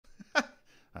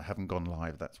I haven't gone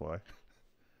live, that's why.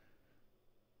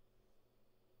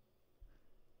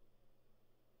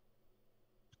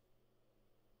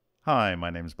 Hi, my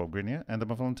name is Bob Grinier, and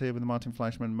I'm a volunteer with the Martin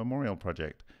Fleischmann Memorial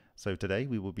Project. So today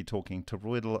we will be talking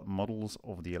toroidal models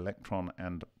of the electron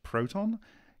and proton.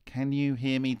 Can you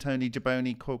hear me, Tony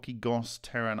Jaboni, Corky Goss,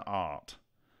 Terran Art?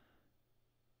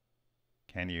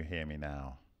 Can you hear me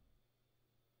now?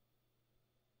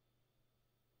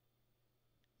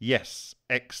 Yes,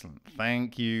 excellent.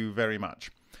 Thank you very much.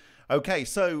 Okay,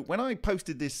 so when I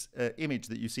posted this image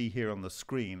that you see here on the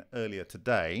screen earlier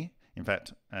today, in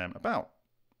fact, about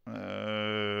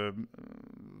 40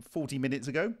 minutes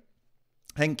ago,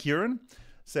 Henk Uren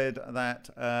said that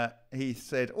he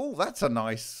said, oh, that's a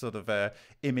nice sort of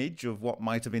image of what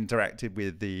might have interacted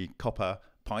with the copper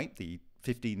pipe, the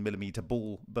 15mm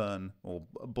ball burn or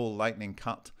ball lightning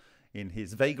cut in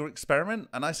his Vega experiment.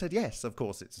 And I said, yes, of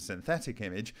course, it's a synthetic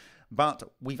image, but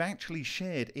we've actually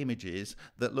shared images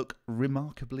that look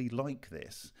remarkably like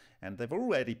this. And they're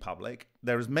already public.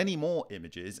 There's many more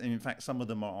images, and in fact, some of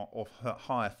them are of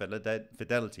higher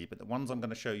fidelity, but the ones I'm going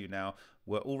to show you now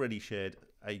were already shared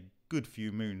a good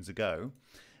few moons ago.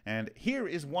 And here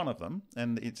is one of them,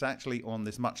 and it's actually on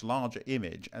this much larger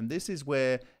image. And this is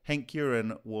where Henk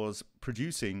Uren was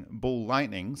producing ball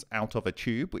lightnings out of a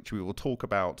tube, which we will talk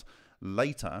about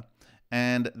later.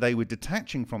 And they were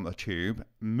detaching from the tube,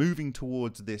 moving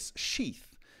towards this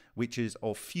sheath, which is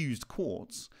of fused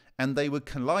quartz, and they were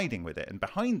colliding with it. And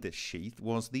behind this sheath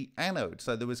was the anode.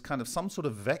 So there was kind of some sort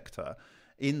of vector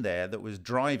in there that was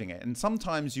driving it. And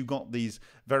sometimes you got these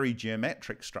very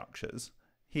geometric structures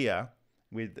here,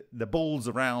 with the balls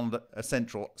around a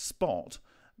central spot,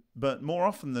 but more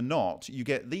often than not, you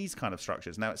get these kind of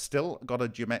structures. Now, it's still got a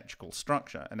geometrical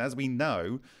structure, and as we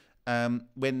know,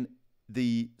 when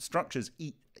the structures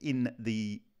in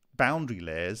the boundary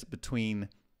layers between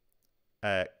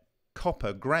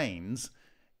copper grains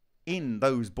in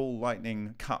those ball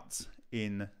lightning cuts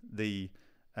in the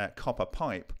copper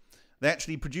pipe, they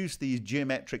actually produce these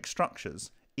geometric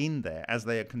structures in there as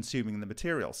they are consuming the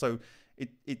material. So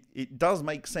it does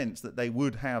make sense that they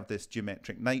would have this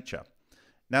geometric nature.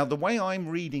 Now, the way I'm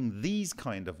reading these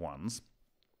kind of ones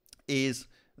is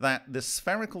that the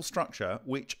spherical structure,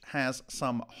 which has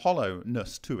some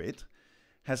hollowness to it,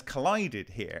 has collided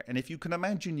here. And if you can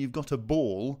imagine, you've got a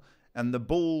ball, and the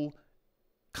ball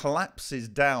collapses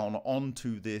down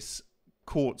onto this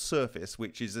quartz surface,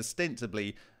 which is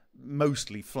ostensibly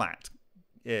mostly flat,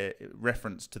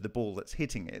 reference to the ball that's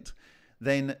hitting it.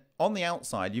 Then on the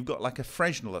outside, you've got like a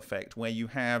Fresnel effect where you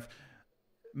have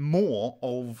more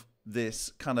of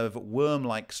this kind of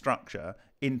worm-like structure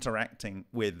interacting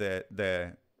with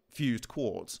the fused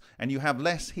quartz, and you have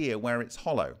less here where it's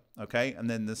hollow, okay? And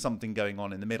then there's something going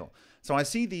on in the middle. So I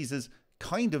see these as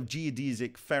kind of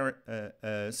geodesic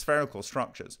spherical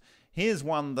structures. Here's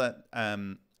one that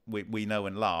we know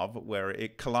and love, where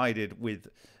it collided with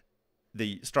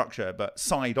the structure but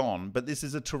side on, but this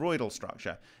is a toroidal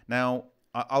structure. Now,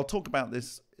 I'll talk about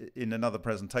this in another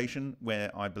presentation where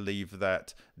I believe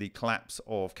that the collapse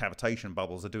of cavitation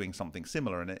bubbles are doing something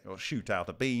similar, and it will shoot out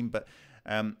a beam, but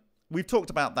we've talked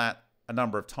about that a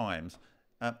number of times.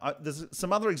 There's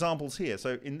some other examples here.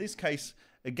 So in this case,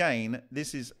 again,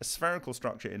 this is a spherical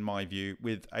structure in my view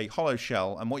with a hollow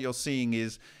shell, and what you're seeing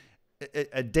is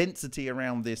a density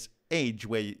around this edge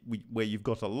where you've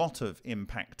got a lot of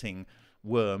impacting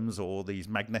worms or these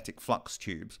magnetic flux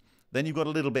tubes. Then you've got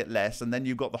a little bit less, and then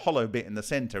you've got the hollow bit in the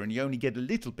center, and you only get a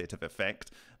little bit of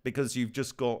effect because you've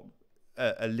just got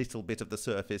a little bit of the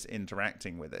surface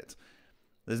interacting with it.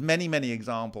 There's many, many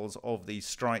examples of these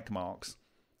strike marks,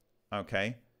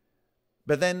 okay?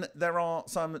 But then there are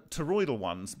some toroidal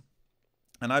ones,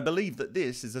 and I believe that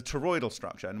this is a toroidal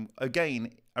structure. And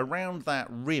again, around that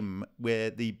rim where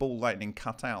the ball lightning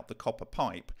cut out the copper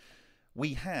pipe,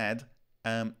 we had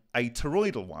a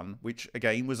toroidal one, which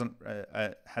again was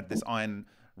had this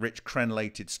iron-rich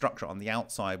crenellated structure on the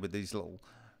outside with these little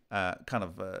kind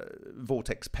of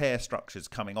vortex pair structures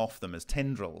coming off them as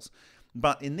tendrils.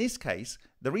 But in this case,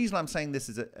 the reason I'm saying this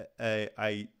is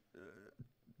a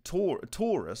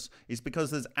torus is because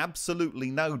there's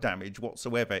absolutely no damage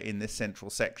whatsoever in this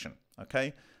central section.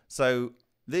 Okay, so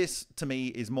this to me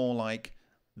is more like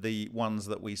the ones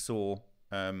that we saw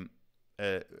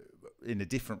in a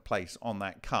different place on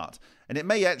that cut, and it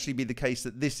may actually be the case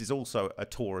that this is also a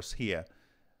torus here.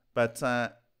 But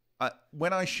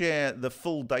when I share the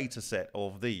full data set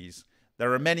of these,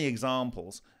 there are many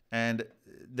examples, and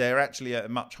they're actually at a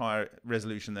much higher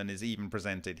resolution than is even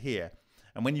presented here.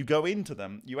 And when you go into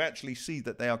them, you actually see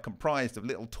that they are comprised of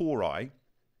little tori,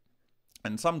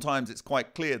 and sometimes it's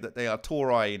quite clear that they are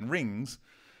tori in rings,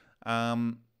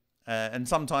 And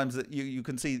sometimes you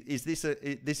can see,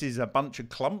 this is a bunch of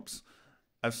clumps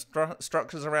of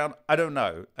structures around. I don't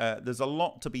know. There's a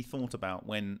lot to be thought about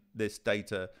when this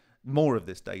data, more of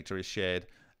this data, is shared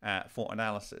for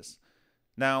analysis.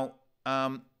 Now,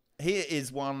 here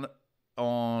is one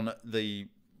on the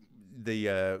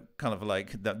kind of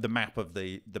like the map of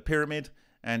the pyramid,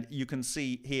 and you can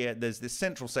see here there's this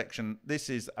central section. This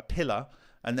is a pillar,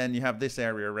 and then you have this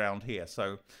area around here.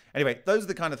 So anyway, those are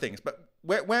the kind of things. But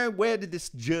where did this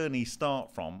journey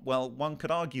start from? Well, one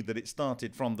could argue that it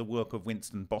started from the work of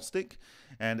Winston Bostick,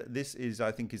 and this is,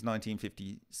 I think, his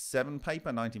 1957 paper,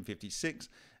 1956,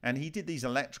 and he did these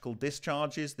electrical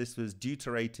discharges. This was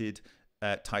deuterated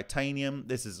titanium.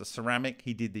 This is a ceramic.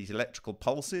 He did these electrical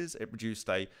pulses. It produced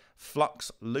a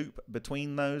flux loop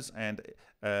between those, and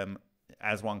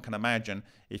as one can imagine,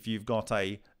 if you've got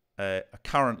a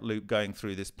current loop going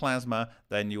through this plasma,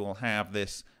 then you will have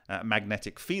this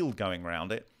magnetic field going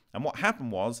around it. And what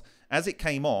happened was, as it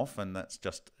came off, and that's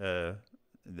just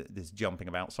this jumping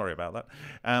about, sorry about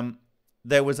that,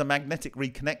 there was a magnetic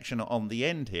reconnection on the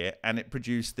end here, and it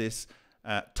produced this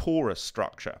torus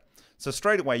structure. So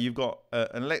straight away you've got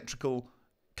an electrical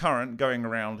current going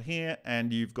around here,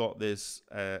 and you've got this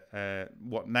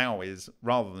what now is,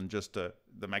 rather than just the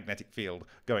magnetic field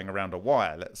going around a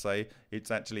wire, let's say,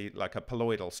 it's actually like a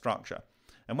poloidal structure.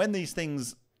 And when these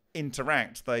things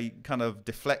interact, they kind of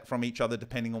deflect from each other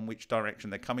depending on which direction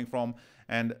they're coming from.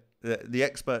 And the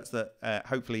experts that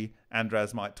hopefully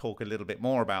Andreas might talk a little bit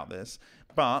more about this,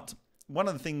 but one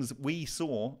of the things we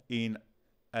saw in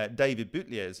David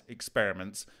Boutlier's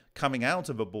experiments coming out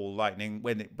of a ball lightning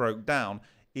when it broke down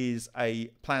is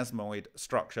a plasmoid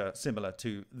structure similar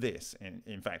to this,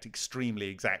 in fact extremely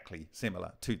exactly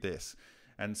similar to this.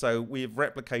 And so we've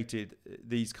replicated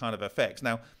these kind of effects.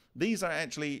 Now these are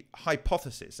actually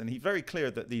hypotheses, and he's very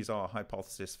clear that these are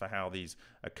hypotheses for how these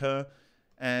occur.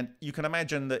 And you can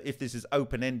imagine that if this is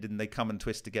open-ended and they come and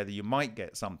twist together, you might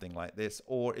get something like this.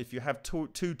 Or if you have two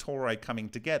toroid coming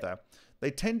together,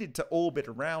 they tended to orbit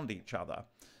around each other.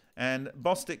 And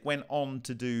Bostick went on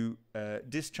to do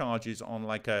discharges on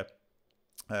like a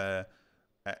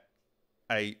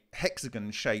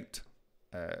hexagon-shaped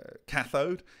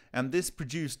cathode, and this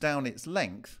produced down its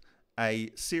length a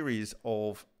series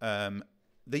of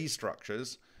these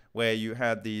structures where you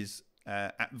had these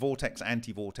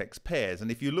vortex-anti-vortex pairs.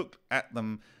 And if you look at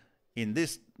them in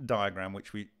this diagram,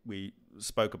 which we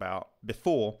spoke about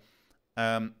before,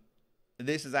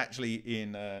 this is actually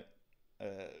in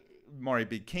Maury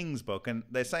B. King's book, and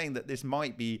they're saying that this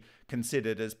might be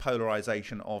considered as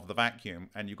polarization of the vacuum,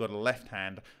 and you've got a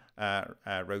left-hand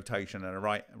rotation and a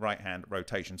right-hand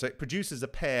rotation. So it produces a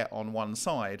pair on one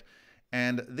side,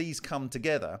 and these come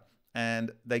together,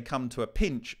 and they come to a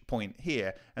pinch point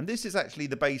here. And this is actually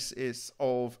the basis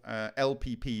of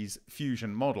LPP's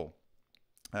fusion model.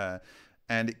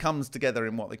 And it comes together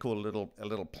in what they call a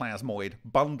little plasmoid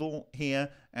bundle here,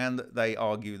 and they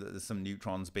argue that there's some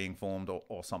neutrons being formed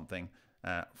or something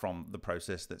from the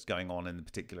process that's going on in the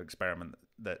particular experiment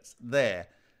that's there.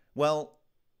 Well,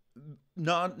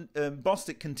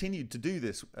 Bostick continued to do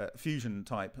this fusion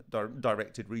type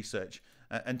directed research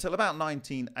until about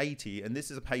 1980, and this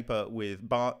is a paper with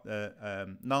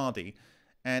Nardi,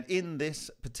 and in this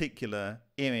particular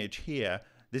image here,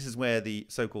 this is where the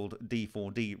so-called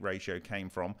D4D ratio came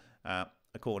from,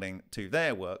 according to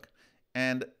their work.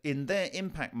 And in their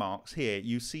impact marks here,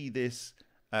 you see this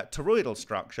toroidal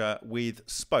structure with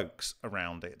spokes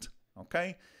around it.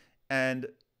 Okay, and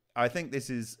I think this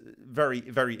is very,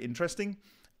 very interesting.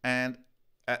 And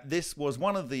this was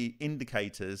one of the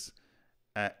indicators,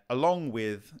 along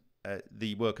with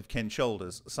the work of Ken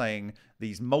Shoulders, saying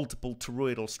these multiple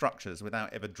toroidal structures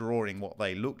without ever drawing what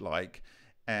they look like,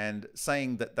 and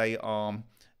saying that they are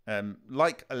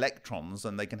like electrons,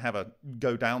 and they can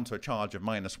go down to a charge of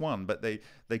 -1, but they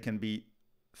can be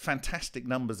fantastic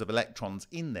numbers of electrons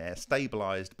in there,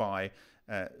 stabilized by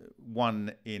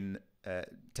 1 in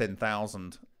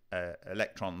 10,000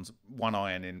 electrons, 1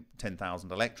 ion in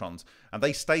 10,000 electrons, and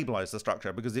they stabilize the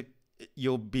structure, because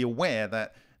you'll be aware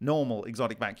that normal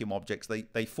exotic vacuum objects,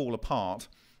 they fall apart.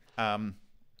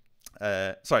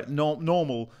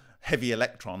 Normal heavy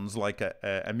electrons like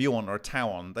a muon or a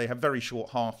tauon, they have very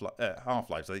short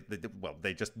half-lives.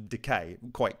 They just decay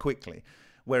quite quickly,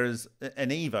 whereas an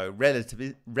EVO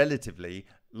relatively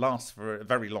lasts for a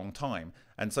very long time,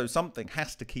 and so something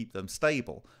has to keep them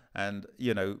stable. And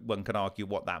one can argue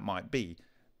what that might be.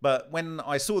 But when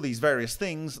I saw these various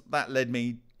things, that led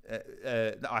me,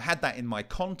 I had that in my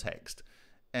context,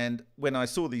 and when I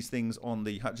saw these things on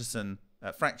the Hutchison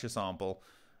fracture sample,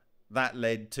 that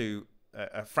led to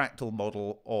a fractal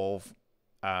model of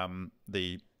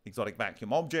the exotic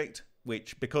vacuum object,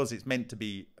 which, because it's meant to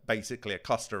be basically a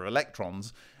cluster of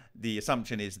electrons, the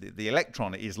assumption is that the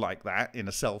electron is like that in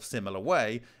a self-similar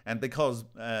way, and because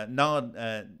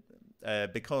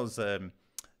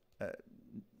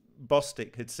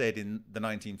Bostick had said in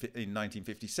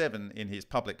 1957 in his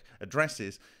public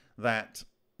addresses that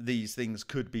these things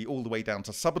could be all the way down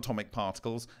to subatomic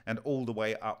particles and all the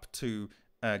way up to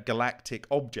galactic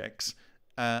objects,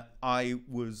 I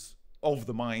was of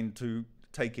the mind to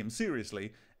take him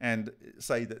seriously and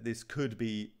say that this could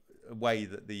be a way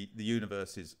that the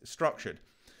universe is structured.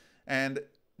 And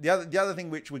the other thing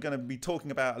which we're going to be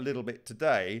talking about a little bit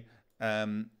today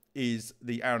is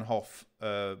the Aharonov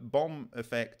bomb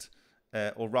effect,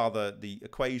 or rather the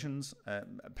equations.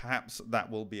 Perhaps that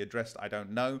will be addressed, I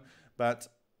don't know, but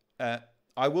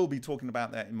I will be talking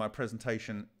about that in my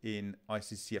presentation in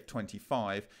ICCF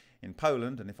 25 in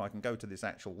Poland. And if I can go to this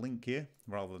actual link here,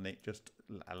 rather than it just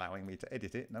allowing me to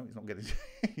edit it. No, it's not going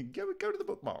to go to the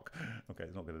bookmark. Okay,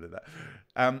 it's not going to do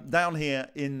that. Down here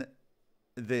in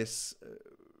this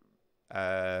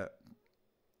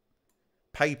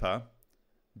paper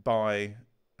by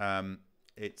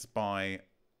it's by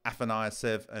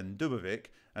Afanasyev and Dubovik,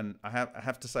 and I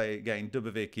have to say again,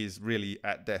 Dubovik is really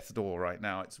at death's door right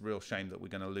now. It's a real shame that we're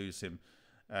going to lose him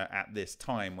at this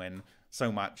time when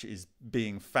so much is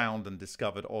being found and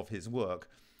discovered of his work.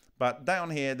 But down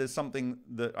here, there's something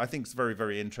that I think is very,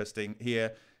 very interesting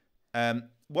here.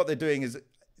 What they're doing is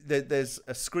there's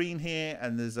a screen here,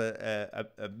 and there's a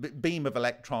beam of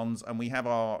electrons, and we have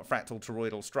our fractal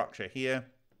toroidal structure here.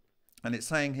 And it's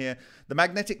saying here, the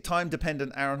magnetic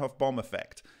time-dependent Aharonov bomb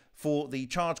effect. For the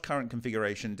charge current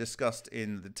configuration discussed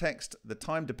in the text, the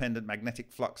time-dependent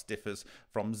magnetic flux differs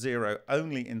from 0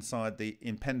 only inside the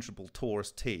impenetrable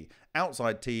torus T.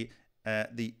 Outside T,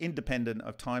 the independent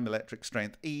of time electric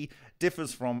strength E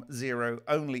differs from 0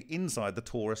 only inside the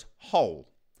torus hole.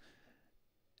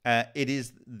 It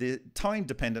is the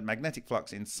time-dependent magnetic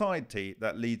flux inside T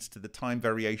that leads to the time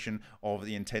variation of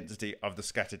the intensity of the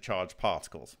scattered charged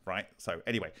particles, right? So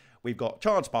anyway, we've got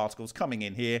charged particles coming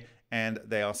in here, and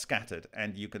they are scattered,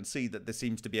 and you can see that there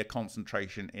seems to be a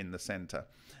concentration in the center.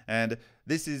 And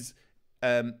this is,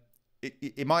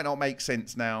 it might not make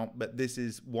sense now, but this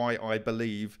is why I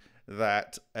believe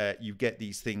that you get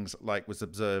these things like was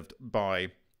observed by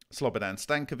Slobodan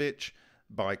Stankovic,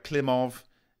 by Klimov,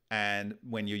 and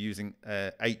when you're using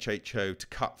HHO to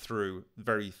cut through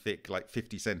very thick, like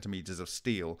 50 centimeters of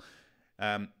steel.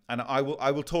 And I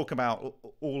will talk about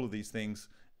all of these things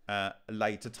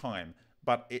later time.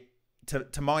 But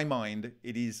to my mind,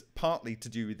 it is partly to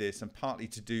do with this and partly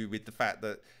to do with the fact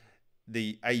that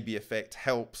the AB effect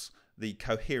helps the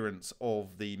coherence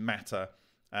of the matter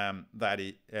and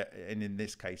in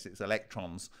this case, it's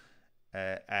electrons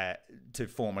to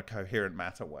form a coherent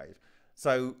matter wave.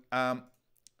 So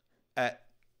I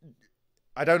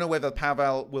don't know whether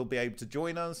Pavel will be able to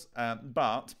join us,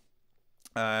 but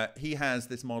he has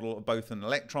this model of both an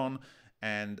electron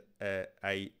and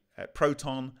a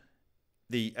proton.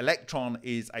 The electron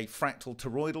is a fractal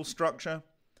toroidal structure,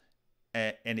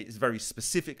 and it's very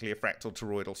specifically a fractal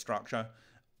toroidal structure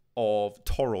of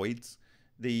toroids.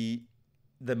 The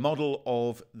model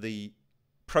of the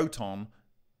proton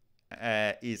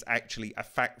is actually a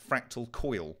fractal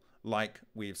coil, like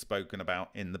we've spoken about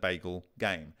in the Bagel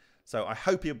game. So I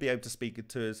hope he'll be able to speak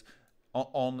to us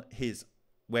on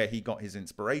where he got his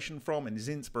inspiration from. And his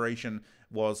inspiration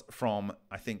was from,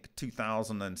 I think,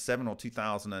 2007 or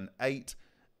 2008.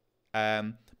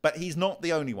 But he's not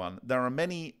the only one. There are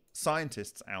many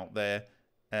scientists out there,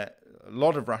 a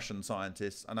lot of Russian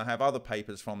scientists, and I have other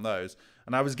papers from those.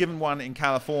 And I was given one in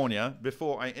California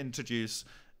before I introduce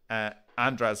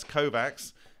Andras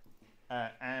Kovacs.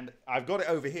 And I've got it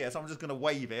over here, so I'm just going to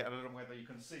wave it. I don't know whether you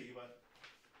can see, but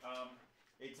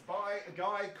it's by a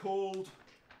guy called,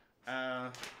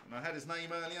 and I had his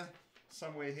name earlier,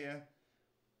 somewhere here,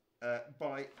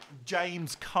 by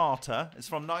James Carter. It's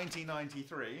from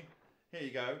 1993. Here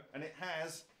you go. And it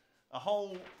has a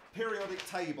whole periodic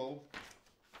table.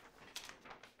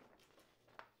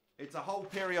 It's a whole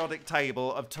periodic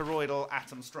table of toroidal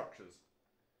atom structures.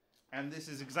 And this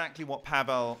is exactly what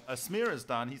Pavel Asmir has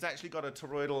done. He's actually got a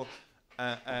toroidal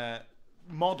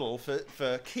model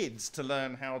for kids to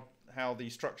learn how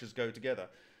these structures go together.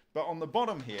 But on the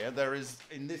bottom here, there is,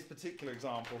 in this particular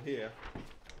example here,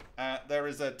 there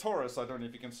is a torus. I don't know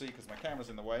if you can see because my camera's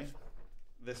in the way.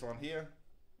 This one here,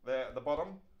 there at the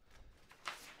bottom.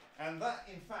 And that,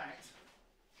 in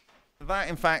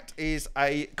fact, is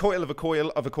a coil of a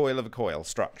coil of a coil of a coil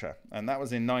structure. And that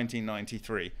was in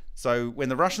 1993. So when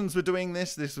the Russians were doing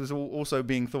this, this was also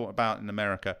being thought about in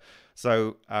America.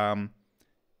 So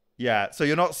Yeah, so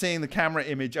you're not seeing the camera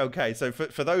image. Okay, so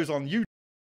for those on YouTube,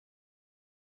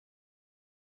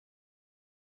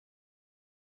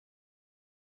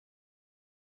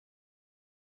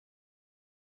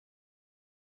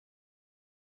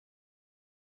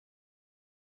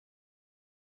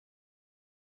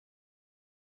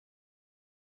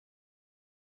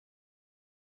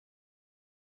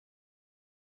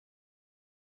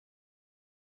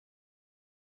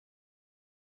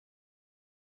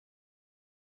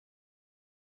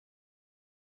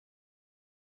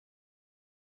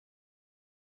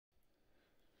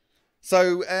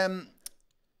 so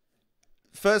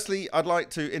firstly, I'd like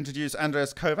to introduce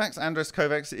Andres Kovacs. Andres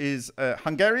Kovacs is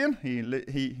Hungarian.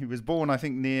 He was born, I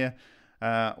think, near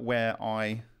where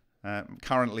I am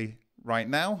currently right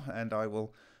now, and I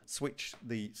will switch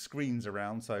the screens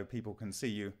around so people can see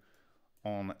you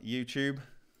on YouTube.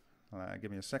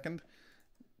 Give me a second.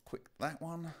 Quick, that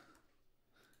one.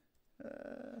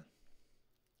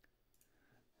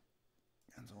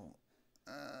 Cancel.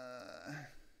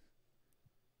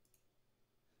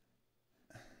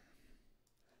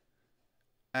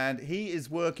 And he is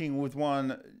working with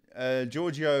one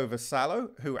Giorgio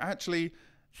Vassallo, who actually,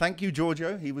 thank you,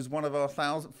 Giorgio. He was one of our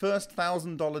first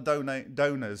 $1,000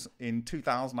 donors in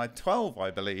 2012,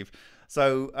 I believe.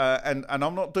 So, and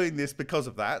I'm not doing this because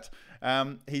of that.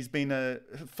 He's been a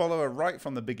follower right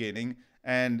from the beginning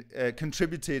and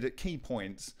contributed at key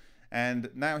points. And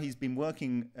now he's been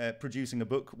working, producing a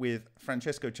book with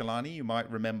Francesco Celani. You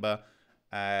might remember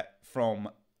from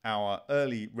our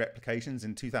early replications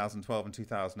in 2012 and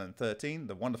 2013,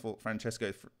 the wonderful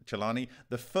Francesco Celani,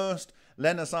 the first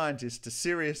LENR scientist to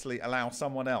seriously allow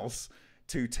someone else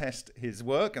to test his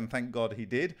work, and thank God he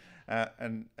did.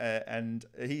 And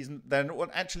he's then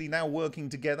actually now working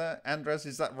together. Andres,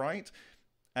 is that right?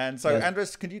 And so, yes.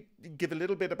 Andres, can you give a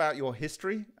little bit about your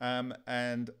history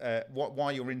and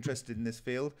why you're interested in this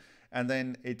field? And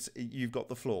then you've got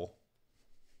the floor.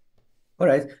 All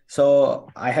right. So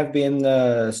I have been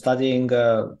studying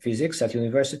physics at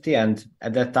university, and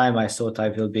at that time I thought I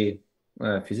will be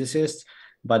a physicist.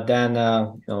 But then,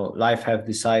 life have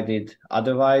decided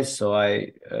otherwise. So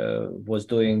I was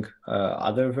doing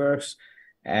other works,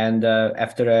 and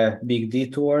after a big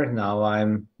detour, now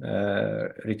I'm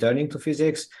returning to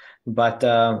physics. But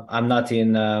I'm not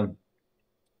in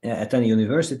at any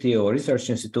university or research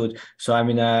institute. So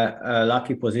I'm in a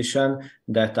lucky position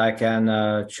that I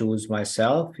can choose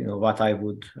myself, what I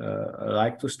would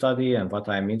like to study and what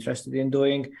I'm interested in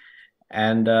doing.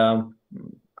 And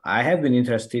I have been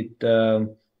interested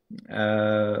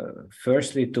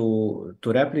firstly to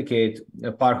replicate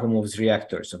Parkhomov's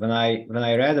reactor. So when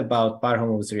I read about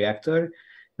Parkhomov's reactor,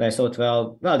 I thought,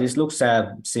 well, this looks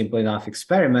a simple enough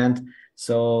experiment.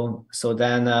 So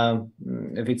then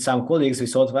with some colleagues, we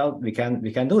thought, well, we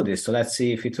can do this. So let's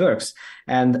see if it works.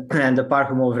 And the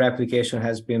Parkhomov replication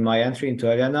has been my entry into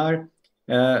LNR.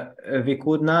 We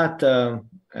could not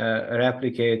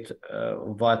replicate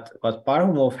what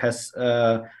Parkhomov has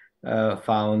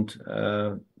found,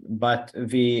 but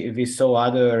we saw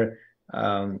other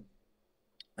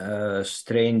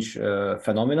strange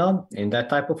phenomena in that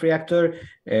type of reactor,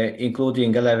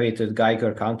 including elevated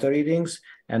Geiger counter readings.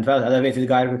 And well, elevated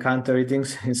Geiger counter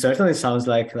readings, it certainly sounds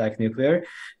like nuclear.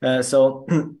 So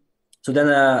then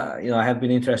I have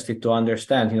been interested to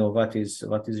understand what is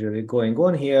really going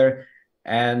on here.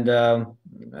 And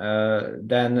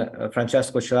then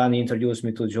Francesco Celani introduced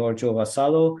me to Giorgio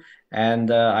Vassallo,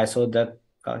 and I thought that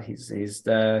he's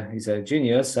a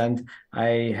genius, and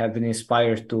I have been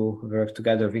inspired to work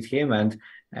together with him, and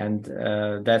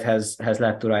that has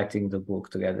led to writing the book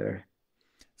together.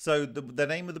 So the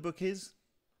name of the book is?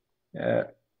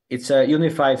 It's a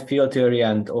unified field theory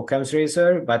and Occam's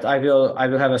razor, but I will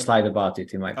have a slide about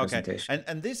it in my presentation. Okay.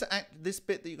 And this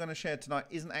bit that you're going to share tonight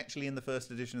isn't actually in the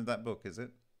first edition of that book, is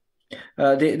it?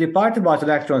 The part about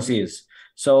electrons is.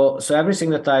 So everything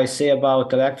that I say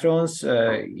about electrons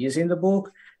is in the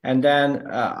book, and then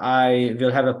I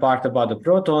will have a part about the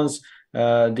protons.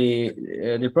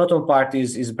 The proton part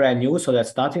is brand new, so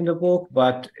that's not in the book,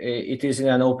 but it is in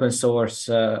an open source,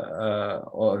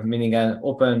 or meaning an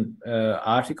open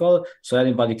article, so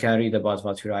anybody can read about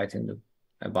what we write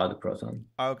about the proton.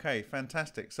 Okay,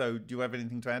 fantastic. So do you have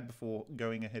anything to add before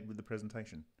going ahead with the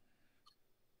presentation?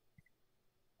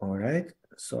 All right,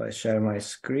 so I share my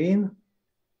screen.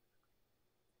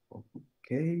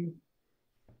 Okay.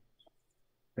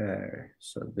 There.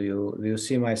 So do you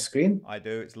see my screen? I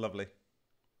do. It's lovely.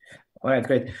 All right,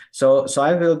 great. So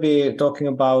I will be talking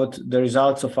about the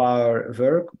results of our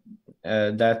work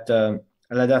that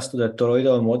led us to the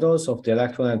toroidal models of the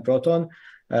electron and proton.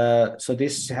 So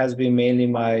this has been mainly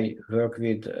my work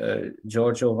with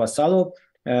Giorgio Vassallo,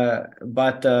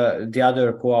 but the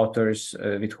other co-authors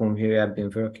with whom we have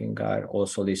been working are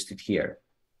also listed here.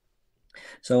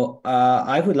 So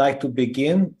I would like to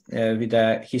begin with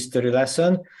a history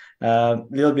lesson, a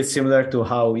little bit similar to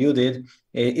how you did.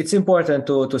 It's important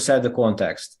to set the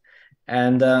context.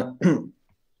 And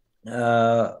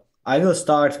I will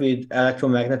start with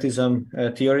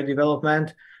electromagnetism theory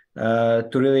development to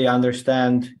really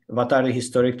understand what are the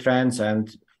historic trends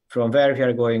and from where we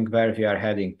are going, where we are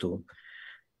heading to.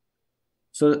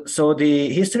 So the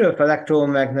history of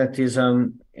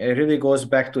electromagnetism really goes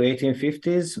back to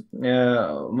 1850s.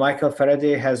 Michael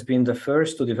Faraday has been the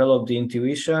first to develop the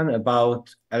intuition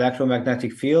about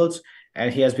electromagnetic fields,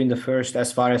 and he has been the first,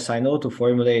 as far as I know, to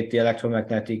formulate the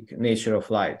electromagnetic nature of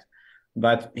light.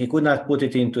 But he could not put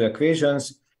it into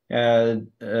equations. Well,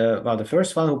 the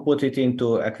first one who put it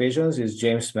into equations is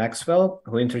James Maxwell,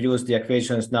 who introduced the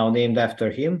equations now named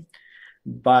after him.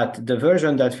 But the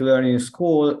version that we learn in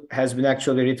school has been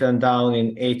actually written down in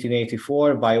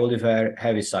 1884 by Oliver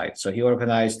Heaviside. So he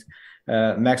organized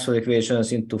Maxwell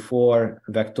equations into 4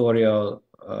 vectorial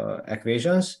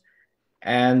equations.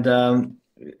 And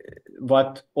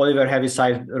what Oliver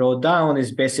Heaviside wrote down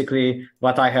is basically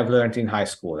what I have learned in high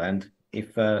school. And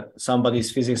if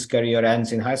somebody's physics career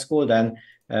ends in high school, then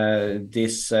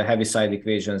this Heaviside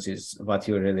equations is what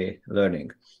you're really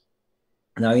learning.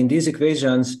 Now, in these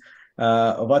equations,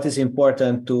 what is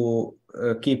important to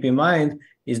keep in mind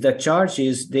is that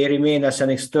charges, they remain as an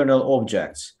external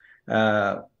objects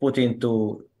put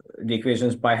into the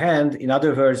equations by hand. In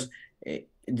other words,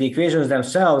 the equations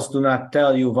themselves do not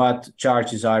tell you what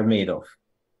charges are made of.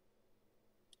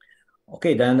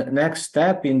 Okay, then next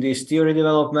step in this theory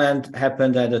development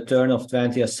happened at the turn of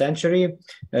 20th century.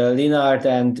 Linard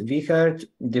and Wiechert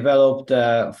developed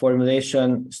a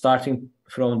formulation starting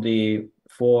from the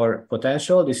 4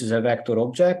 potential. This is a vector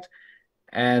object.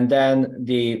 And then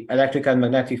the electric and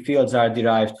magnetic fields are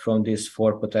derived from this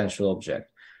 4 potential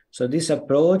object. So this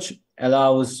approach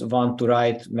allows one to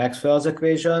write Maxwell's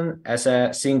equation as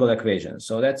a single equation.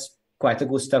 So that's quite a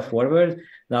good step forward.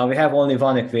 Now we have only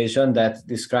one equation that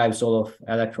describes all of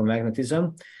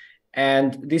electromagnetism.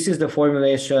 And this is the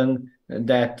formulation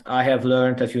that I have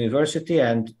learned at university.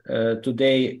 And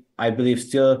today, I believe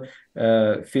still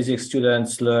physics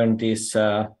students learn this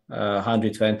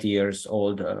 120 years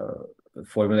old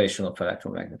formulation of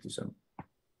electromagnetism.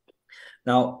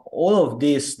 Now, all of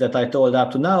this that I told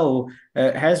up to now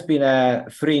has been a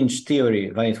fringe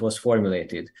theory when it was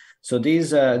formulated. So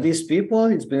these people,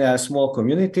 it's been a small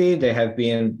community. They have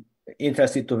been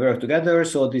interested to work together.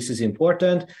 So this is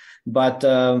important. But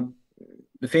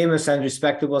the famous and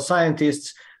respectable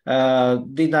scientists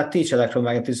did not teach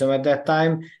electromagnetism at that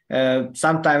time.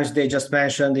 Sometimes they just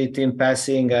mentioned it in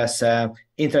passing as an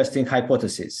interesting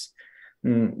hypothesis.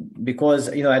 Because,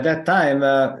 at that time,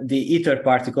 the ether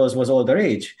particles was all the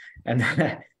rage. And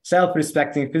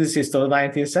self-respecting physicists of the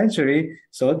 19th century,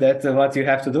 so that what you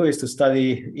have to do is to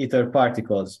study ether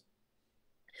particles.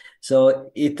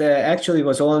 So it actually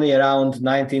was only around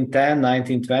 1910,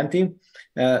 1920,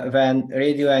 when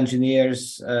radio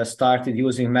engineers started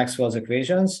using Maxwell's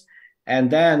equations. And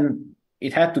then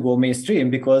it had to go mainstream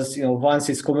because, once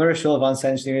it's commercial, once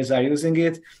engineers are using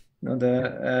it,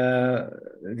 the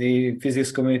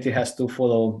physics community has to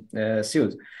follow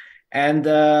suit. And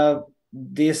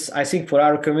this, I think, for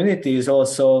our community is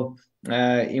also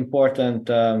important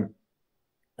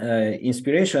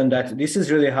inspiration that this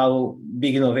is really how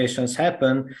big innovations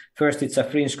happen. First, it's a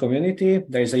fringe community.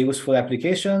 There is a useful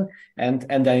application, and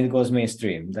then it goes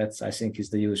mainstream. That's, I think,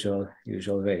 is the usual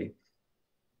way.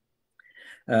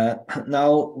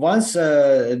 Now, once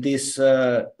this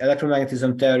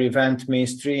electromagnetism theory went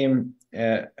mainstream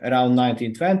around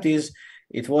 1920s,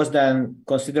 it was then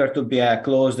considered to be a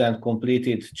closed and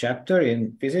completed chapter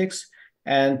in physics.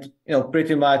 And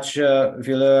pretty much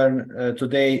we learn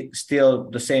today still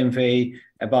the same way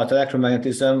about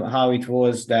electromagnetism, how it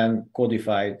was then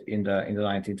codified in the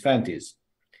 1920s.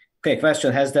 Okay,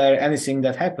 question: has there anything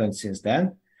that happened since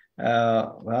then?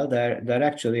 Well, there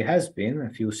actually has been a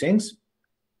few things.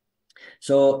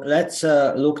 So let's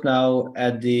look now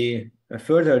at the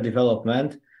further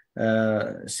development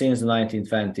since the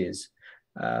 1920s.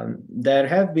 There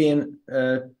have been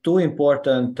 2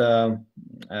 important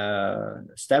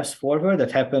steps forward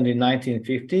that happened in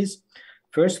 1950s.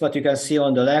 First, what you can see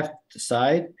on the left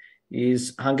side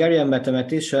is Hungarian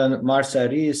mathematician Marcel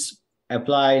Ries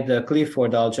applied the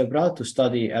Clifford algebra to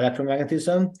study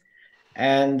electromagnetism.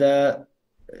 And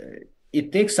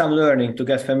it takes some learning to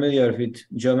get familiar with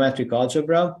geometric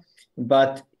algebra,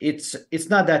 but it's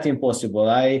not that impossible.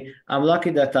 I'm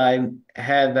lucky that I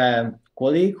have a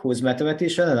colleague who is a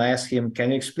mathematician, and I asked him, can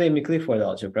you explain me Clifford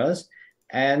algebras?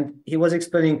 And he was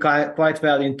explaining quite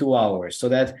well in 2 hours. So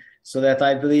that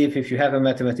I believe if you have a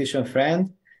mathematician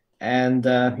friend and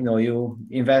you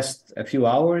invest a few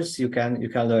hours, you can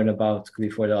learn about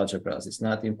Clifford algebras. It's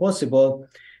not impossible.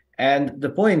 And the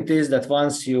point is that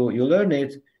once you learn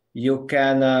it, you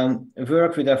can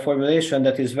work with a formulation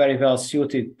that is very well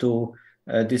suited to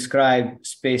describe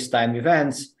space-time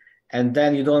events, and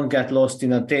then you don't get lost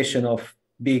in notation of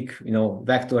big,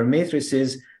 vector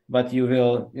matrices, but you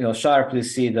will, sharply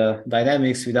see the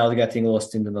dynamics without getting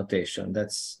lost in the notation.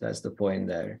 That's the point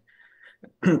there.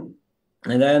 And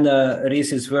then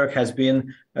Rees's work has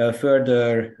been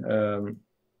further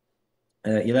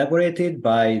elaborated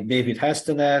by David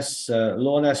Hestenes,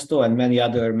 Lonesto, and many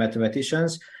other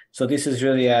mathematicians. So this is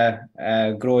really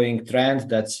a growing trend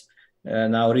that's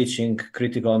now reaching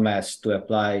critical mass to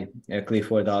apply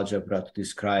Clifford algebra to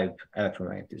describe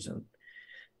electromagnetism.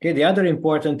 Okay, the other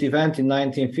important event in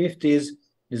 1950s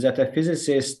is that a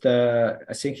physicist,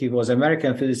 I think he was an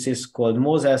American physicist called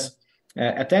Moses,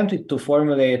 attempted to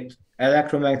formulate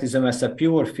electromagnetism as a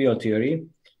pure field theory,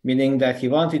 meaning that he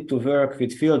wanted to work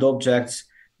with field objects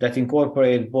that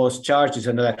incorporate both charges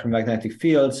and electromagnetic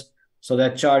fields, so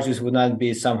that charges would not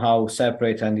be somehow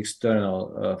separate and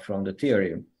external from the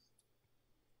theory.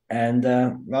 And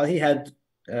well, he had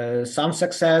some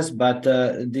success, but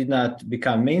did not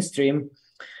become mainstream.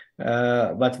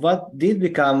 But what did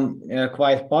become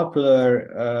quite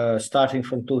popular starting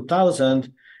from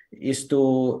 2000 is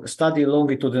to study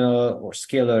longitudinal or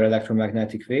scalar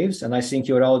electromagnetic waves. And I think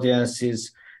your audience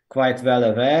is quite well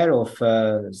aware of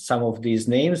some of these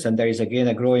names. And there is, again,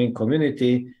 a growing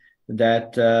community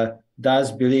that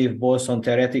does believe, both on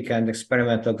theoretic and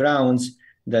experimental grounds,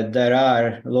 that there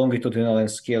are longitudinal and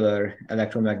scalar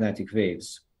electromagnetic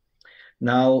waves.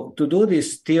 Now, to do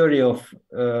this theory of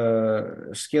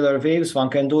scalar waves, one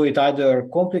can do it either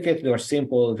complicated or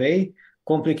simple way.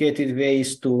 Complicated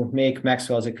ways to make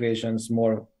Maxwell's equations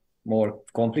more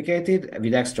complicated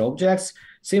with extra objects.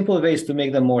 Simple ways to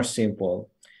make them more simple.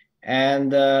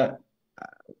 And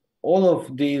all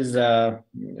of these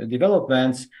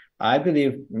developments, I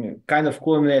believe, kind of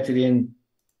culminated in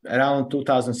around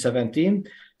 2017.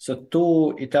 So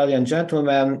two Italian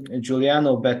gentlemen,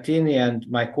 Giuliano Bettini and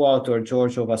my co-author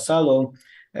Giorgio Vassallo,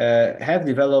 have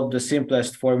developed the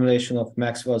simplest formulation of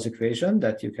Maxwell's equation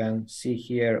that you can see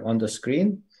here on the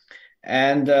screen.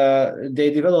 And they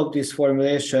developed this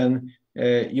formulation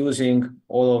using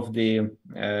all of the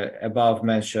above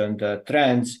mentioned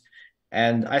trends.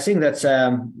 And I think that's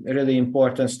a really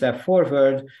important step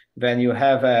forward when you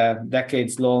have a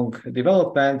decades-long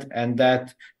development, and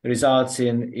that results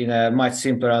in a much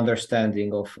simpler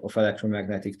understanding of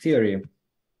electromagnetic theory.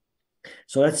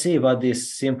 So let's see what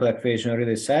this simple equation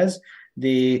really says.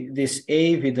 This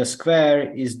A with the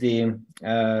square is the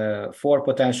four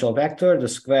potential vector. The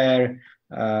square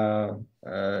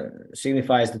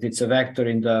signifies that it's a vector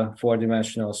in the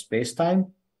four-dimensional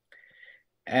space-time.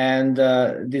 And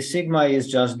the sigma is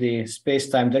just the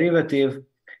space-time derivative,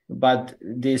 but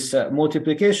this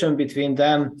multiplication between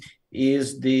them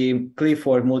is the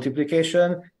Clifford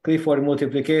multiplication. Clifford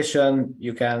multiplication,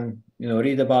 you can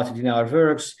read about it in our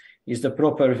works, is the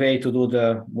proper way to do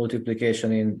the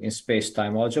multiplication in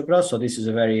space-time algebra. So this is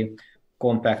a very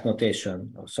compact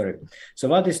notation. Oh, sorry. So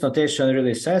what this notation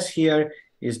really says here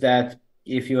is that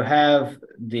if you have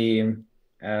the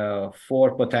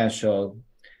four potential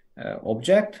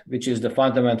object, which is the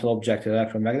fundamental object of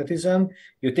electromagnetism,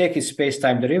 you take its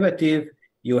space-time derivative,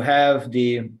 you have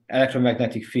the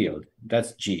electromagnetic field,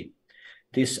 that's G.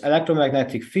 This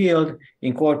electromagnetic field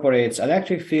incorporates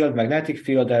electric field, magnetic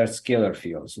field, and scalar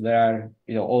field. So there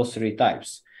are all three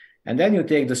types. And then you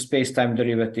take the space-time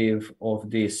derivative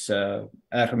of this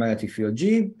electromagnetic field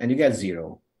G, and you get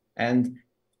 0. And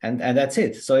that's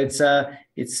it. So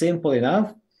it's simple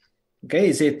enough. Okay,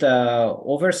 is it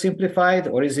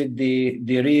oversimplified, or is it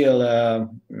the real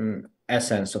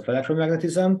essence of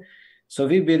electromagnetism? So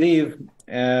we believe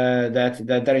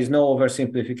that there is no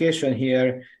oversimplification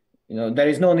here. There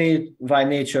is no need why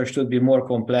nature should be more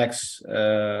complex,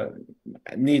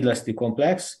 needlessly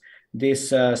complex. This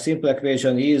simple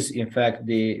equation is, in fact,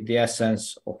 the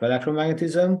essence of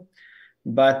electromagnetism.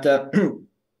 But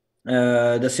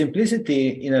the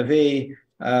simplicity, in a way,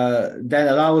 then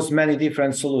allows many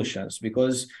different solutions,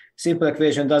 because simple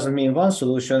equation doesn't mean one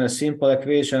solution. A simple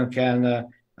equation can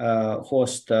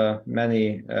host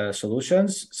many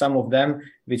solutions, some of them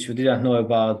which we didn't know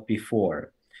about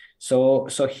before. So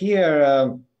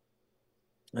here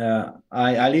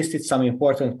I listed some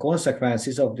important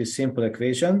consequences of this simple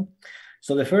equation.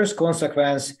 So the first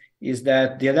consequence is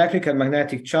that the electric and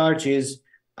magnetic charges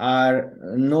are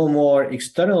no more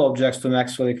external objects to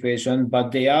Maxwell equation,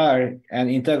 but they are an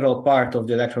integral part of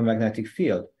the electromagnetic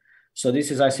field. So this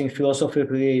is, I think,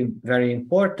 philosophically very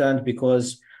important,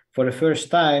 because for the first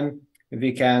time,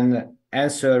 we can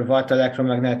answer what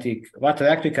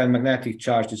electric and magnetic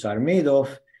charges are made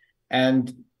of,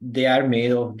 and they are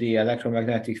made of the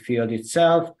electromagnetic field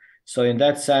itself. So in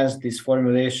that sense, this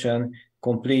formulation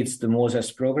completes the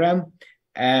Moses program.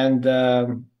 And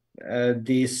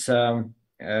these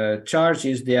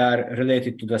charges, they are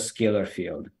related to the scalar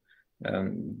field.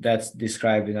 That's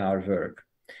described in our work.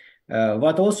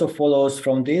 What also follows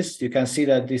from this, you can see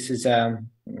that this is a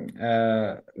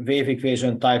wave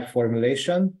equation type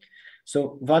formulation.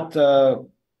 So what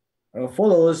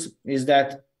follows is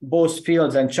that both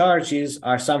fields and charges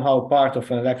are somehow part of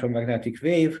an electromagnetic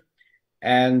wave,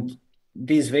 and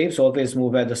these waves always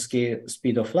move at the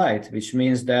speed of light, which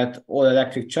means that all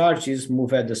electric charges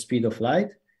move at the speed of light.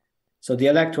 So the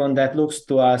electron that looks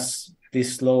to us,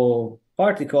 this slow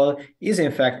particle, is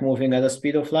in fact moving at the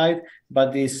speed of light,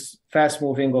 but this fast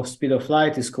moving of speed of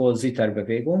light is called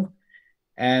Zitterbewegung.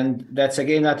 And that's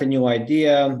again not a new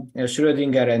idea.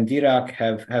 Schrödinger and Dirac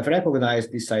have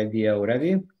recognized this idea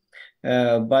already,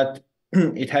 but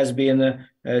it has been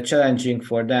challenging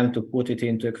for them to put it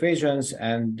into equations,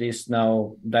 and this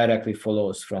now directly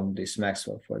follows from this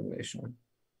Maxwell formulation.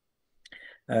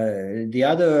 The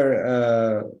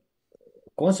other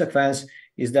consequence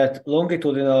is that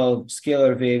longitudinal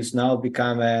scalar waves now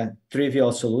become a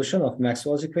trivial solution of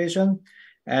Maxwell's equation.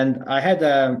 And I had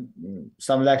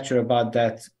some lecture about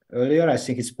that earlier. I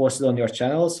think it's posted on your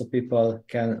channel, so people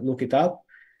can look it up.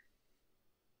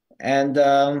 And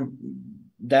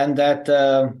then that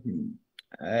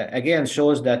again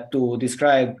shows that to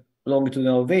describe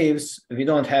longitudinal waves, we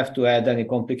don't have to add any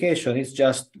complication. It's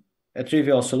just a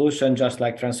trivial solution, just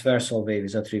like transversal wave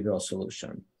is a trivial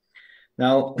solution.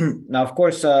 Now, of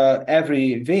course,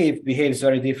 every wave behaves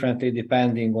very differently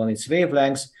depending on its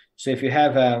wavelengths. So if you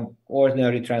have an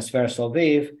ordinary transversal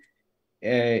wave,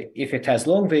 if it has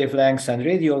long wavelengths and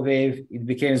radio wave, it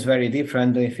becomes very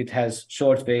different than if it has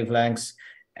short wavelengths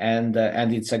and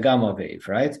it's a gamma wave,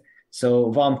 right? So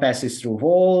one passes through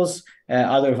walls,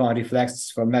 other one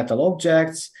reflects from metal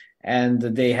objects, and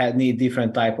they need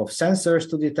different type of sensors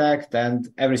to detect, and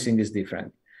everything is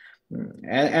different.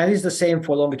 And it's the same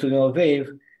for longitudinal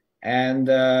wave, and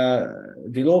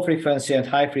the low frequency and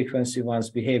high frequency ones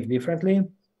behave differently.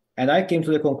 And I came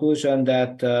to the conclusion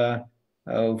that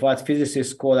what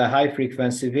physicists call a high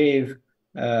frequency wave,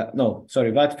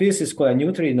 what physicists call a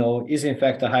neutrino is in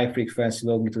fact a high frequency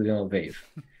longitudinal wave.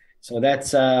 So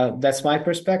that's my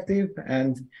perspective.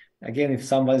 And again, if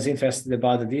someone is interested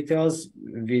about the details,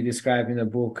 we describe in the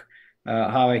book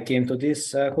how I came to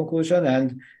this conclusion.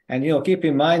 And keep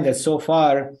in mind that so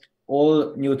far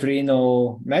all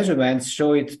neutrino measurements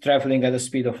show it traveling at the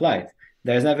speed of light.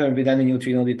 There's never been any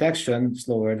neutrino detection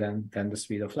slower than the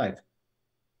speed of light.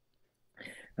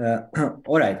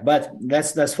 All right, but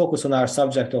let's focus on our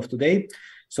subject of today.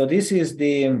 So this is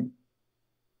the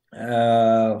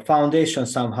foundation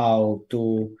somehow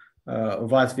to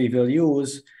what we will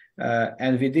use.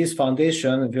 And with this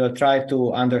foundation, we'll try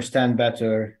to understand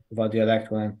better what the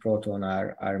electron and proton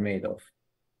are made of.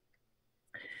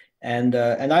 And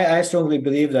I strongly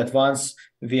believe that once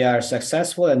we are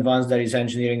successful and once there is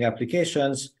engineering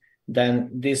applications, then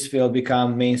this will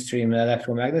become mainstream in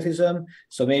electromagnetism.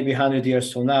 So maybe 100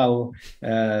 years from now,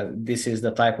 this is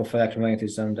the type of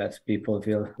electromagnetism that people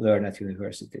will learn at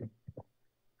university.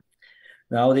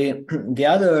 Now, the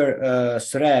other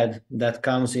thread that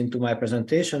comes into my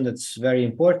presentation that's very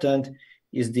important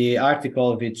is the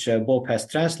article which Bob has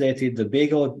translated, the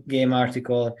Bagel Game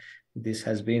article. This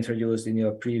has been introduced in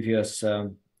your previous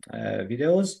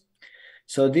videos.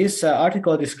 So this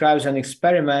article describes an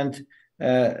experiment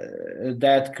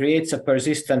that creates a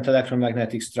persistent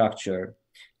electromagnetic structure.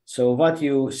 So what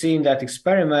you see in that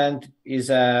experiment is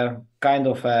a kind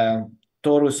of a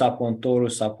torus upon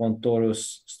torus upon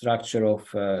torus structure of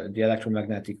the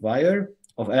electromagnetic wire,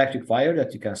 of electric wire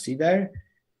that you can see there.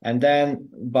 And then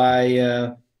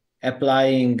by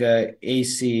applying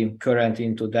AC current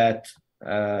into that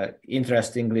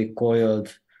interestingly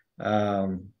coiled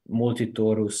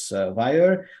multi-torus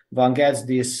wire, one gets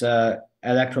this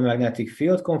electromagnetic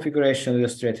field configuration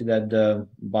illustrated at the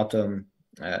bottom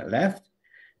left.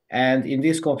 And in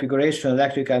this configuration,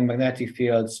 electric and magnetic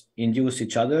fields induce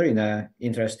each other in an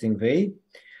interesting way.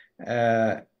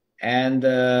 And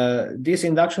this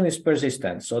induction is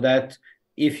persistent, so that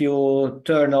if you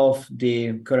turn off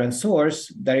the current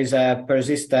source, there is a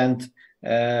persistent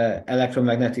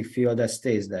electromagnetic field that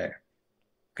stays there.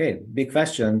 Okay, big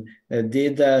question.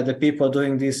 Did the people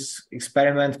doing this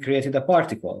experiment created a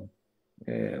particle?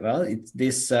 Well,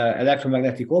 this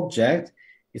electromagnetic object,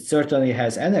 it certainly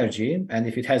has energy, and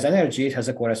if it has energy, it has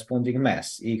a corresponding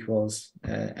mass equals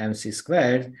mc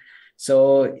squared.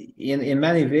 So in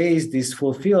many ways, this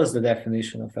fulfills the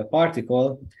definition of a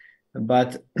particle, but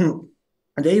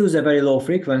they use a very low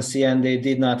frequency and they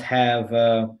did not have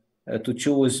to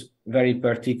choose very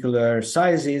particular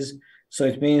sizes. So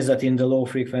it means that in the low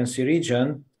frequency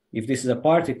region, if this is a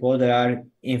particle, there are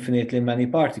infinitely many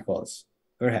particles,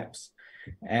 perhaps.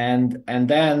 And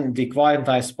then the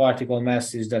quantized particle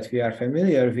masses that we are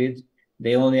familiar with,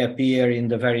 they only appear in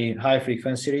the very high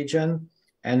frequency region,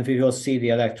 and we will see the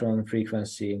electron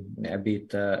frequency a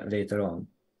bit later on.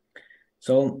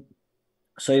 So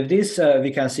if this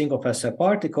we can think of as a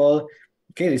particle,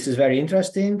 okay, this is very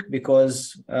interesting because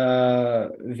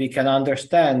we can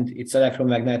understand its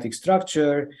electromagnetic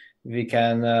structure. We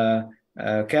can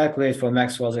calculate from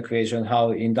Maxwell's equation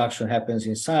how induction happens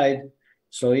inside.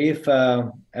 So if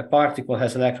a particle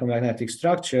has electromagnetic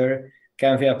structure,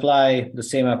 can we apply the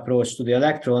same approach to the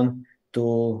electron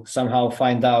to somehow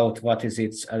find out what is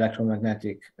its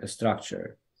electromagnetic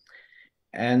structure?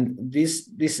 And this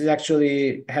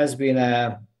actually has been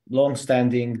a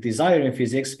long-standing desire in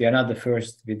physics. We are not the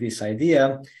first with this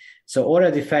idea. So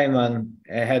already Feynman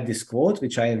had this quote,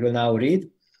 which I will now read.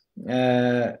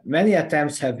 Many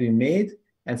attempts have been made,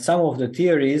 and some of the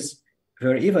theories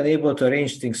were even able to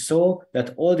arrange things so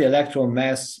that all the electron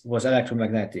mass was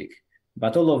electromagnetic.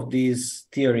 But all of these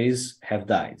theories have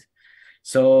died.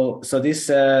 So this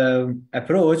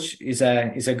approach is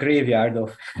a graveyard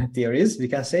of theories, we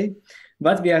can say.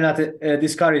 But we are not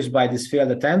discouraged by these failed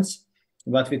attempts,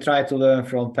 but we try to learn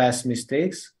from past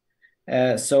mistakes.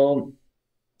 So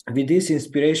with this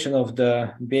inspiration of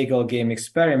the bagel game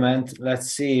experiment,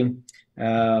 let's see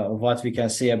what we can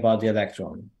say about the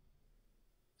electron.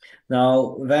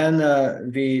 Now,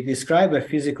 when we describe a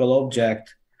physical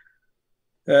object,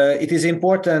 it is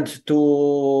important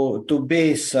to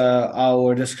base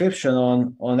our description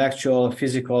on actual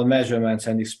physical measurements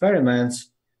and experiments.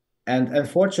 And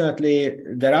unfortunately,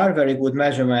 there are very good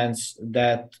measurements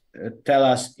that tell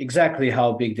us exactly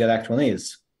how big the electron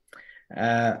is.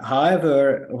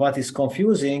 However, what is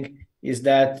confusing is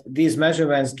that these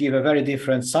measurements give a very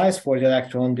different size for the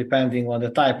electron depending on the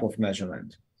type of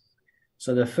measurement.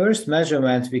 So the first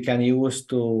measurement we can use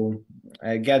to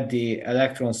get the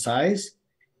electron size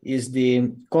is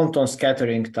the Compton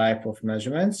scattering type of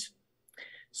measurements.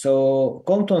 So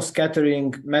Compton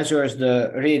scattering measures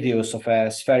the radius of a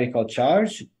spherical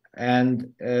charge,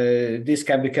 and this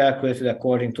can be calculated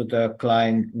according to the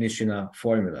Klein-Nishina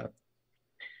formula.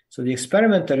 So the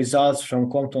experimental results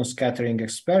from Compton scattering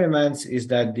experiments is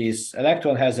that this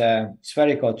electron has a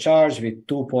spherical charge with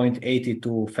 2.82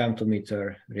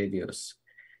 femtometer radius.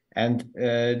 And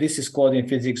this is called in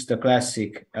physics the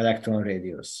classic electron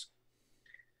radius.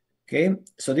 Okay,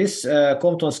 so this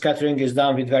Compton scattering is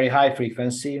done with very high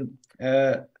frequency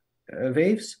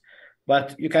waves,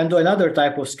 but you can do another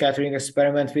type of scattering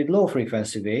experiment with low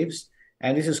frequency waves,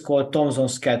 and this is called Thomson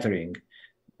scattering.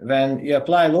 When you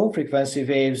apply low frequency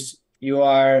waves, you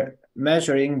are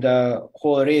measuring the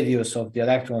whole radius of the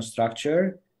electron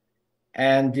structure,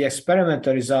 and the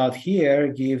experimental result here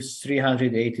gives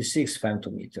 386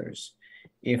 femtometers.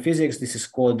 In physics, this is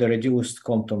called the reduced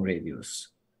Compton radius.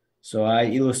 So I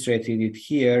illustrated it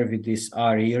here with this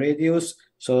RE radius.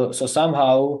 So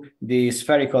somehow the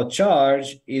spherical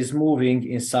charge is moving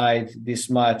inside this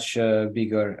much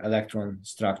bigger electron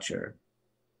structure.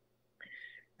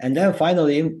 And then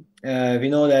finally, we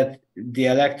know that the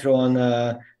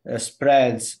electron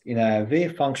spreads in a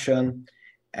wave function,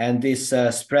 and this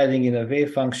spreading in a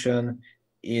wave function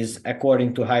is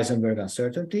according to Heisenberg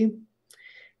uncertainty.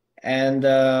 And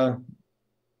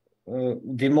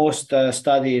the most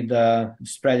studied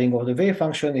spreading of the wave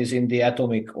function is in the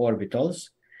atomic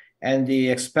orbitals. And the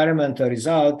experimental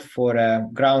result for a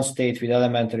ground state with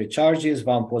elementary charges,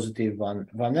 one positive, one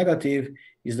negative,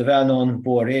 is the well-known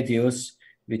Bohr radius,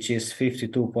 which is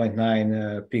 52.9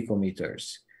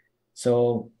 picometers.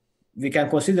 So we can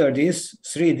consider these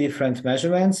three different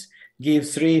measurements give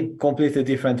three completely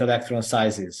different electron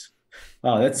sizes.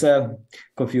 Wow, that's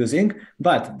confusing,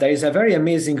 but there is a very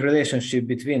amazing relationship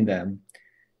between them.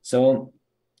 So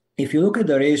if you look at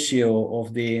the ratio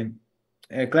of the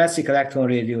classic electron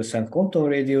radius and Compton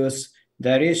radius,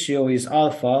 the ratio is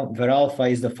alpha, where alpha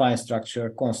is the fine structure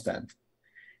constant.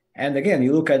 And again,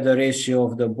 you look at the ratio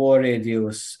of the Bohr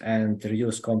radius and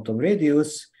reduced Compton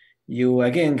radius, you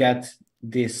again get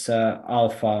this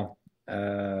alpha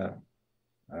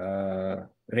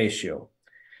ratio.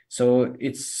 So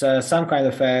it's some kind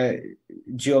of a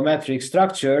geometric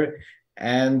structure,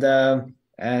 and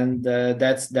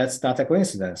that's not a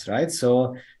coincidence, right?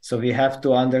 So we have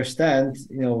to understand,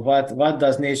 what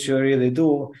does nature really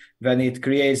do when it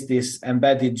creates this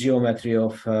embedded geometry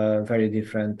of very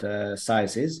different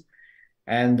sizes,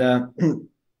 and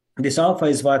this alpha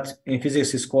is what in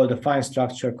physics is called the fine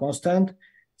structure constant.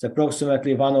 It's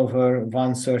approximately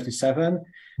 1/137.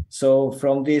 So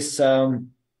from this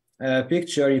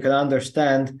picture, you can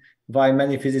understand why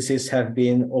many physicists have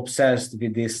been obsessed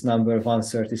with this number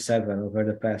 137 over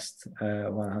the past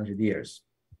 100 years.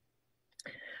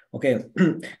 Okay,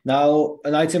 now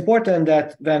it's important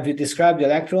that when we describe the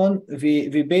electron,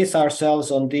 we base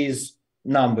ourselves on these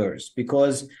numbers,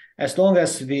 because as long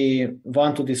as we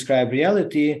want to describe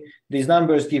reality, these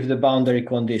numbers give the boundary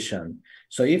condition.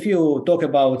 So if you talk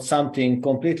about something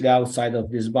completely outside of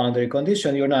this boundary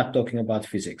condition, you're not talking about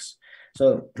physics.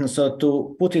 So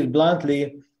to put it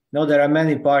bluntly, there are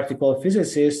many particle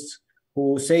physicists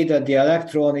who say that the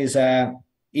electron is an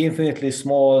infinitely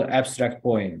small abstract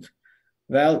point.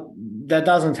 Well, that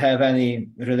doesn't have any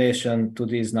relation to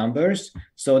these numbers,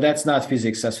 so that's not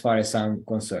physics as far as I'm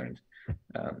concerned.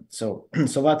 So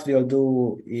what we'll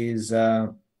do is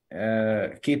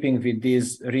keeping with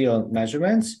these real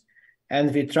measurements,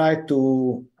 and we try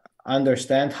to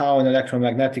understand how an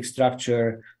electromagnetic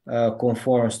structure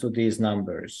conforms to these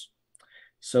numbers.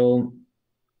 So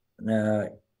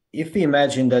if we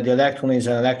imagine that the electron is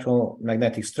an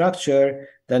electromagnetic structure,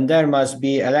 then there must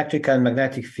be electric and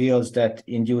magnetic fields that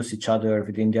induce each other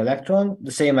within the electron,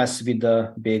 the same as with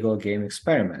the bagel game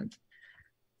experiment.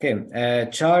 Okay, a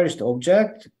charged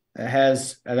object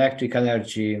has electric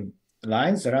energy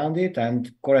lines around it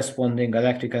and corresponding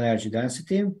electric energy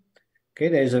density. Okay,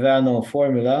 there is a well-known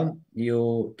formula.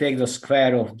 You take the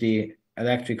square of the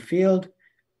electric field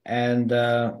and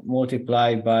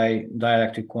multiply by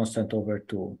dielectric constant over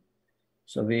 2.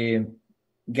 So we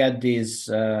get these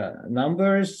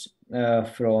numbers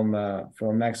from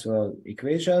Maxwell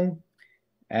equation,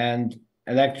 and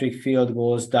electric field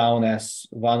goes down as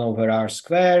 1/r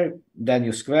squared. Then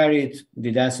you square it,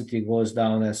 the density goes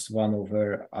down as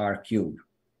 1/r cubed.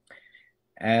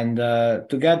 And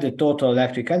to get the total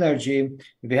electric energy,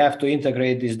 we have to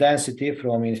integrate this density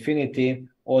from infinity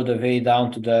all the way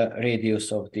down to the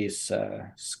radius of this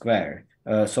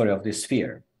of this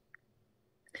sphere.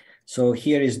 So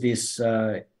here is this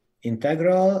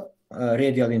integral,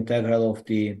 radial integral of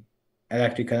the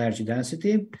electric energy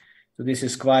density. So this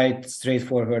is quite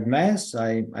straightforward math.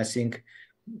 I think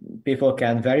people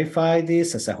can verify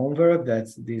this as a homework, that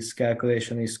this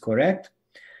calculation is correct.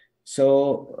 So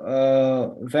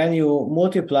when you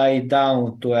multiply it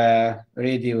down to a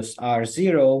radius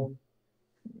r0,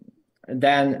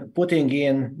 then putting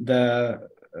in the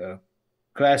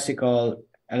classical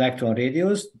electron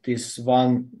radius, this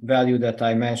one value that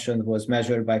I mentioned was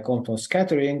measured by Compton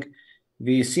scattering,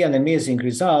 we see an amazing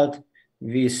result.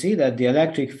 We see that the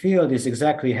electric field is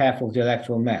exactly half of the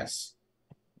electron mass.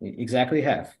 Exactly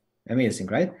half. Amazing,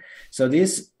 right? So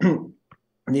this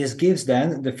gives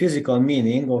then the physical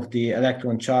meaning of the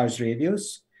electron charge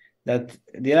radius, that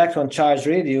the electron charge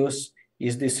radius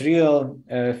is this real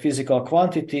physical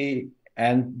quantity,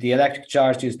 and the electric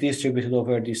charge is distributed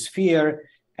over the sphere,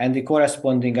 and the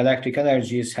corresponding electric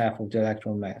energy is half of the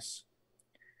electron mass.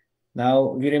 Now,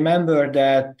 we remember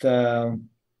that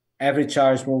every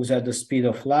charge moves at the speed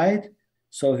of light.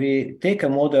 So we take a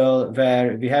model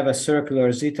where we have a circular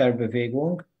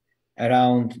Zitterbewegung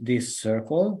around this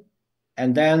circle,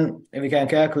 and then we can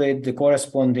calculate the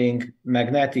corresponding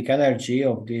magnetic energy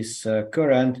of this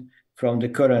current from the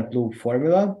current loop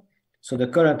formula. So the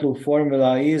current loop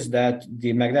formula is that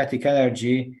the magnetic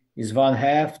energy is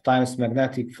 1/2 times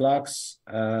magnetic flux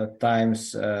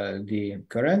times the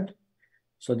current.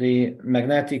 So the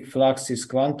magnetic flux is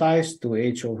quantized to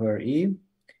h/e,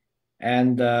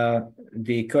 and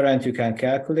the current you can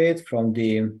calculate from the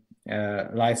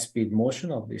light speed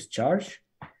motion of this charge,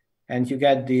 and you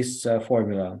get this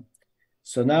formula.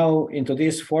 So now into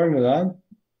this formula,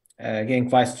 again,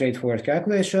 quite straightforward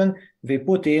calculation, we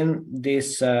put in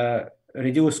this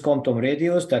reduced Compton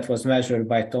radius that was measured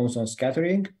by Thomson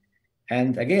scattering.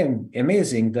 And again,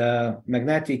 amazing, the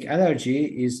magnetic energy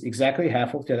is exactly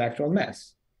half of the electron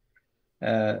mass.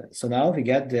 So now we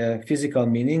get the physical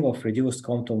meaning of reduced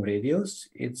Compton radius.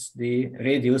 It's the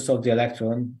radius of the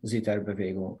electron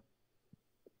Zitterbewegung.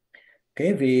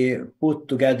 Okay, we put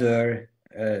together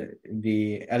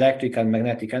the electric and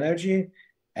magnetic energy,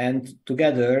 and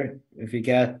together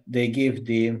they give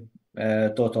the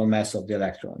total mass of the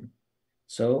electron.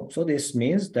 So this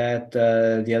means that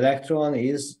the electron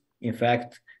is, in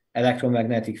fact,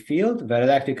 electromagnetic field, where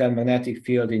electrical and magnetic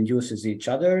field induces each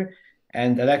other,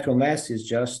 and electron mass is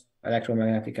just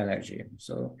electromagnetic energy.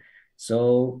 So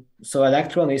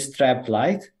electron is trapped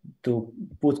light, to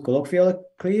put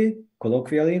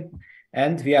colloquially,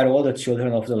 and we are all the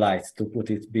children of the light, to put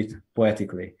it a bit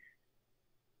poetically.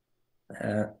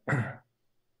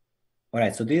 All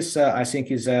right, so this I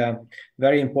think is a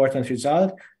very important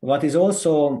result. What is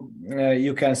also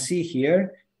you can see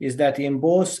here is that in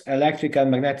both electric and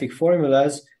magnetic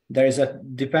formulas, there is a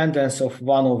dependence of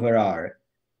 1 over r.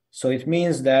 So it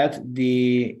means that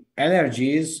the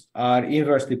energies are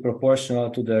inversely proportional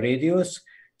to the radius.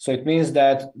 So it means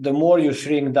that the more you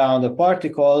shrink down the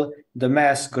particle, the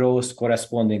mass grows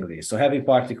correspondingly. So heavy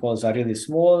particles are really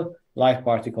small, light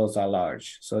particles are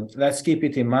large. So let's keep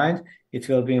it in mind. It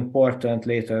will be important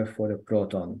later for the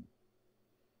proton.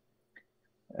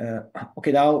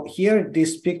 Okay, now here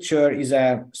this picture is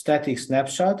a static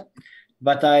snapshot,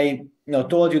 but I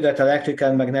told you that electric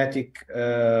and magnetic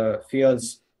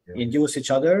fields induce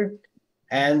each other.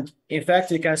 And in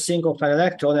fact, we can think of an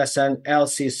electron as an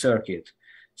LC circuit.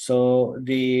 So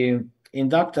the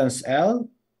inductance L,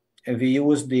 we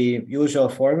use the usual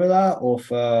formula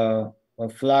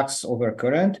of flux over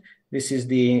current. This is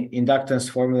the inductance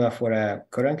formula for a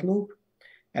current loop,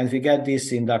 and we get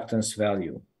this inductance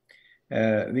value.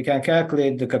 We can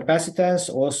calculate the capacitance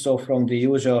also from the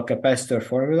usual capacitor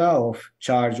formula of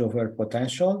charge over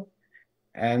potential.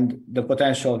 And the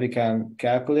potential we can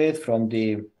calculate from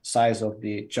the size of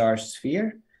the charged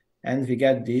sphere, and we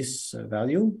get this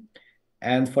value.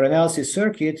 And for an LC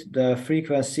circuit, the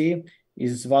frequency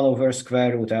is 1 over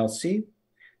square root LC.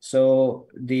 So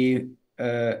the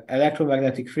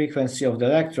electromagnetic frequency of the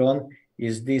electron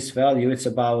is this value. It's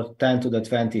about 10 to the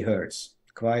 20 hertz,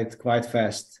 quite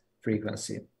fast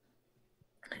frequency.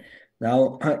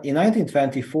 Now, in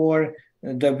 1924,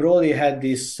 de Broglie had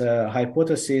this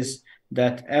hypothesis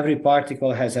that every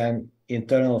particle has an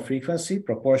internal frequency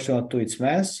proportional to its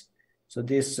mass. So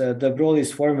this de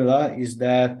Broglie's formula is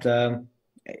that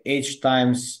h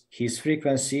times his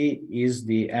frequency is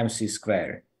the mc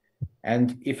square.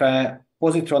 And if a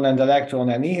positron and electron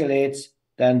annihilates,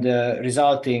 then the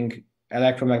resulting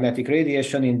electromagnetic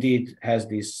radiation indeed has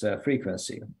this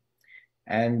frequency.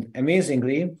 And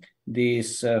amazingly,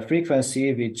 this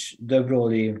frequency, which de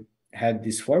Broglie had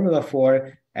this formula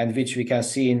for, and which we can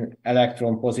see in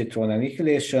electron-positron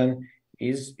annihilation,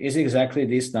 is exactly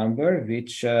this number,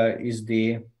 which is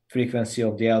the frequency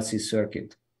of the LC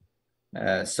circuit.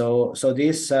 So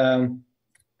this,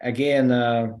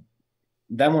 again,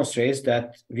 demonstrates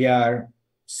that we are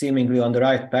seemingly on the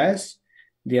right path.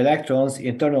 The electron's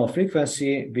internal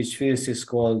frequency, which physicists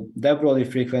call de Broglie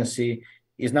frequency,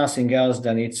 is nothing else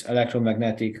than its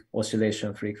electromagnetic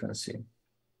oscillation frequency.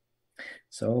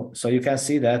 So you can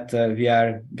see that we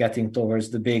are getting towards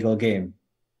the bagel game.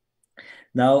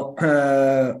 Now,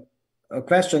 a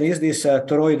question, is this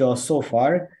toroidal so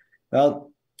far?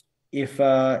 Well,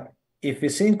 if we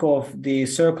think of the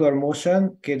circular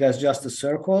motion, okay, that's just a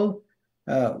circle,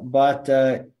 but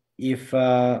if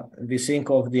we think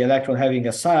of the electron having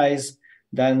a size,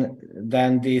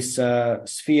 then this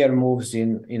sphere moves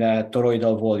in a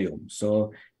toroidal volume.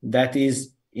 So that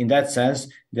is, in that sense,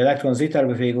 the electron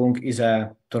Zitterbewegung is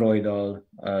a toroidal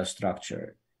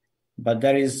structure. But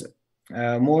there is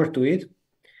more to it,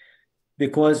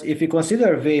 because if we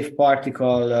consider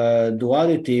wave-particle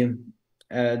duality,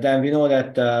 then we know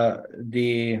that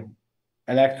the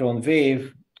electron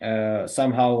wave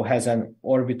somehow has an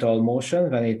orbital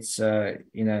motion when it's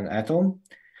in an atom.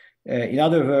 In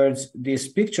other words, this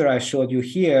picture I showed you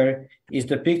here is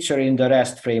the picture in the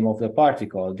rest frame of the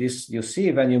particle. This you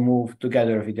see when you move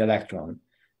together with the electron.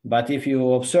 But if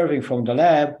you're observing from the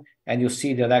lab and you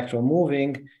see the electron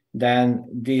moving, then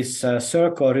this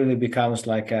circle really becomes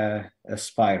like a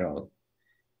spiral.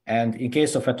 And in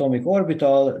case of atomic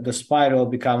orbital, the spiral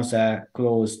becomes a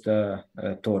closed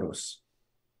torus.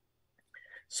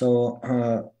 So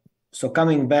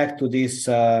coming back to this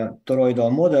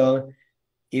toroidal model,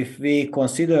 if we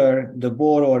consider the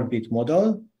Bohr orbit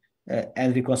model,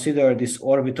 and we consider this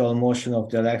orbital motion of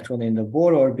the electron in the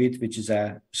Bohr orbit, which is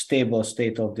a stable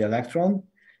state of the electron,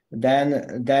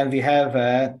 then we have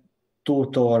a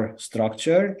two-Tor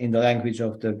structure in the language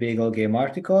of the bagel game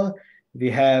article.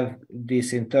 We have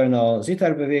this internal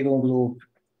Zitterbewegung loop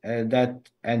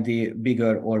and the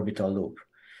bigger orbital loop.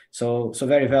 So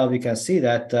very well we can see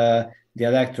that the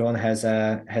electron has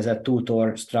a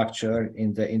two-Tor structure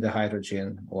in the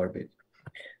hydrogen orbit.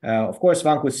 Of course,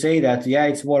 one could say that, yeah,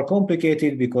 it's more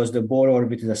complicated because the Bohr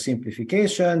orbit is a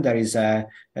simplification. There is a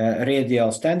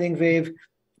radial standing wave.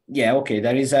 Yeah, okay,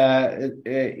 there is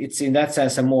it's in that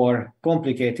sense a more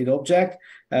complicated object.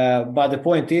 But the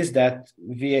point is that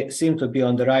we seem to be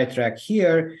on the right track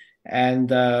here, and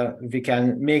we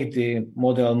can make the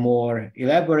model more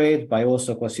elaborate by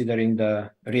also considering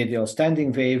the radial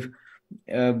standing wave.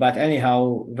 But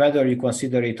anyhow, whether you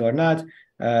consider it or not,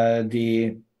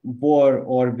 the Bohr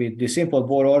orbit, the simple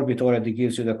Bohr orbit already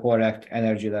gives you the correct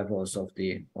energy levels of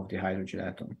the hydrogen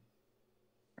atom.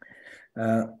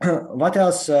 What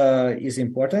else is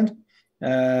important?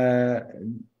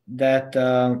 That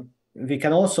we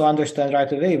can also understand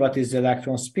right away what is the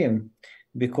electron spin,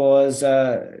 because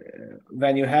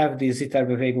when you have the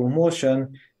Zitterbewegung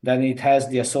motion, then it has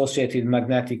the associated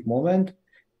magnetic moment,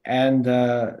 and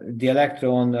the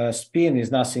electron spin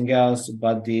is nothing else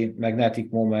but the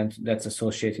magnetic moment that's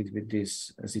associated with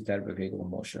this Zitterbewegung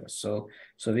motion. So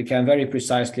we can very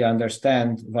precisely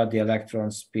understand what the electron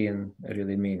spin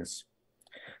really means.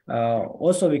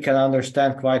 Also, we can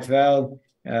understand quite well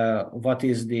what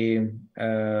is the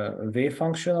wave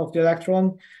function of the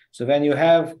electron. So when you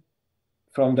have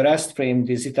from the rest frame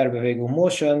the Zitterbewegung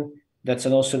motion, that's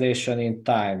an oscillation in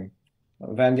time.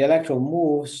 When the electron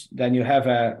moves, then you have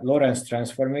a Lorentz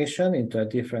transformation into a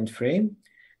different frame.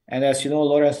 And as you know,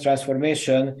 Lorentz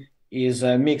transformation is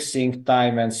mixing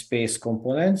time and space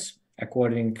components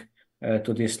according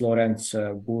to this Lorentz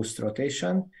boost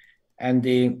rotation. And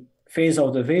the phase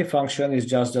of the wave function is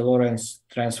just the Lorentz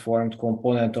transformed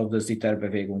component of the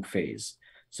Zitterbewegung phase.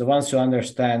 So once you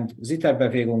understand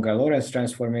Zitterbewegung and Lorentz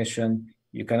transformation,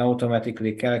 you can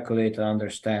automatically calculate and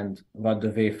understand what the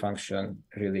wave function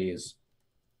really is.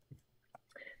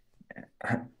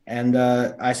 And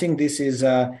I think this is,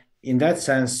 in that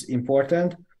sense,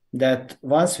 important, that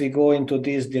once we go into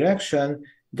this direction,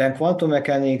 then quantum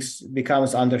mechanics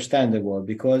becomes understandable,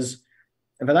 because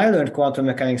when I learned quantum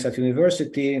mechanics at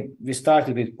university, we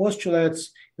started with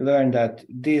postulates. You learn that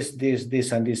this,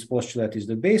 and this postulate is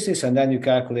the basis, and then you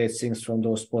calculate things from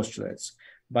those postulates.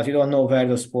 But you don't know where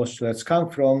those postulates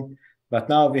come from. But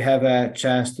now we have a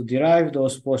chance to derive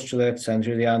those postulates and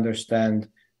really understand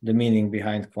the meaning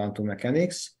behind quantum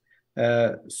mechanics.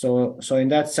 So in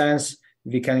that sense,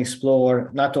 we can explore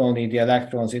not only the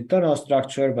electron's internal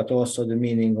structure, but also the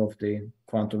meaning of the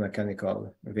quantum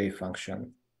mechanical wave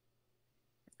function.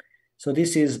 So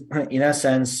this is, in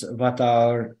essence, what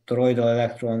our toroidal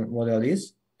electron model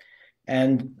is.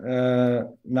 And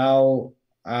now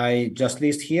I just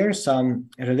list here some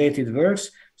related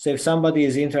works. So if somebody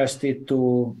is interested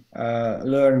to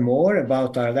learn more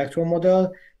about our electron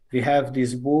model, we have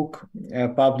this book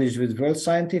published with World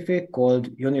Scientific called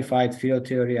Unified Field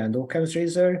Theory and Occam's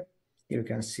Razor. You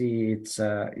can see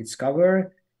its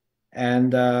cover.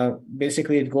 And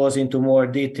basically it goes into more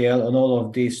detail on all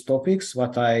of these topics,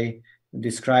 what I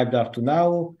described up to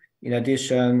now. In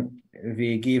addition,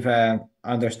 we give an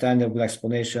understandable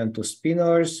explanation to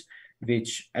spinors,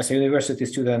 which as a university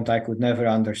student I could never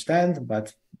understand,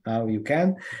 but now you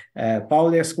can.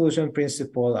 Pauli exclusion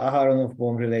principle,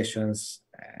 Aharonov-Bohm relations,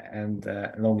 and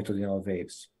longitudinal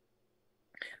waves.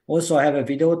 Also, I have a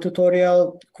video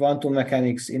tutorial, Quantum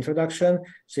Mechanics Introduction.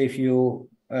 So if you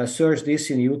search this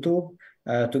in YouTube,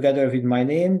 together with my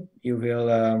name, you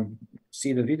will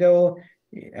see the video,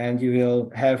 and you will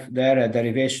have there a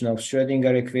derivation of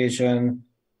Schrödinger equation,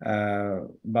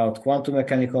 about quantum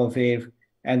mechanical wave,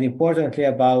 and importantly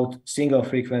about single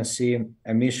frequency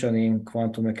emission in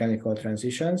quantum mechanical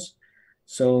transitions.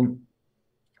 So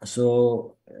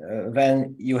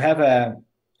when you have a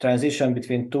transition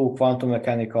between two quantum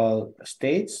mechanical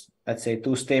states, let's say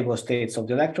two stable states of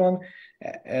the electron,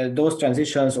 those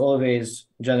transitions always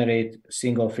generate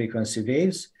single frequency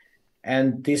waves.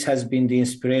 And this has been the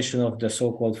inspiration of the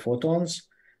so-called photons.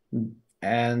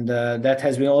 And that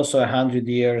has been also 100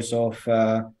 years of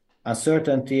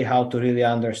uncertainty how to really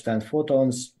understand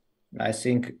photons. I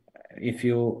think if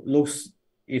you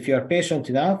are patient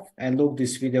enough and look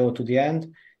this video to the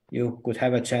end, you could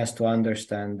have a chance to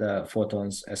understand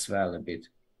photons as well a bit.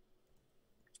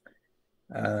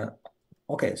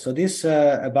 Okay, so this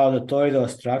about the toroidal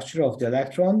structure of the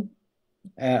electron.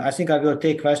 I think I will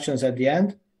take questions at the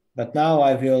end, but now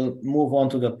I will move on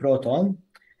to the proton.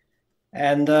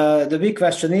 And the big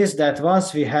question is that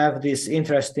once we have this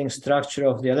interesting structure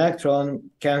of the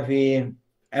electron, can we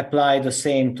apply the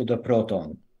same to the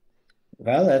proton?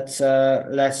 Well,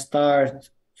 let's start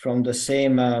from the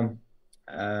same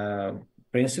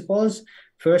principles.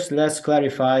 First, let's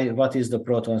clarify what is the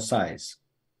proton size.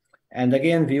 And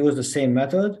again, we use the same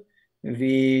method.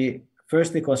 We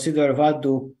firstly consider what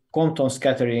do Compton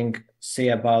scattering say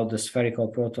about the spherical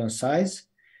proton size.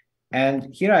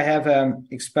 And here I have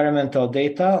experimental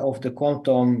data of the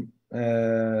quantum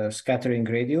scattering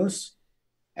radius,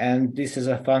 and this is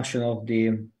a function of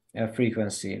the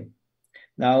frequency.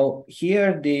 Now,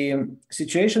 here the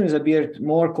situation is a bit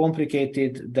more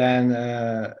complicated than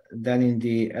in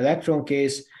the electron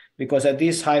case, because at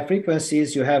these high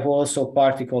frequencies, you have also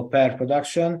particle pair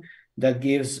production that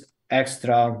gives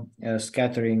extra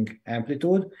scattering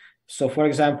amplitude. So, for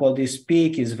example, this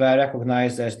peak is well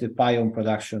recognized as the pion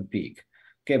production peak.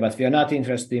 Okay, but we are not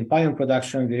interested in pion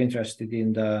production. We're interested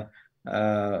in the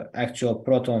actual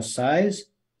proton size.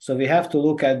 So we have to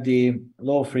look at the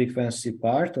low frequency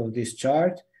part of this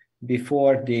chart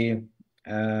before the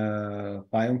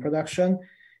pion production.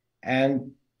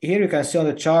 And here you can see on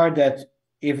the chart that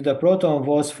if the proton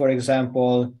was, for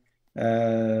example,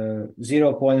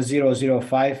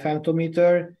 0.005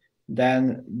 femtometer,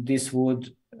 then this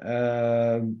would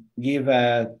give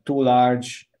a too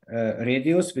large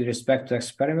radius with respect to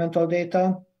experimental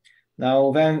data.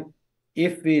 Now,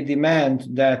 if we demand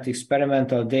that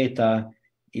experimental data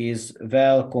is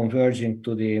well converging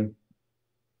to the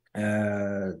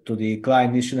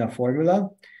Klein-Nishina formula,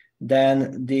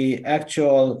 then the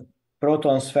actual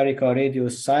proton spherical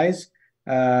radius size,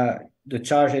 the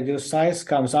charge radius size,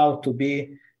 comes out to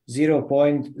be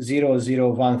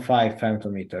 0.0015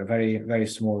 femtometer, very, very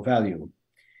small value.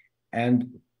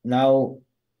 And now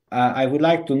I would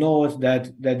like to note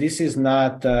that this is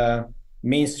not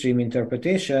mainstream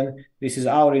interpretation. This is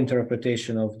our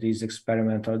interpretation of these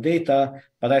experimental data,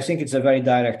 but I think it's a very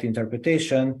direct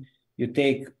interpretation. You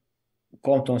take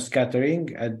quantum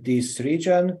scattering at this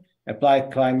region, apply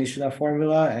Klein-Nishina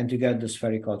formula, and you get the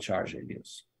spherical charge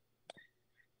radius.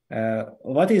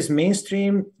 What is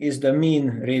mainstream is the mean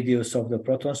radius of the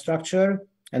proton structure,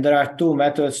 and there are two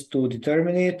methods to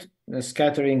determine it,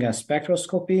 scattering and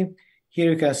spectroscopy. Here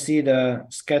you can see the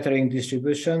scattering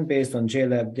distribution based on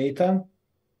JLab data.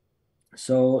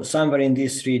 So somewhere in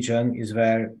this region is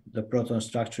where the proton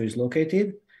structure is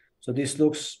located. So this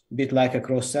looks a bit like a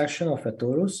cross-section of a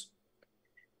torus.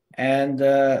 And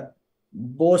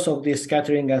both of these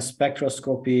scattering and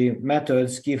spectroscopy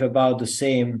methods give about the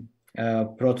same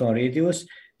proton radius.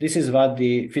 This is what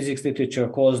the physics literature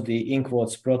calls the in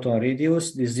quotes proton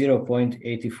radius, the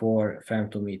 0.84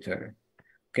 femtometer.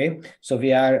 Okay, so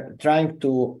we are trying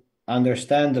to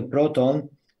understand the proton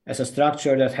as a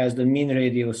structure that has the mean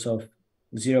radius of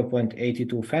 0.82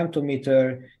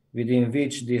 femtometer, within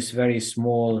which this very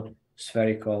small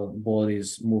spherical ball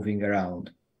is moving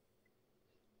around.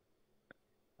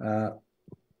 All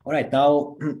right,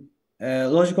 now a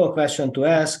logical question to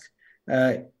ask,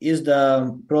 is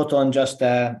the proton just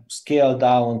a scaled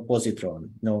down positron?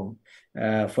 No.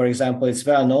 For example, it's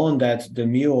well known that the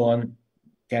muon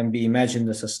can be imagined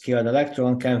as a scaled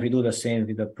electron. Can we do the same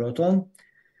with the proton?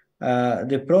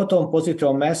 The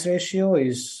proton-positron mass ratio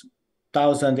is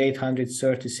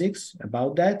 1836,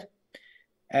 about that.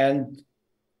 And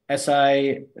as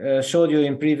I showed you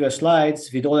in previous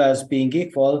slides, with all else being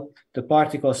equal, the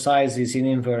particle size is in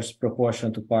inverse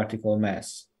proportion to particle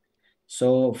mass.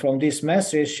 So from this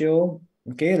mass ratio,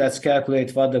 okay, let's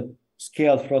calculate what the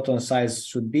scaled proton size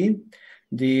should be.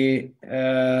 The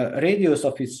radius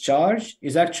of its charge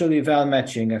is actually well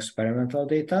matching experimental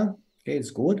data. Okay,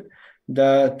 it's good.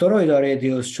 The toroidal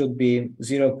radius should be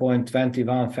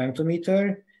 0.21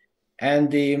 femtometer,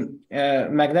 and the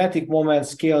magnetic moment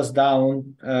scales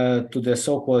down to the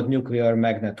so-called nuclear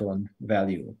magneton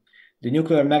value. The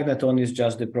nuclear magneton is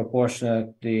just the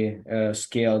proportionately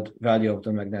scaled value of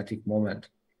the magnetic moment.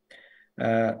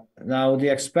 Now, the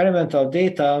experimental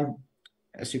data,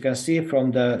 as you can see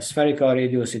from the spherical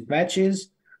radius, it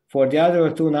matches. For the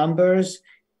other two numbers,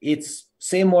 it's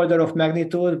same order of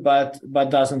magnitude, but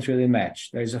doesn't really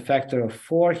match. There is a factor of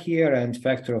 4 here and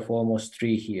factor of almost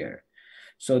 3 here.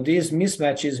 So these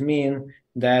mismatches mean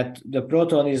that the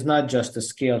proton is not just a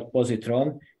scaled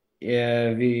positron.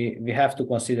 We have to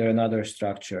consider another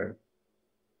structure.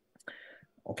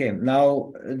 Okay,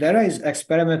 now there is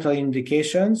experimental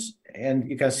indications, and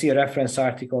you can see a reference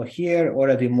article here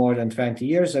already more than 20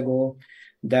 years ago,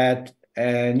 that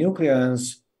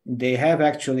nucleons, they have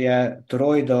actually a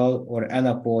toroidal or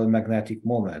anapole magnetic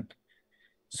moment.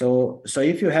 So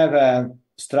if you have a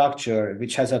structure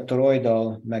which has a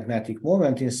toroidal magnetic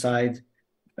moment inside,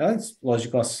 it's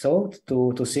logical thought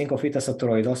to think of it as a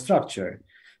toroidal structure.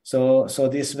 So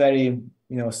this very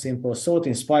simple thought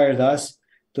inspired us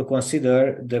to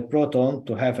consider the proton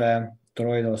to have a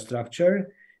toroidal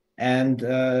structure, and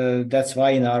that's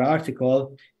why in our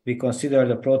article we consider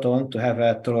the proton to have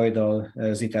a toroidal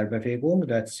Zitterbewegung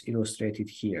that's illustrated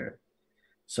here.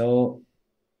 So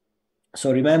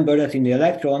So remember that in the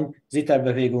electron,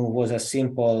 Zitterbewegung was a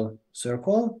simple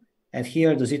circle, and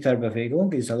here the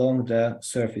Zitterbewegung is along the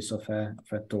surface of a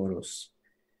torus.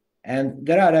 And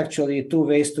there are actually two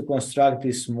ways to construct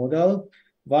this model.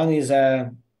 One is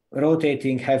a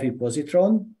rotating heavy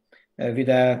positron with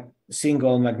a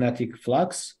single magnetic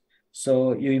flux.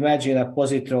 So you imagine a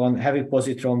positron, heavy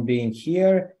positron being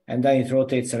here, and then it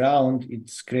rotates around,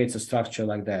 it creates a structure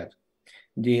like that.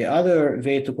 The other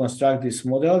way to construct this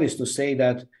model is to say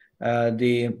that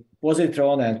the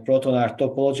positron and proton are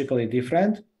topologically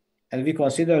different, and we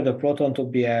consider the proton to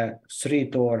be a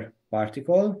 3-Tor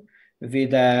particle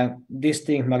with a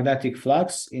distinct magnetic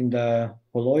flux in the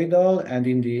poloidal and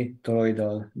in the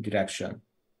toroidal direction.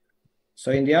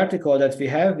 So in the article that we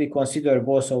have, we consider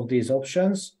both of these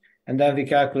options, and then we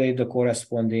calculate the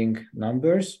corresponding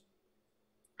numbers.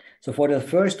 So for the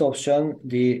first option,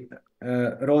 the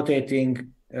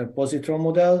rotating positron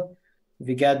model,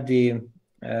 we get the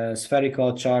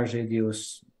spherical charge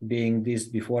radius being this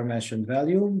before mentioned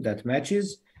value that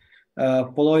matches,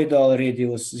 poloidal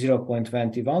radius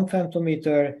 0.21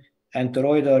 femtometer, and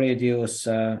toroidal radius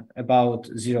about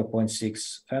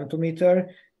 0.6 femtometer,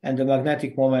 and the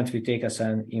magnetic moment we take as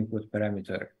an input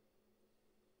parameter.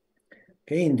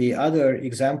 Okay, in the other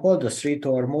example, the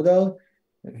 3-Tor model,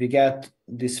 we get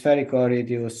the spherical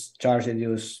radius, charge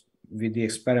radius with the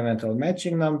experimental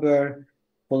matching number,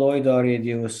 poloidal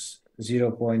radius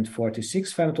 0.46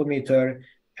 femtometer,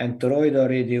 and toroidal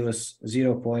radius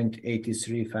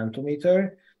 0.83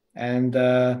 femtometer.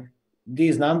 And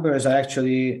these numbers are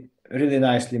actually really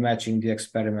nicely matching the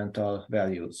experimental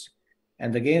values.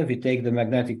 And again, we take the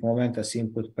magnetic moment as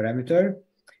input parameter.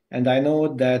 And I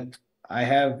know that I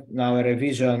have now a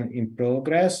revision in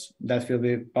progress that will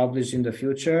be published in the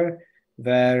future,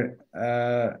 where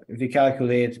we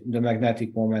calculate the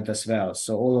magnetic moment as well.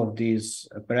 So all of these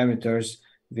parameters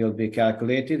will be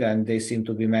calculated, and they seem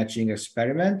to be matching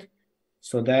experiment.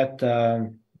 So that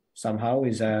somehow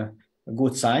is a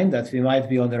good sign that we might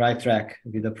be on the right track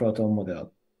with the proton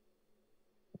model.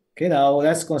 Okay, now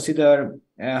let's consider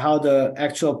how the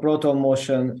actual proton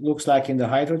motion looks like in the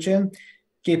hydrogen,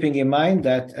 keeping in mind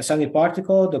that as any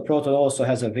particle, the proton also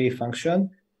has a wave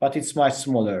function, but it's much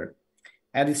smaller.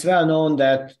 And it's well known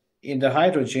that in the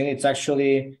hydrogen, it's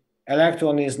actually,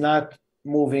 electron is not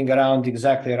moving around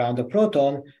exactly around the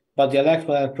proton, but the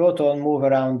electron and proton move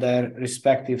around their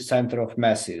respective center of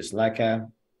masses, like a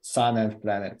sun and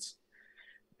planets.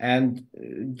 And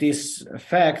this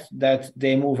fact that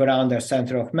they move around their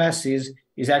center of masses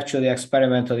is actually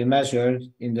experimentally measured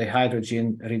in the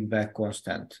hydrogen Rydberg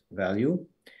constant value.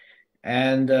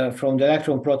 And from the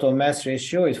electron-proton mass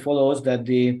ratio, it follows that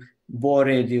the Bohr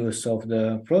radius of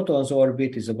the proton's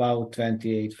orbit is about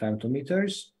 28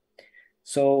 femtometers.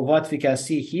 So what we can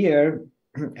see here,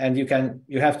 and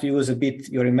you have to use a bit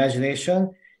your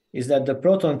imagination, is that the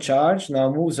proton charge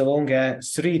now moves along a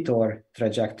 3-Tor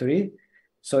trajectory.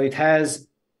 So it has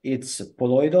its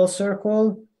poloidal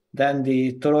circle, then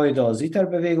the toroidal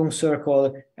Zitterbewegung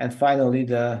circle, and finally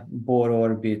the Bohr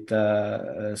orbit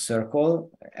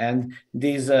circle. And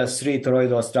these 3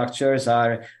 toroidal structures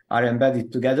are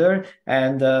embedded together,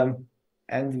 and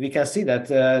we can see that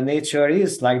nature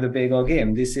is like the bagel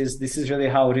game. This is really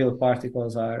how real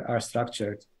particles are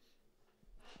structured.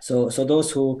 So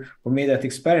those who made that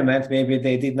experiment, maybe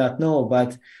they did not know,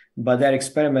 but their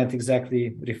experiment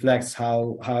exactly reflects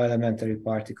how elementary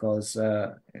particles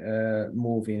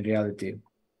move in reality.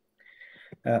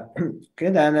 Okay,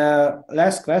 then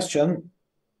last question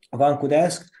one could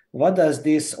ask, what does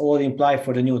this all imply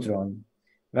for the neutron?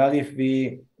 Well, if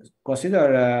we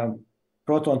consider a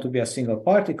proton to be a single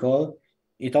particle,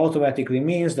 it automatically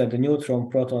means that the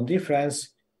neutron-proton difference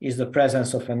is the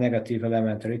presence of a negative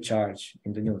elementary charge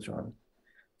in the neutron.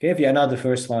 Okay, we are not the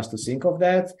first ones to think of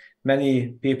that. Many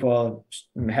people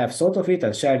have thought of it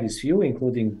and share this view,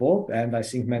 including Bob, and I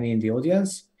think many in the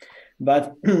audience.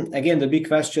 But again, the big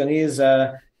question is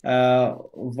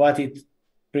what it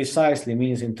precisely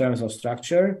means in terms of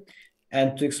structure.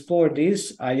 And to explore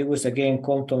this, I use again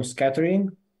Compton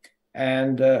scattering.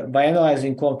 And by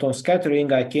analyzing Compton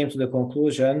scattering, I came to the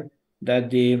conclusion that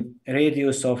the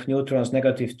radius of neutron's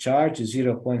negative charge is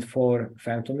 0.4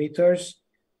 femtometers.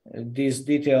 These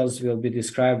details will be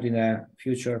described in a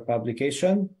future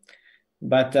publication.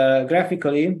 But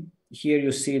graphically, here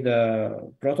you see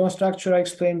the proton structure I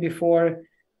explained before.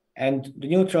 And the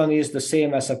neutron is the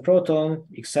same as a proton,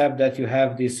 except that you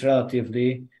have this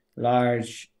relatively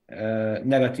large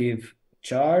negative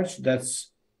charge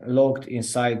that's locked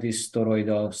inside this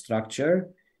toroidal structure.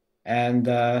 And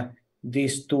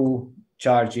these two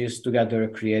charges together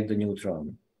create the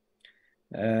neutron.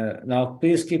 Now,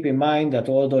 please keep in mind that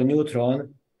although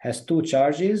neutron has two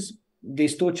charges,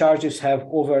 these two charges have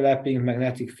overlapping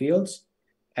magnetic fields.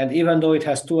 And even though it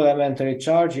has two elementary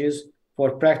charges,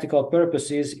 for practical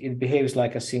purposes, it behaves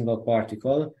like a single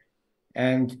particle.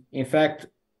 And in fact,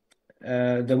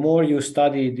 the more you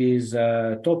study these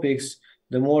topics,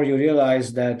 the more you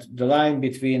realize that the line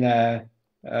between a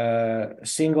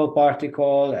single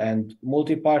particle and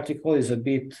multi-particle is a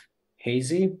bit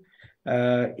hazy.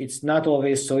 It's not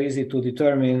always so easy to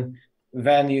determine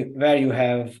where you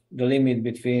have the limit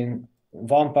between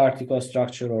one particle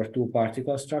structure or two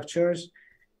particle structures.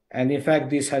 And in fact,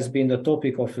 this has been the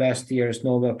topic of last year's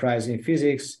Nobel Prize in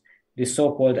Physics, the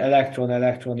so-called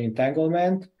electron-electron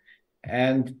entanglement.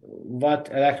 And what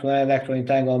electron-electron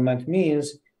entanglement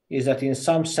means is that in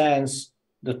some sense,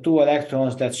 the two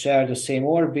electrons that share the same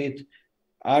orbit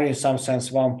are in some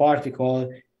sense one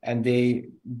particle, and they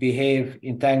behave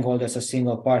entangled as a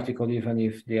single particle even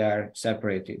if they are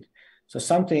separated. So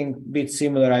something a bit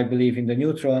similar, I believe, in the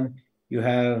neutron. You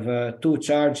have two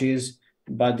charges,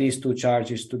 but these two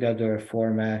charges together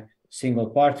form a single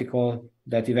particle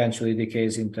that eventually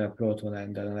decays into a proton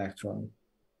and an electron.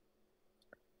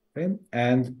 Okay.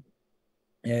 And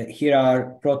here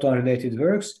are proton-related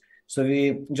works. So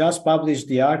we just published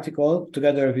the article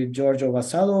together with Giorgio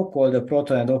Vassallo called The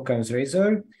Proton and Occam's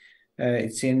Razor.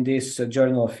 It's in this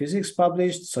Journal of Physics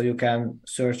published, so you can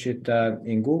search it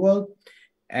in Google.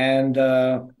 And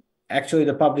actually,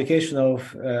 the publication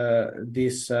of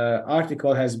this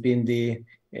article has been the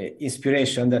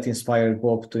inspiration that inspired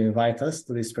Bob to invite us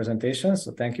to this presentation.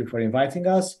 So thank you for inviting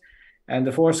us. And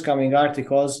the forthcoming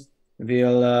articles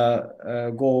will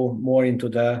go more into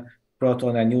the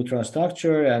proton and neutron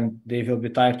structure, and they will be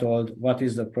titled, "What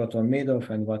is the proton made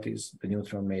of and what is the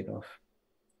neutron made of?"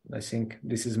 I think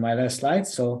this is my last slide.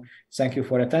 So thank you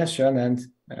for attention, and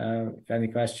if any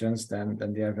questions, then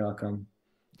they are welcome.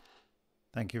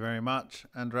 Thank you very much,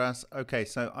 Andreas. Okay,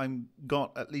 so I've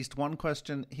got at least one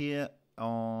question here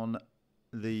on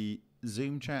the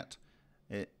Zoom chat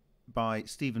by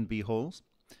Stephen B. Halls.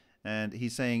 And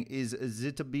he's saying, is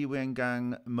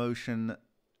Zitterbewegung motion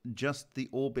just the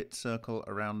orbit circle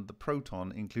around the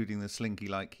proton, including the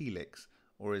slinky-like helix,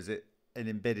 or is it an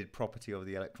embedded property of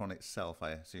the electron itself,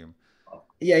 I assume?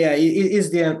 Yeah, it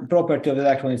is the property of the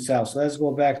electron itself. So let's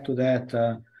go back to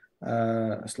that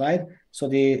slide. So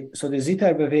the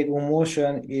Zitterbewegung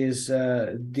motion is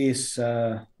this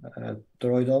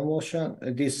toroidal motion,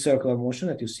 this circular motion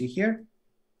that you see here.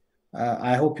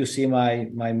 I hope you see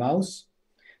my mouse.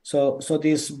 So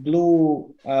this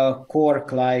blue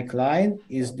cork-like line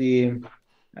is the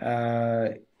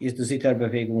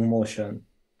Zitterbewegung motion,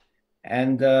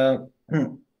 and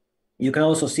you can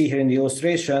also see here in the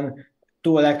illustration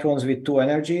two electrons with two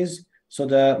energies. So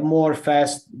the more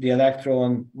fast the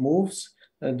electron moves,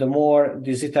 the more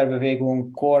the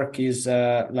Zitterbewegung cork is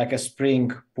like a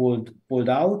spring pulled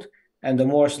out, and the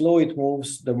more slow it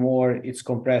moves, the more it's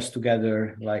compressed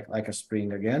together like a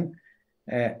spring again.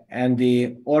 And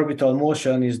the orbital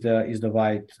motion is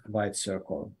the white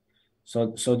circle.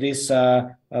 So this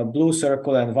blue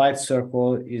circle and white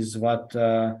circle is what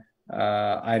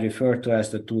I refer to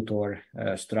as the two-Tor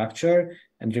structure.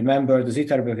 And remember, the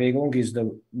Zitterbewegung is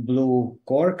the blue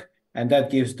cork, and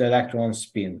that gives the electron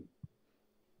spin.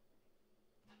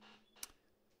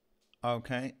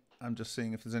 Okay, I'm just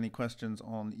seeing if there's any questions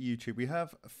on YouTube. We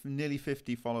have nearly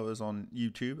 50 followers on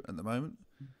YouTube at the moment.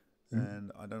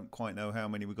 And I don't quite know how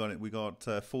many we got. We got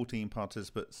 14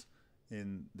 participants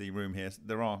in the room here.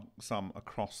 There are some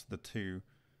across the two.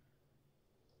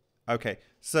 Okay,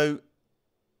 so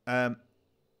I've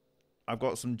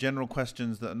got some general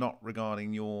questions that are not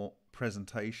regarding your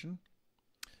presentation.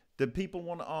 Do people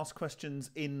want to ask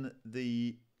questions in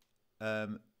the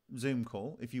Zoom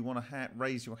call? If you want to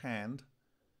raise your hand.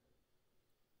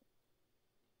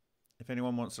 If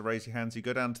anyone wants to raise your hand, so you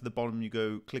go down to the bottom, you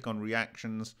go click on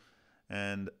reactions,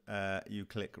 and you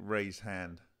click raise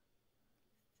hand.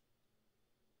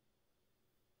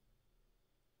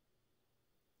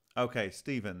 Okay,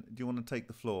 Stephen, do you want to take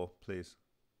the floor, please?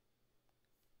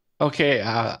 Okay,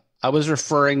 I was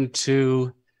referring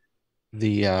to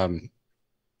the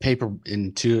paper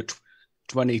in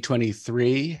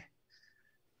 2023.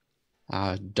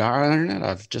 Darn it,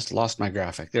 I've just lost my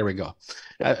graphic. There we go.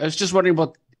 I was just wondering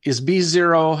about, is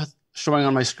B0 showing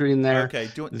on my screen there? Okay,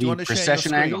 do you the want to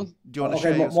precession share your angle? screen? Do you want to Okay,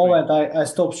 share your moment, screen? I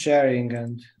stopped sharing,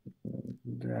 and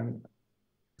then...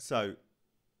 So,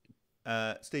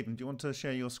 Stephen, do you want to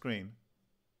share your screen?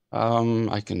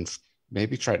 I can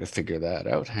maybe try to figure that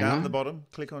out. Hang Down on. at the bottom,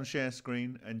 click on share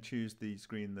screen and choose the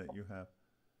screen that you have.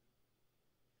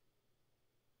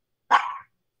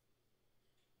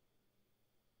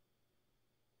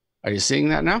 Are you seeing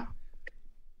that now?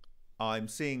 I'm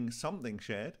seeing something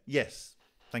shared. Yes,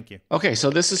 thank you. Okay, so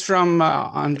this is from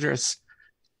Andres'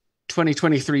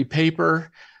 2023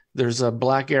 paper. There's a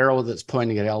black arrow that's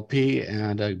pointing at LP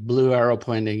and a blue arrow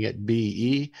pointing at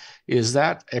BE. Is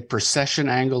that a precession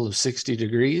angle of 60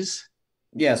 degrees?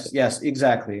 Yes,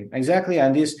 exactly.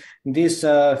 And this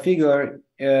figure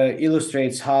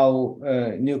illustrates how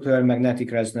nuclear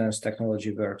magnetic resonance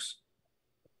technology works.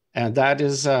 And that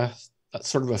is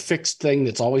sort of a fixed thing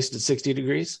that's always at 60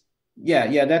 degrees?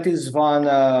 Yeah, that is one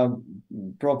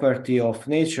property of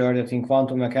nature, that in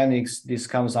quantum mechanics, this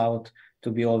comes out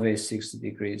to be always 60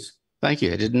 degrees. Thank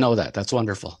you. I didn't know that. That's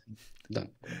wonderful. Done.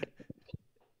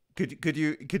 Could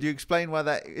you explain why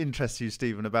that interests you,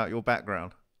 Stephen, about your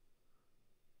background?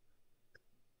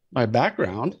 My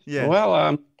background? Yeah.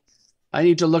 Well, I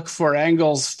need to look for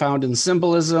angles found in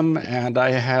symbolism, and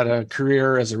I had a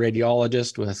career as a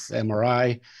radiologist with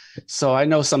MRI, so I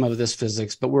know some of this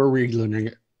physics, but we're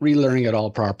relearning it all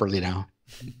properly now.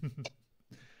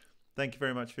 Thank you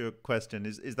very much for your question.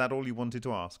 Is that all you wanted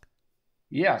to ask?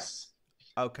 Yes.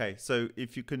 Okay, so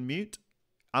if you can mute,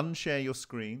 unshare your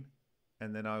screen,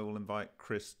 and then I will invite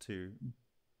Chris to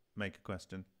make a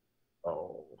question.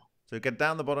 Oh. So get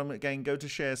down the bottom again, go to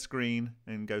share screen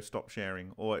and go stop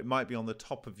sharing. Or it might be on the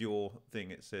top of your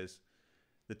thing. It says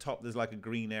the top, there's like a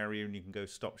green area and you can go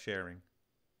stop sharing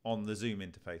on the Zoom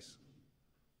interface.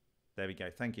 There we go.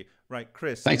 Thank you. Right,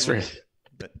 Chris. Thanks, Ray.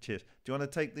 Cheers. Do you want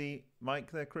to take the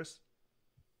mic there, Chris?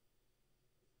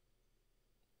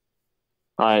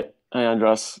 Hi,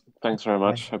 Andres. Thanks very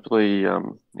much. Hopefully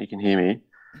you can hear me.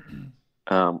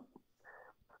 So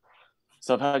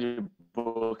I've had your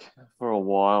book for a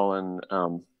while,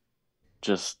 and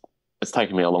just it's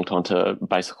taken me a long time to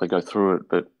basically go through it.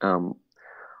 But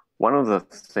one of the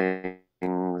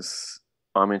things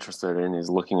I'm interested in is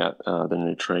looking at the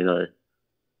neutrino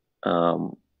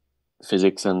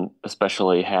physics, and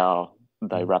especially how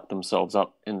they wrap themselves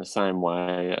up in the same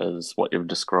way as what you've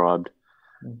described,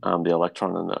 the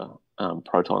electron and the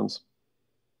protons.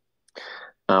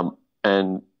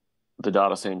 And the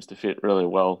data seems to fit really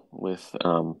well with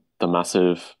the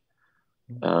massive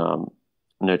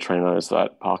neutrinos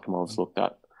that Parkhomov's looked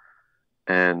at,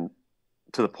 and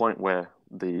to the point where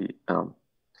the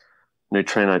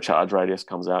neutrino charge radius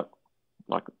comes out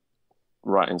like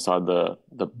right inside the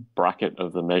bracket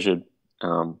of the measured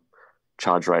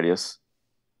charge radius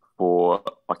for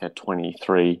like a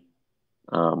 23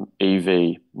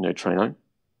 EV neutrino.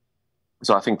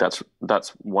 So I think that's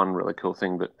one really cool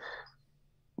thing. But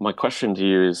my question to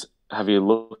you is, have you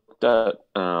looked at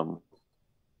the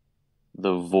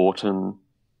Vorton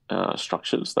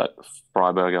structures that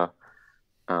Freiberger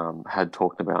had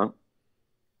talked about?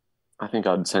 I think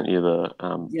I'd sent you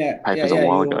the papers a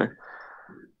while ago.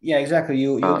 Yeah, exactly.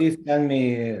 You did send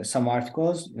me some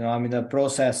articles. I'm in the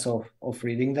process of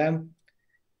reading them.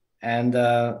 And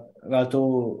well,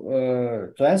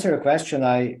 to answer your question,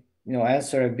 I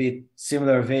answer a bit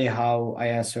similar way how I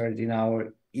answered in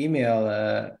our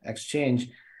email exchange,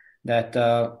 that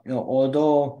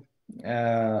although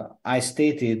I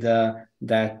stated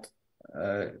that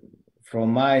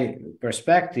from my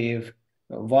perspective,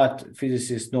 what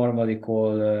physicists normally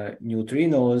call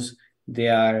neutrinos, they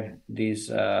are these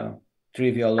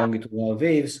trivial longitudinal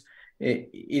waves.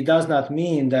 It does not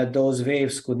mean that those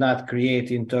waves could not create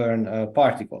in turn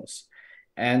particles,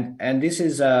 and this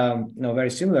is very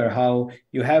similar how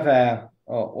you have a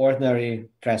ordinary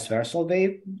transversal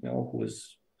wave,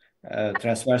 whose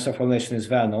transversal formulation is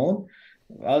well known.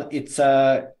 Well,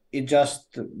 it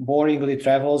just boringly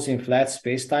travels in flat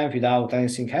space-time without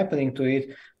anything happening to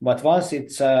it. But once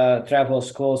it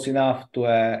travels close enough to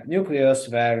a nucleus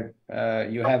where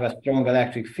you have a strong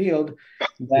electric field,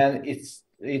 then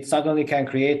it suddenly can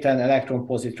create an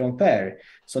electron-positron pair.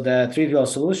 So the trivial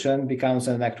solution becomes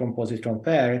an electron-positron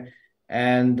pair.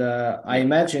 And I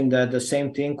imagine that the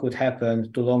same thing could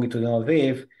happen to longitudinal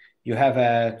wave. You have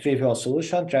a trivial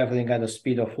solution traveling at the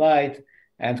speed of light,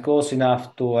 and close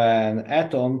enough to an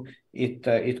atom,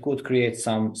 it could create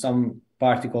some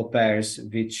particle pairs,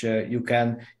 which you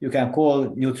can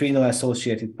call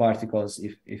neutrino-associated particles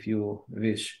if you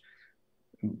wish.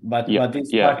 But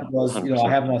these particles, 100%.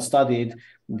 I have not studied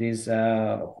these.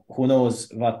 Who knows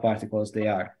what particles they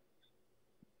are?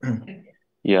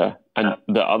 Yeah, and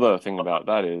the other thing about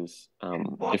that is,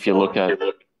 if you look at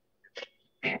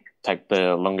take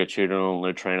the longitudinal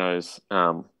neutrinos.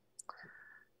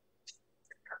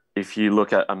 If you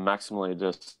look at a maximally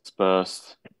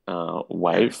dispersed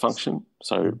wave function,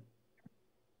 so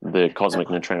the cosmic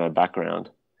neutrino background,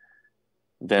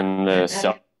 then the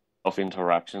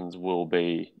self-interactions will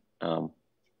be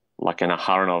like in a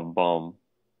Haranov bomb,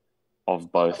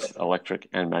 of both electric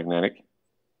and magnetic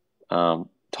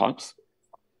types,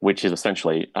 which is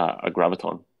essentially a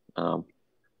graviton.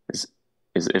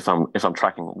 Is if I'm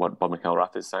tracking what Bob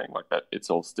McElrath is saying, like that, it's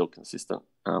all still consistent.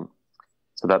 So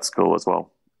that's cool as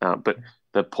well. But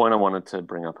the point I wanted to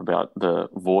bring up about the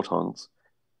vortons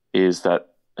is that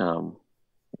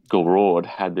Gould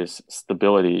had this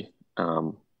stability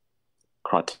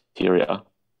criteria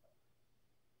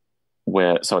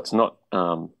where, so it's not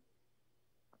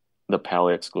the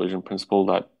Pauli exclusion principle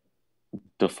that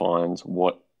defines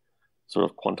what sort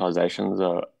of quantizations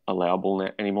are allowable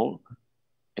anymore.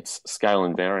 It's scale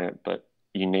invariant, but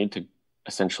you need to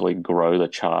essentially grow the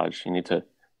charge. You need to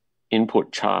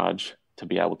input charge to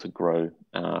be able to grow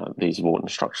these Vorton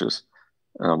structures.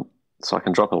 So I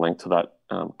can drop a link to that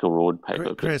Gould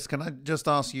paper. Chris, can I just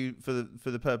ask you, for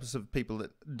the purpose of people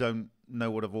that don't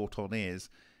know what a Vorton is,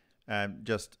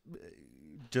 just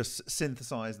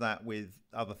synthesize that with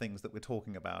other things that we're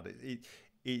talking about.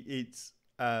 It's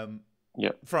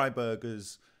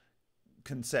Freiberger's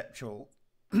conceptual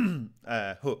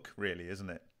hook, really, isn't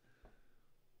it?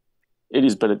 It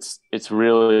is, but it's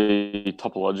really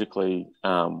topologically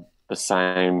the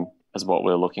same as what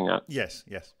we're looking at. Yes.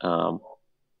 Yeah.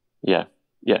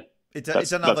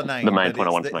 It's another name. The main point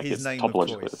I want to make is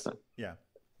topologically the same.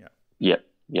 Yeah.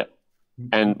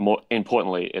 And more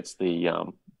importantly, it's the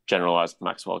generalized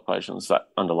Maxwell equations that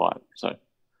underlie it. So,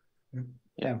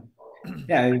 yeah,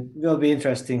 it will be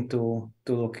interesting to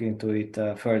look into it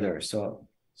further. So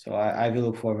I will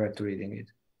look forward to reading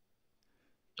it.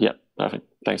 Yeah, perfect.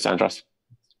 Thanks, Andras.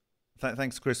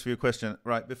 Thanks, Chris, for your question.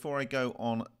 Right, before I go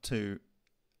on to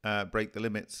break the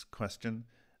limits question,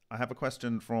 I have a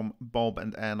question from Bob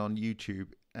and Anne on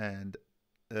YouTube, and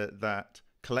that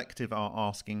collective are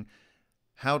asking,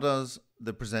 how does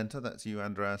the presenter, that's you,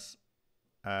 Andras,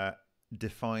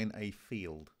 define a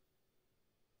field?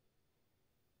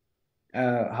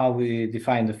 How we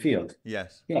define the field?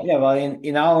 Yes. Yeah. Well,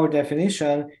 in our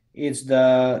definition, it's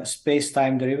the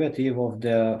space-time derivative of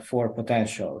the four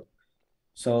potential.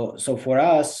 So for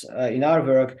us, in our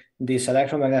work, this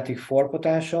electromagnetic four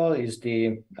potential is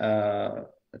the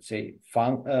let's say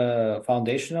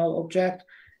foundational object,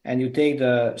 and you take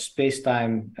the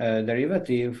space-time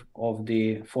derivative of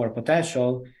the four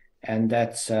potential, and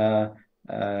that's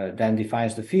then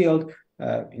defines the field.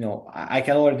 I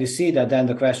can already see that then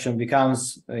the question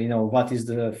becomes, what is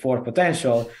the four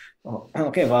potential?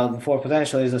 Okay, well, the four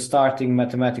potential is a starting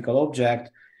mathematical object,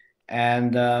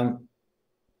 and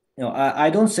I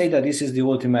don't say that this is the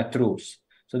ultimate truth.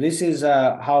 So this is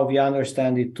how we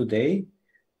understand it today,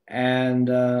 and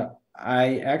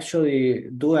I actually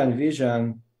do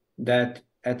envision that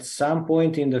at some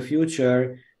point in the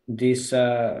future, this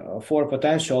four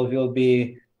potential will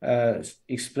be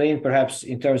explained perhaps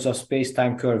in terms of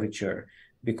space-time curvature,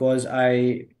 because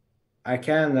I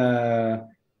can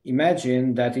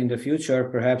imagine that in the future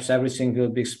perhaps everything will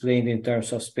be explained in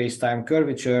terms of space-time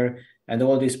curvature, and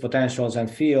all these potentials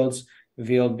and fields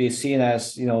will be seen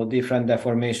as different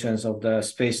deformations of the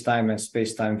space-time and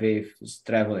space-time waves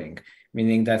traveling,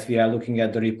 meaning that we are looking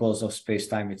at the ripples of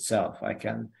space-time itself. I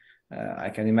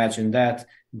can imagine that,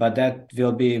 but that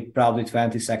will be probably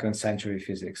 22nd century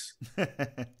physics.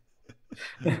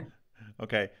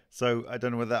 Okay, so I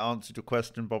don't know whether that answered your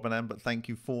question, Bob and Anne, but thank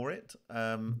you for it.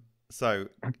 So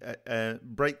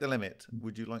break the limit.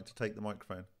 Would you like to take the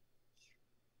microphone?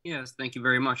 Yes, thank you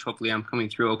very much. Hopefully I'm coming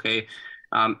through okay.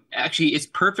 Actually, it's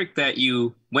perfect that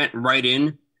you went right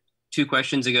in 2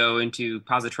 questions ago into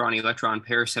positron-electron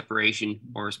pair separation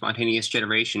or spontaneous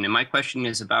generation. And my question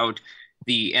is about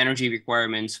the energy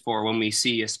requirements for when we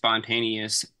see a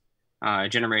spontaneous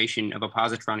generation of a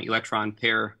positron-electron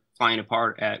pair flying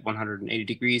apart at 180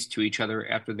 degrees to each other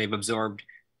after they've absorbed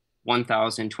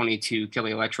 1,022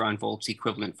 kiloelectron volts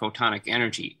equivalent photonic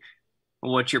energy.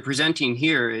 What you're presenting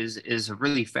here is a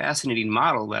really fascinating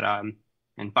model that,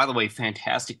 and by the way,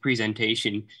 fantastic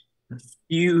presentation.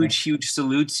 Huge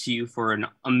salutes to you for an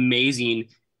amazing,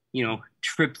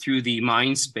 trip through the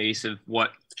mind space of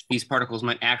what these particles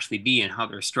might actually be and how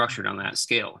they're structured on that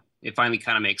scale. It finally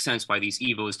kind of makes sense why these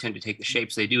EVOs tend to take the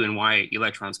shapes they do and why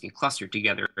electrons can cluster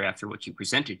together after what you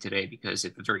presented today, because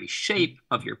if the very shape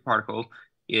of your particle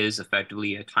is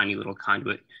effectively a tiny little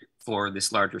conduit for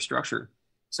this larger structure.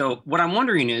 So what I'm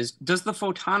wondering is, does the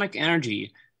photonic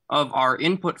energy of our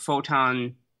input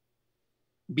photon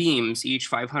beams, each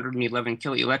 511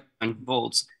 kiloelectron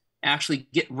volts, actually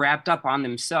get wrapped up on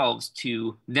themselves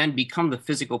to then become the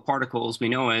physical particles we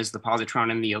know as the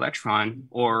positron and the electron,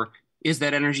 or is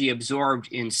that energy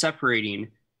absorbed in separating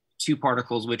 2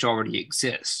 particles which already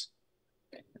exist?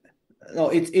 no,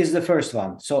 it is the first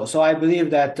one. So I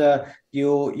believe that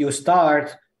you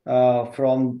start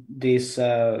from this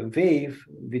wave,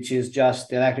 which is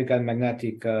just electrical and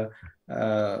magnetic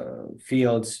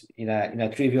fields in a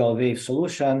trivial wave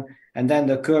solution, and then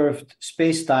the curved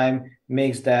space-time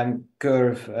makes them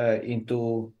curve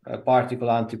into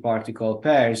particle-antiparticle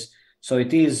pairs. So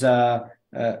it is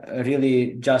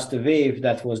really just a wave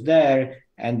that was there,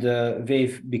 and the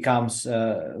wave becomes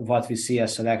what we see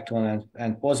as electron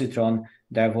and positron.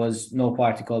 There was no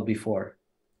particle before.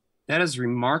 That is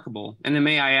remarkable. And then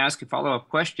may I ask a follow-up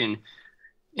question?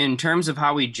 In terms of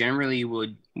how we generally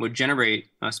would generate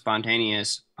a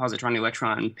spontaneous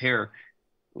positron-electron pair,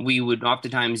 we would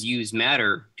oftentimes use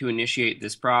matter to initiate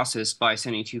this process by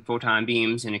sending two photon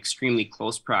beams in extremely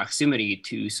close proximity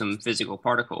to some physical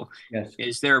particle. Yes.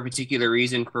 Is there a particular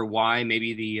reason for why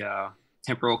maybe the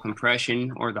temporal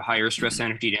compression or the higher stress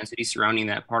energy density surrounding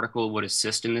that particle would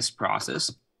assist in this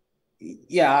process?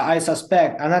 Yeah, I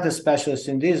suspect, I'm not a specialist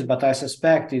in this, but I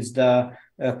suspect it's the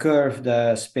curved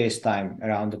space-time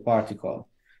around the particle.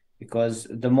 Because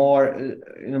the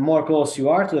more close you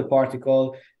are to the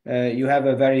particle, you have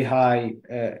a very high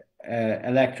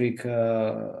electric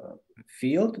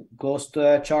field close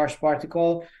to a charged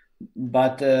particle,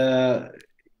 but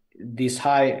this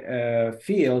high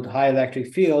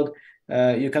electric field,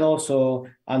 you can also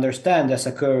understand as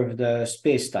a curved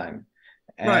space-time.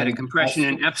 Right, a compression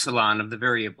in epsilon of the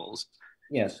variables.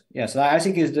 Yes. I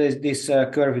think it's this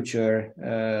curvature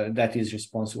that is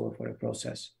responsible for the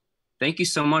process. Thank you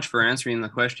so much for answering the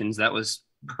questions. That was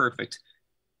perfect.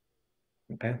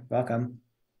 Okay, welcome.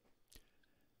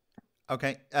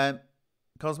 Okay,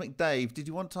 Cosmic Dave, did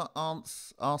you want to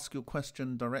ask your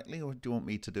question directly, or do you want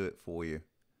me to do it for you?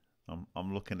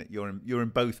 I'm looking at you're in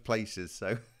both places,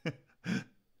 so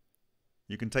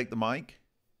you can take the mic.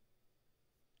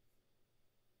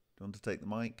 Do you want to take the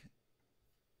mic?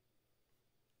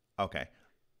 Okay,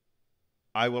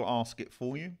 I will ask it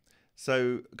for you.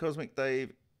 So, Cosmic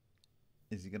Dave,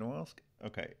 is he going to ask?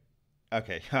 Okay,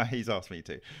 he's asked me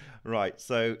to. Right,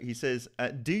 so he says,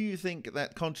 do you think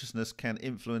that consciousness can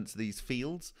influence these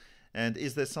fields? And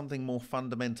is there something more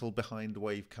fundamental behind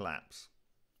wave collapse?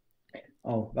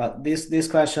 Oh, well, this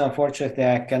question, unfortunately,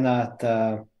 I cannot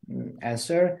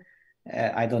answer.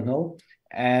 I don't know.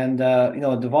 And,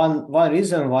 the one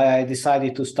reason why I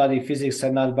decided to study physics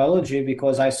and not biology,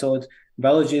 because I thought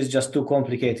biology is just too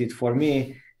complicated for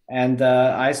me. And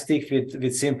I stick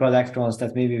with simple electrons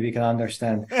that maybe we can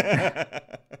understand.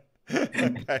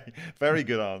 Okay, very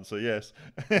good answer. Yes,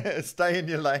 stay in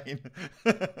your lane.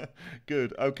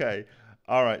 Good. Okay.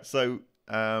 All right. So,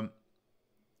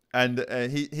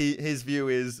 his view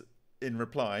is, in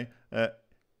reply,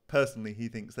 personally, he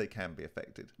thinks they can be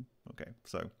affected. Okay.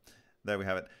 So, there we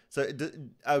have it. So,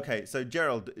 okay. So,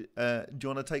 Gerald, do you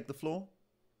want to take the floor?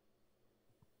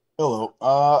 Hello.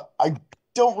 I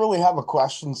don't really have a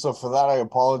question, so for that I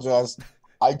apologize.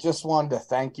 I just wanted to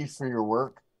thank you for your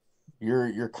work.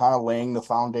 You're kind of laying the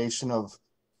foundation of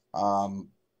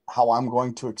how I'm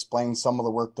going to explain some of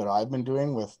the work that I've been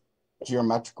doing with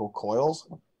geometrical coils,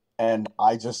 and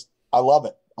I love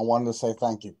it. I wanted to say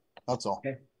thank you. That's all.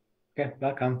 Okay,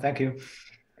 welcome. Thank you.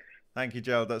 Thank you,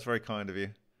 Gerald. That's very kind of you.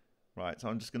 Right, so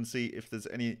I'm just going to see if there's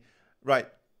any. Right.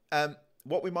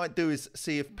 What we might do is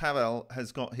see if Pavel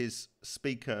has got his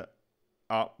speaker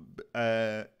up.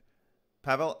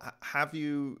 Pavel, have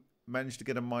you managed to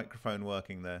get a microphone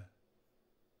working there?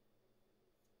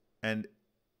 And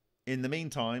in the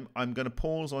meantime, I'm going to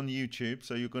pause on YouTube,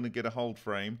 so you're going to get a hold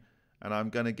frame, and I'm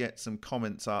going to get some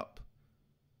comments up.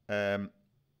 And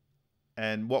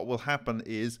what will happen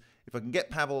is, if I can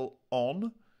get Pavel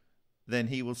on, then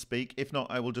he will speak. If not,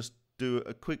 I will just do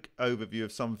a quick overview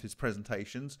of some of his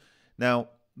presentations. Now,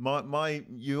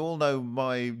 you all know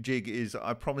my jig is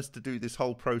I promised to do this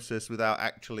whole process without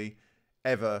actually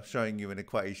ever showing you an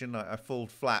equation. I fall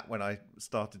flat when I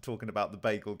started talking about the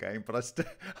bagel game, but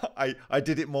I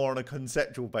did it more on a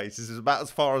conceptual basis. It's about as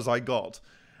far as I got.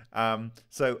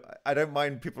 So I don't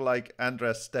mind people like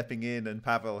Andres stepping in and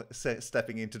Pavel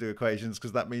stepping in to do equations,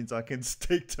 because that means I can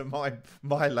stick to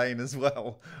my lane as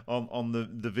well on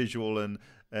the visual and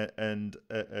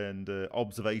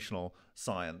observational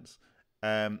science.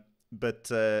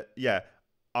 Yeah,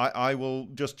 I will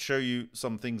just show you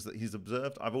some things that he's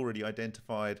observed. I've already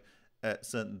identified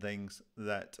certain things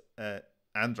that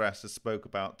Andras has spoke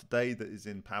about today that is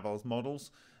in Pavel's models,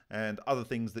 and other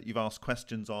things that you've asked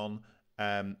questions on,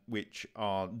 which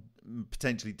are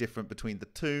potentially different between the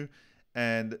two.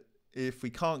 And if we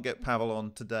can't get Pavel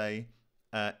on today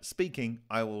speaking,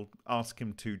 I will ask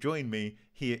him to join me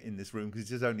here in this room, because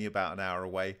he's only about an hour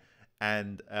away,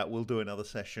 and we'll do another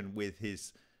session with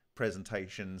his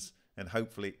presentations, and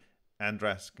hopefully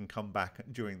Andras can come back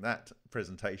during that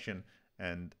presentation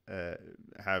and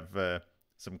have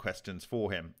some questions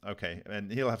for him. Okay,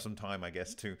 and he'll have some time, I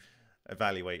guess, to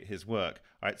evaluate his work.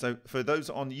 All right, so for those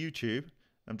on YouTube,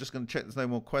 I'm just going to check there's no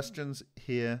more questions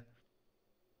here.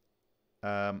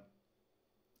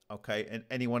 Okay, and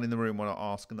anyone in the room want to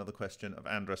ask another question of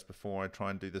Andras before I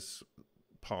try and do this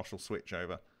partial switch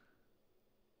over?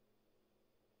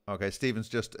 Okay, Stephen's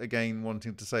just again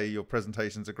wanting to say your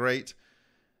presentations are great,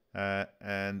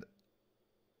 and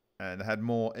had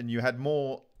more, and you had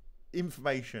more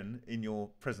information in your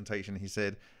presentation, he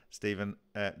said, Stephen,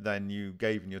 than you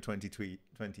gave in your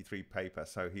 2023 paper.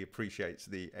 So he appreciates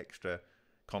the extra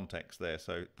context there.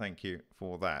 So thank you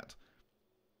for that.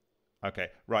 Okay,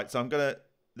 right. So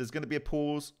there's going to be a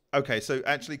pause. Okay, so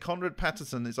actually Conrad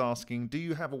Patterson is asking, do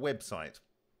you have a website?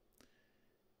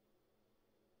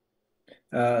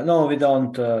 No, we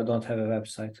don't have a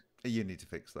website. You need to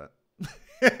fix that.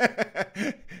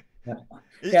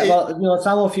 Yeah, well,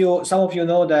 some of you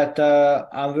know that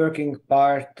I'm working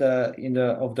part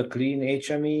of the Clean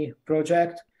HME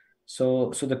project.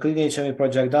 So the Clean HME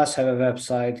project does have a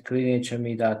website,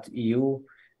 cleanhme.eu,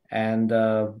 and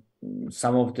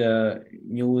some of the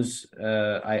news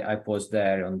I post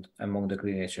there among the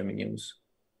Clean HME news.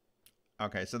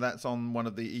 Okay, so that's on one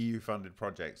of the EU-funded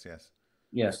projects, yes.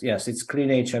 Yes, it's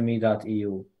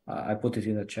cleanhme.eu. I put it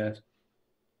in the chat.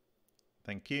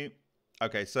 Thank you.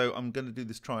 Okay, so I'm going to do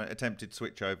this attempted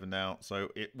switch over now, so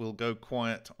it will go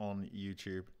quiet on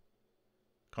YouTube.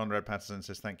 Conrad Patterson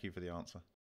says thank you for the answer.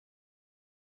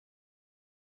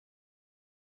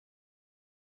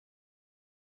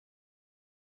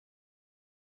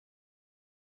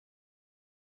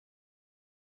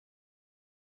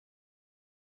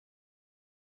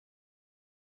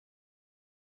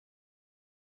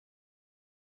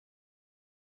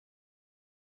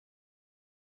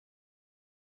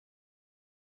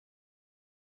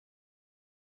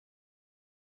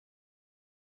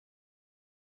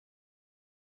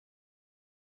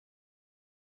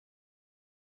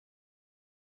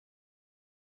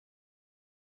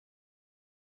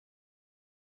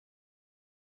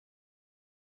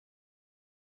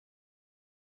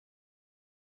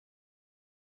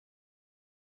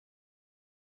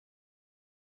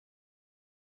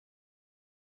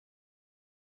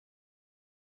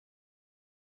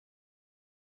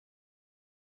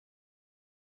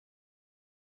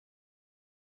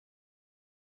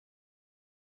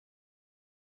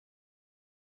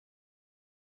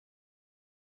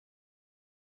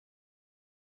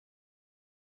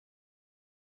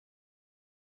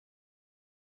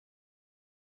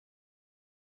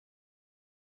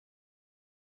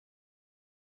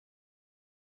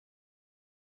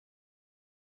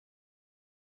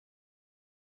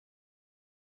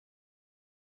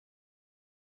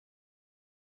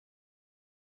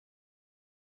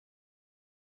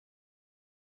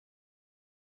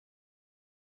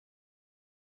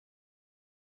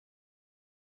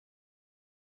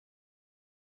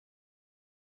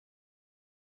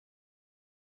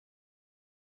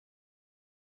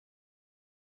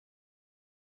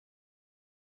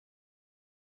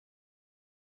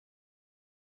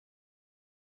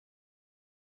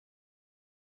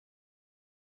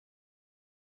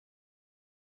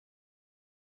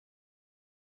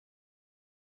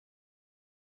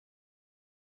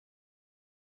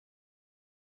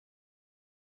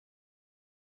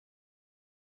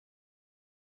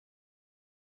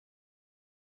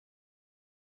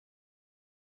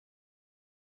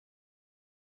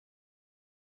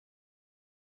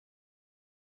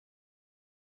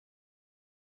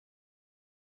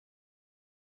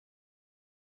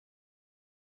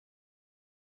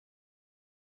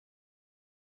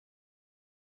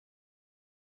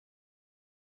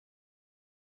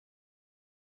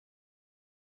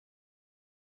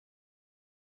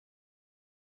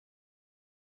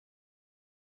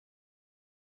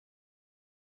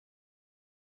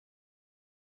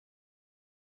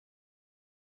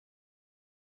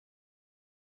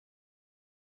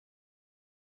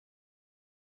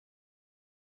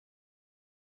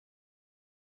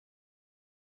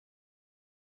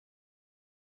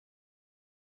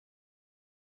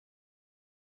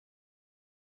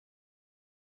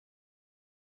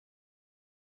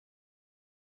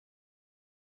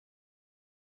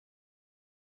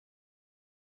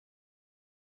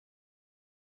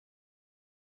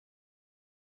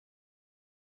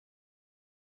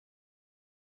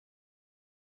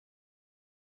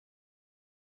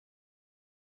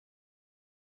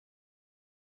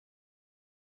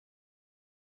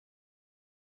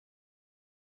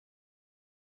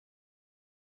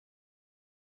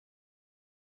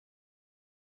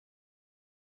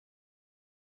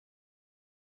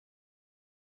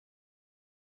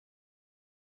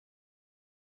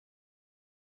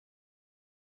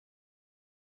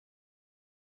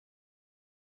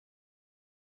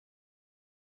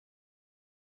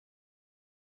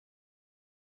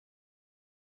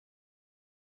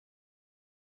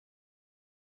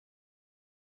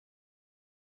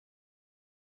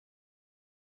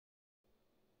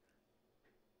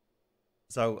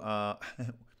 So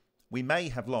we may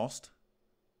have lost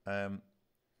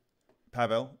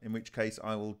Pavel, in which case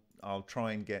I'll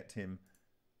try and get him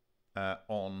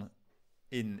on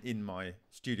in my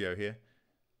studio here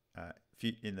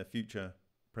in the future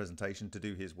presentation to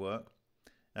do his work.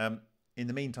 In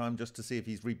the meantime, just to see if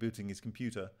he's rebooting his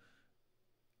computer,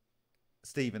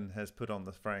 Stephen has put on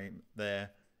the frame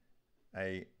there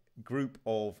a group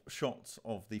of shots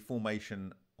of the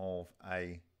formation of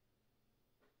a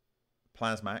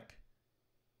plasmac,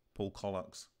 Paul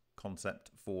Collock's concept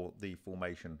for the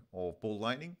formation of ball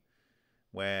lightning,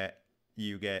 where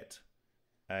you get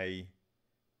a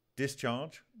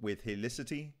discharge with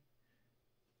helicity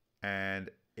and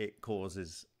it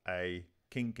causes a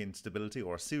kink instability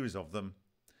or a series of them,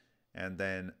 and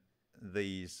then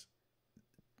these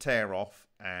tear off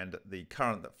and the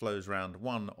current that flows around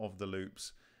one of the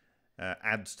loops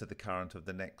adds to the current of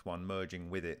the next one, merging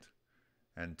with it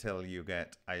until you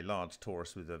get a large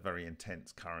torus with a very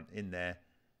intense current in there,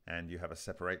 and you have a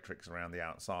separatrix around the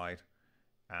outside,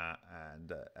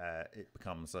 and it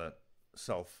becomes a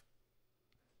self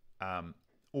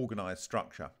organized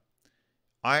structure.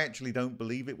 I actually don't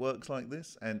believe it works like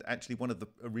this, and actually one of the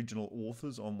original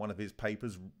authors on one of his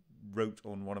papers wrote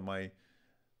on one of my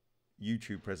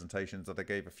YouTube presentations that I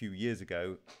gave a few years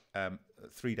ago,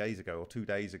 3 days ago or 2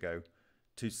 days ago,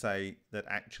 to say that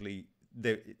actually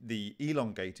the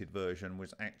elongated version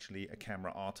was actually a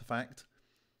camera artifact,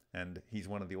 and he's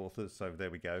one of the authors, so there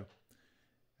we go.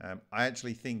 I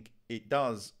actually think it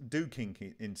does do kink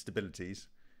instabilities,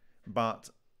 but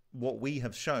what we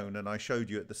have shown, and I showed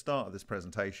you at the start of this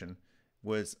presentation,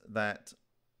 was that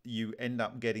you end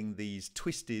up getting these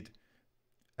twisted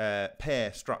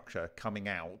pair structure coming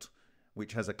out,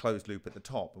 which has a closed loop at the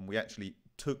top, and we actually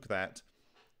took that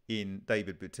in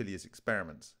David Boutilliers'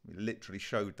 experiments. We literally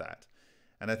showed that,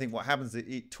 and I think what happens is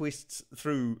it twists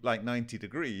through like 90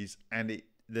 degrees, and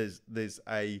there's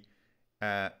a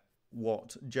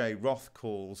what Jay Roth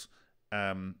calls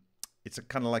it's a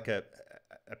kind of like a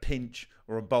pinch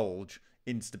or a bulge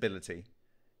instability,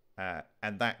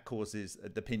 and that causes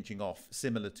the pinching off,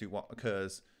 similar to what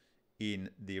occurs in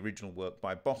the original work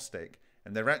by Bostic.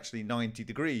 And they're actually 90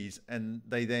 degrees, and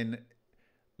they then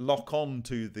lock on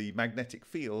to the magnetic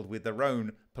field with their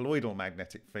own poloidal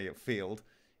magnetic field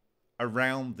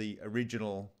around the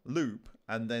original loop,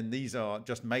 and then these are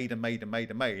just made and made and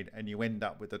made and made, and you end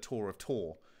up with a Tor of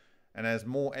Tor. And as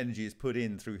more energy is put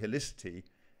in through helicity,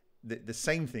 the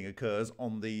same thing occurs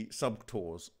on the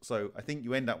subtors. So I think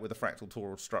you end up with a fractal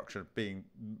toral structure being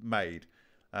made,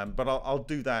 but I'll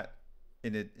do that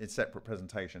in a separate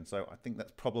presentation. So I think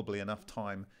that's probably enough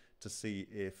time to see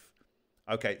if...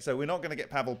 Okay, so we're not going to get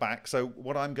Pavel back. So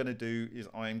what I'm going to do is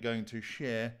I'm going to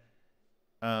share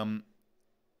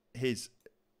his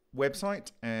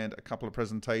website and a couple of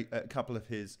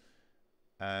his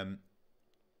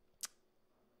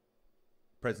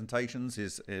presentations,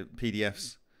 his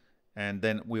PDFs, and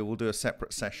then we will do a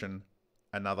separate session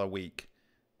another week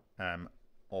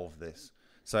of this.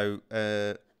 So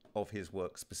of his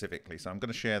work specifically. So I'm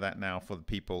going to share that now for the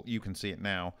people. You can see it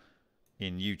now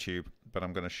in YouTube, but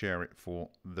I'm going to share it for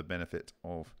the benefit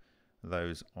of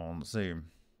those on Zoom.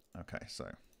 Okay,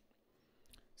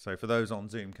 so for those on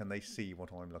Zoom, can they see what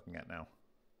I'm looking at now?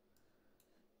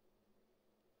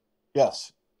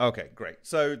 Yes. Okay, great.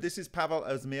 So this is Pavel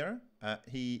Ozmira.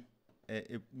 He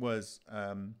was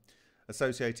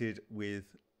associated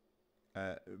with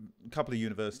a couple of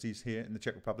universities here in the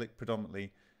Czech Republic,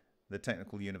 predominantly the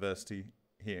Technical University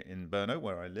here in Brno,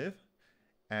 where I live.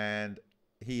 And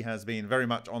he has been very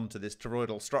much onto this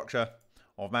toroidal structure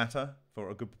of matter for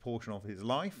a good proportion of his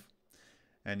life.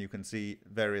 And you can see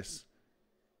various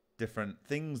different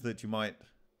things that you might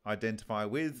identify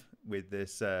with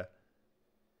this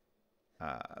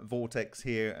vortex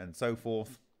here and so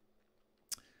forth.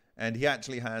 And he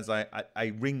actually has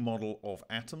a ring model of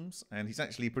atoms, and he's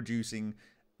actually producing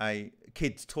a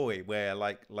kid's toy where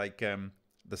like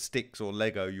the sticks or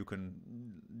Lego, you can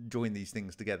join these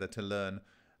things together to learn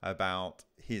about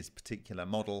his particular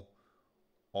model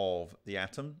of the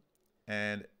atom.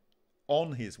 And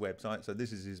on his website, so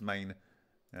this is his main,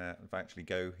 if I actually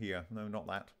go here, no, not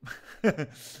that,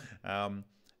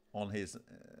 on his,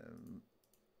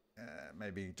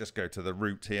 maybe just go to the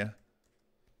root here.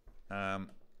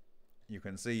 You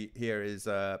can see here is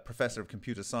a professor of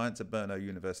computer science at Brno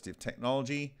University of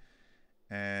Technology,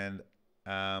 and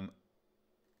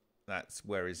that's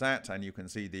where he's at. And you can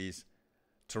see these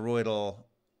toroidal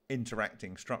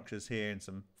interacting structures here and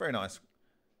some very nice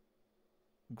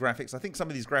graphics. I think some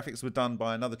of these graphics were done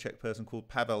by another Czech person called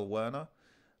Pavel Werner,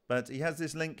 but he has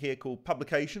this link here called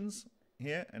Publications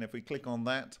here, and if we click on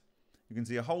that, You can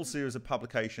see a whole series of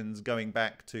publications going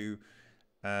back to,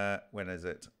 when is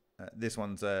it? This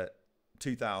one's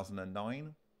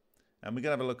 2009. And we're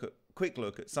going to have a quick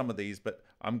look at some of these, but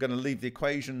I'm going to leave the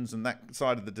equations and that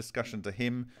side of the discussion to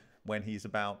him when he's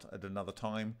about at another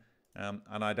time.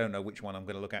 And I don't know which one I'm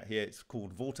going to look at here. It's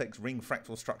called Vortex Ring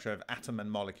Fractal Structure of Atom and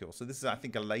Molecule. So this is, I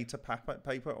think, a later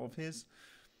paper of his.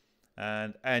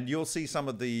 And you'll see some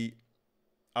of the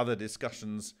other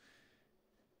discussions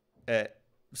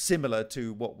similar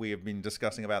to what we have been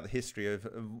discussing about the history of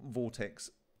vortex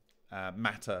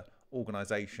matter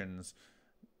organizations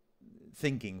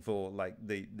thinking for like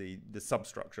the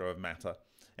substructure of matter.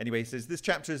 Anyway, he says, this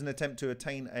chapter is an attempt to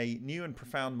attain a new and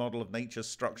profound model of nature's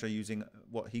structure using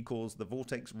what he calls the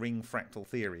vortex ring fractal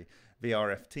theory,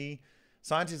 VRFT.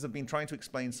 Scientists have been trying to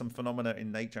explain some phenomena in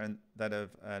nature that have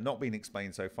not been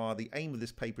explained so far. The aim of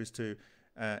this paper is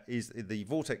the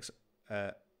vortex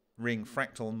ring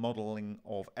fractal modeling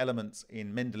of elements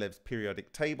in Mendeleev's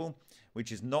periodic table,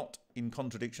 which is not in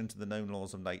contradiction to the known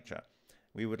laws of nature.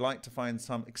 We would like to find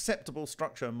some acceptable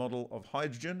structure model of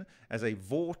hydrogen as a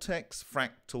vortex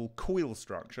fractal coil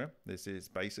structure. This is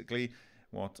basically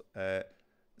what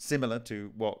similar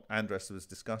to what Andres was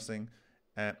discussing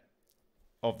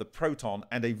of the proton,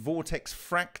 and a vortex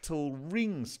fractal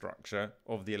ring structure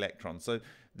of the electron. So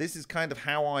this is kind of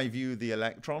how I view the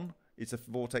electron. It's a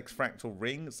vortex fractal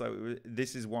ring. So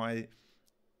this is why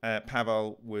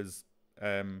Pavel was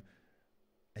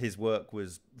his work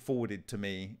was forwarded to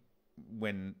me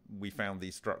when we found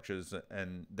these structures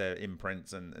and their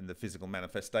imprints and the physical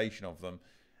manifestation of them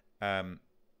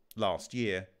last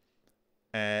year.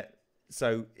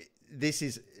 So this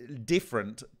is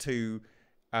different to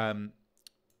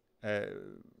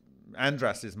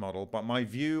Andras's model, but my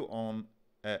view on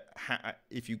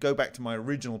if you go back to my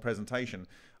original presentation,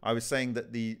 I was saying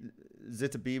that the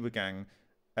SWIFTBIC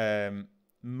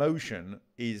motion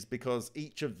is because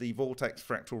each of the vortex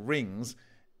fractal rings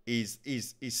is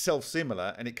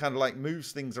self-similar, and it kind of like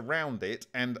moves things around it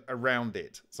and around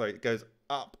it. So it goes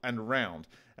up and around.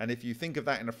 And if you think of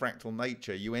that in a fractal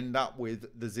nature, you end up with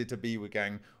the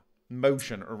SWIFTBIC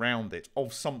motion around it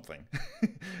of something.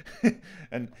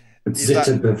 And is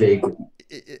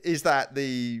that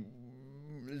the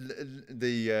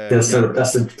that's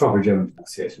the proper German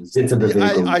pronunciation.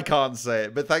 I can't say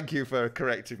it, but thank you for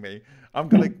correcting me. I'm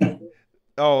gonna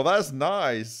oh, that's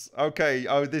nice. Okay.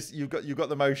 Oh, this you've got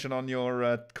the motion on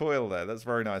your coil there. That's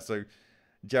very nice. So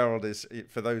Gerald is,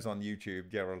 for those on YouTube,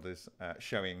 Gerald is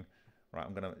showing, right,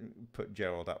 I'm gonna put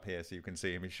Gerald up here so you can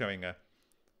see him. He's showing a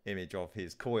image of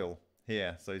his coil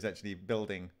here. So he's actually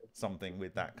building something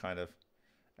with that kind of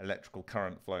electrical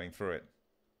current flowing through it.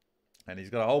 And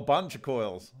he's got a whole bunch of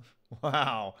coils.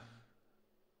 Wow.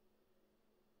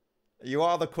 You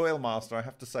are the coil master, I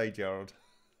have to say, Gerald.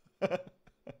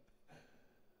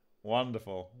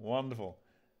 Wonderful, wonderful.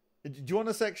 Do you want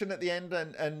a section at the end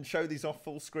and show these off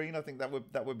full screen? I think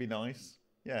that would be nice.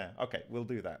 Yeah, okay, we'll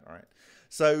do that. All right.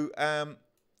 So,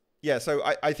 yeah, so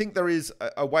I think there is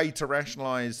a way to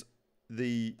rationalize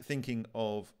the thinking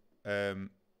of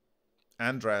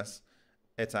Andras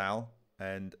et al.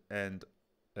 and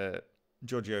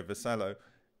Giorgio Vassallo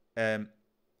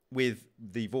with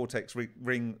the vortex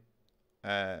fractal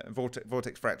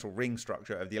ring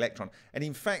structure of the electron. And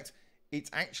in fact,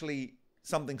 it's actually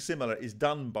something similar is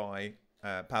done by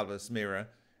Pavel Smira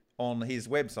on his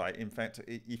website. In fact,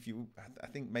 if you, I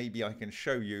think maybe I can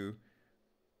show you.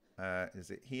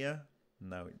 Is it here?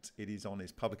 No, it is on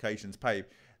his publications page.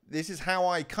 This is how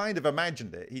I kind of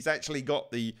imagined it. He's actually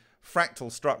got the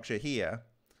fractal structure here.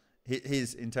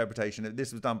 His interpretation.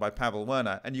 This was done by Pavel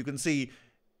Werner, and you can see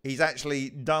he's actually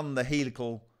done the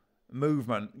helical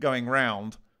movement going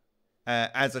round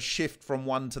as a shift from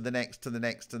one to the next to the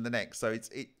next to the next. So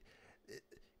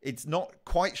it's not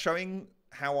quite showing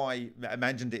how I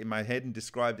imagined it in my head and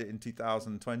described it in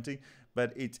 2020,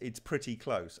 but it's pretty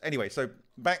close. Anyway, so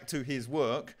back to his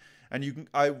work, and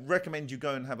I recommend you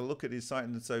go and have a look at his site.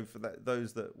 And so for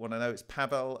those that want to know, it's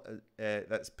Pavel.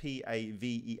 That's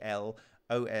PAVEL.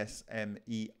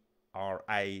 OSMERA.cz,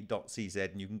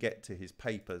 and you can get to his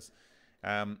papers.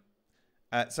 So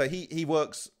he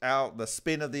works out the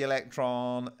spin of the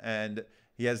electron, and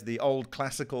he has the old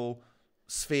classical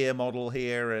sphere model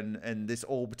here and this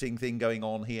orbiting thing going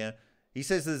on here. He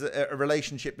says there's a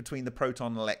relationship between the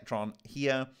proton and electron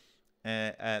here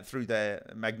through their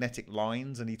magnetic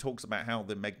lines, and he talks about how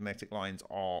the magnetic lines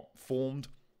are formed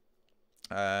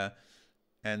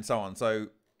and so on. So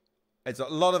it's a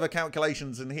lot of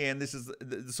calculations in here, and this is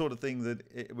the sort of thing that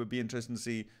it would be interesting to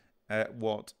see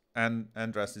what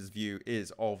Andras's view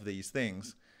is of these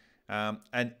things.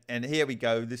 And here we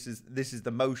go. This is the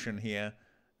motion here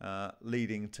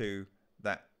leading to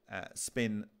that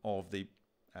spin of the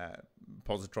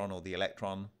positron or the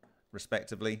electron,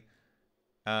 respectively.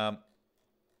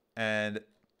 And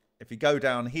if you go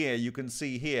down here, you can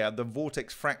see here the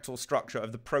vortex fractal structure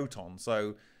of the proton.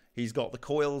 So he's got the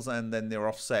coils and then they're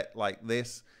offset like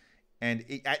this. And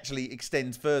it actually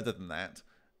extends further than that.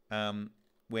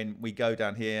 When we go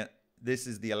down here, this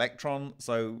is the electron.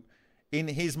 So in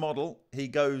his model, he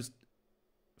goes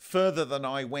further than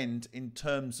I went in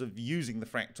terms of using the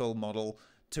fractal model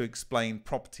to explain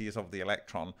properties of the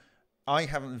electron. I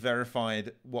haven't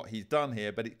verified what he's done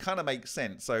here, but it kind of makes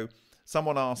sense. So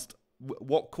someone asked,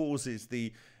 what causes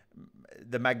the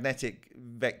magnetic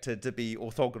vector to be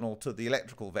orthogonal to the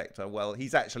electrical vector? Well,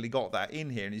 he's actually got that in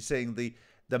here, and he's saying the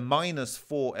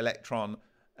 -4 electron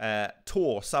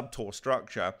subtor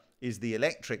structure is the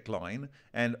electric line,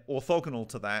 and orthogonal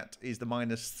to that is the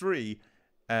 -3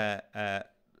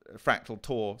 fractal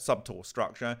subtor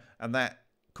structure, and that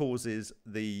causes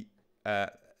the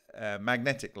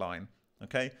magnetic line.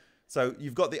 Okay, so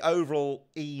you've got the overall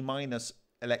E-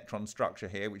 electron structure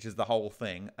here, which is the whole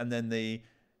thing, and then the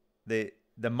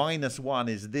 -1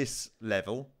 is this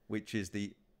level, which is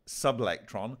the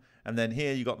subelectron, and then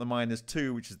here you got the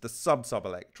 -2, which is the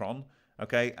sub-subelectron.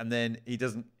 Okay, and then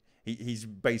he's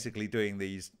basically doing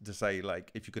these to say,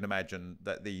 like, if you can imagine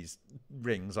that these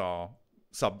rings are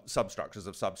substructures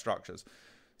of substructures.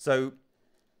 So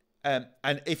and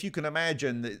if you can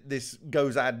imagine that this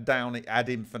goes ad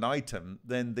infinitum,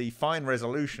 then the fine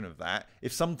resolution of that,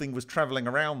 if something was traveling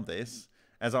around this,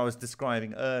 as I was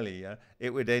describing earlier,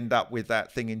 it would end up with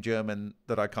that thing in German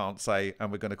that I can't say,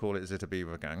 and we're going to call it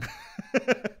SWIFTBIC.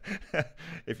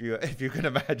 if you can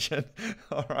imagine.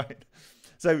 All right.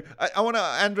 So I want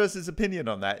Andras's opinion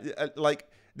on that. Like,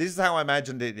 this is how I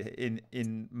imagined it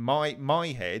in my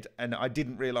head, and I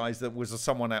didn't realize there was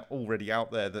someone already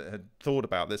out there that had thought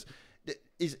about this.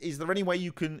 Is there any way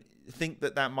you can think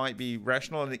that might be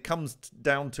rational? And it comes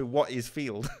down to what is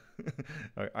field,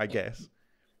 I guess.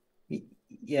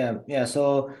 Yeah.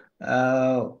 So,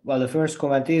 well, the first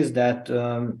comment is that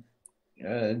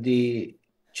the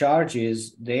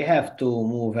charges, they have to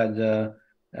move at the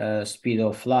speed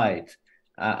of light.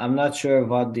 I'm not sure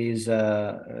what these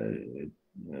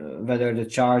whether the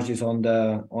charge is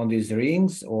on these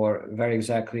rings or where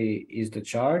exactly is the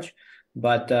charge,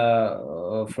 but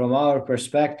from our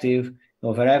perspective,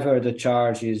 wherever the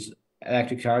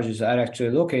electric charges are actually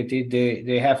located,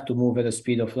 they have to move at the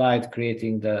speed of light,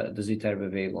 creating the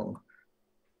Zitterbewegung.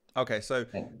 Okay, so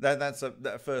that's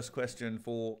that first question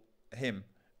for him,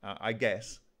 I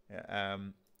guess.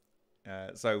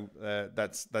 So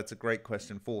that's a great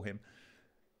question for him.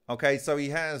 Okay, so he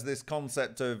has this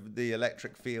concept of the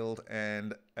electric field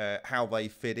and how they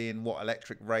fit in, what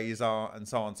electric rays are, and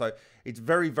so on. So it's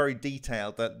very, very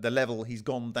detailed, that the level he's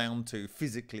gone down to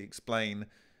physically explain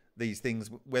these things,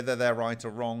 whether they're right or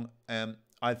wrong.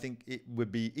 I think it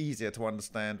would be easier to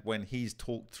understand when he's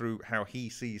talked through how he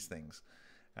sees things.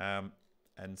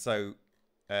 And so,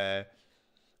 and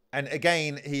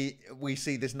again, we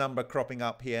see this number cropping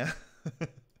up here,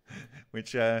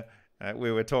 which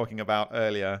we were talking about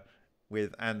earlier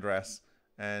with Andras,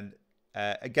 and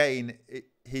again,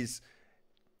 his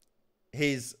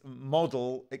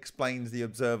model explains the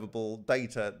observable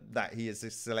data that he has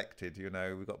selected. You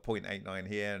know, we've got 0.89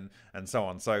 here and so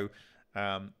on. So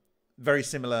very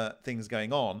similar things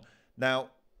going on.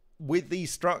 Now, with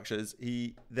these structures,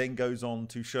 he then goes on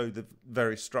to show the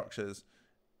various structures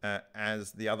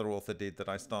as the other author did that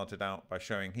I started out by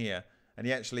showing here. And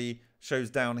he actually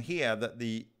shows down here that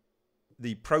the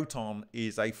proton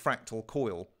is a fractal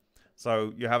coil.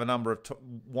 So you have a number of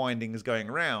windings going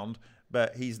around,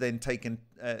 but he's then taken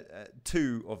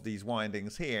 2 of these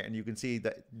windings here, and you can see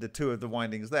that the 2 of the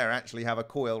windings there actually have a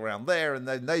coil around there, and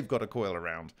then they've got a coil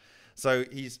around. So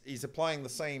he's applying the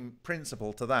same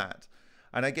principle to that.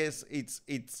 And I guess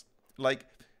it's like,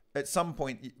 at some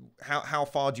point, how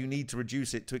far do you need to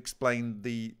reduce it to explain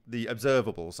the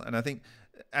observables? And I think,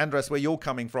 Andras, where you're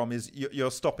coming from is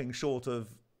you're stopping short of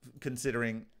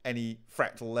considering any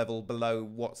fractal level below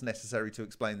what's necessary to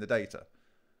explain the data.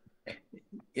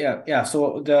 Yeah.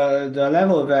 So the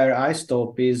level where I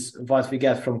stop is what we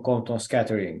get from Compton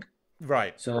scattering.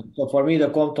 Right. So for me, the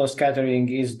Compton scattering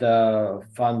is the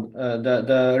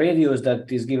radius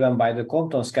that is given by the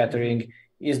Compton scattering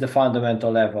is the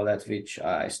fundamental level at which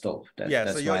I stop. So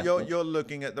you're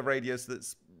looking at the radius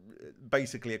that's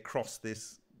basically across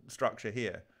this structure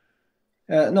here.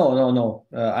 No.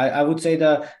 I would say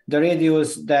the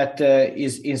radius that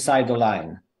is inside the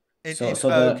line.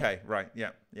 Okay, right,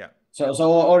 yeah. So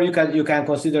or you can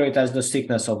consider it as the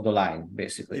thickness of the line,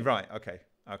 basically. Right. Okay.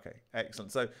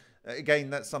 Excellent. So again,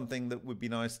 that's something that would be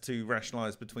nice to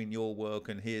rationalize between your work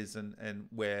and his, and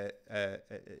where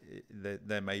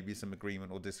there may be some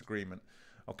agreement or disagreement.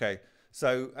 Okay,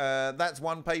 so that's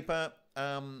one paper.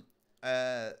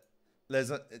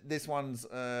 This one's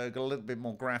got a little bit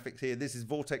more graphics here. This is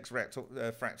vortex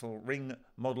fractal ring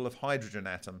model of hydrogen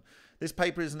atom. This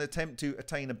paper is an attempt to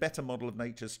attain a better model of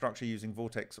nature's structure using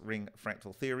vortex ring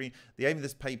fractal theory. The aim of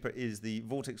this paper is the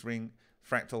vortex ring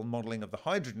fractal modeling of the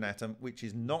hydrogen atom, which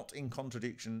is not in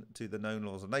contradiction to the known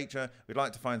laws of nature. We'd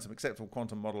like to find some acceptable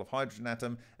quantum model of hydrogen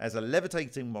atom as a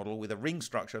levitating model with a ring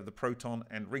structure of the proton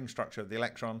and ring structure of the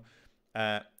electron.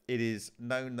 It is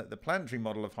known that the planetary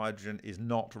model of hydrogen is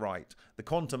not right. The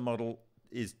quantum model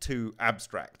is too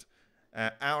abstract.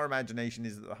 Our imagination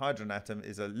is that the hydrogen atom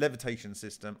is a levitation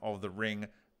system of the ring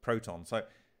proton, so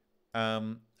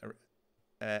and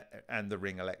the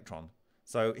ring electron.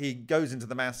 So he goes into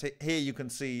the mass. Here you can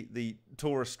see the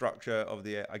torus structure of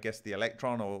the, I guess, the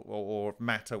electron or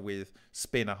matter with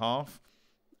spin a half.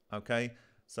 Okay,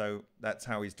 so that's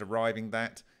how he's deriving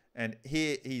that. And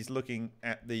here he's looking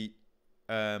at the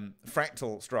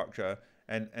fractal structure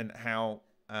and how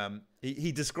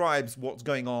he describes what's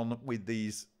going on with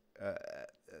these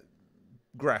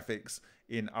graphics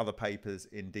in other papers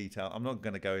in detail. I'm not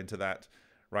going to go into that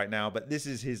right now, but this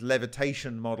is his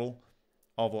levitation model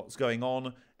of what's going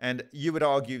on, and you would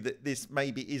argue that this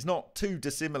maybe is not too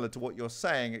dissimilar to what you're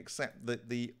saying, except that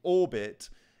the orbit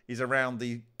is around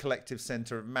the collective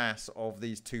center of mass of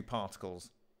these two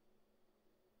particles.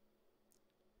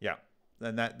 Yeah,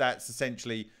 and that's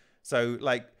essentially, so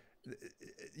like,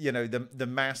 you know, the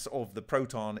mass of the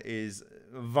proton is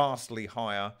vastly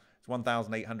higher. It's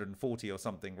 1,840 or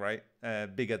something, right?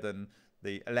 Bigger than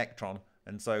the electron,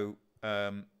 and so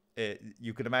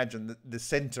you could imagine that the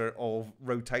center of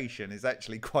rotation is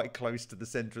actually quite close to the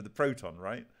center of the proton,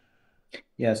 right?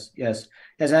 Yes.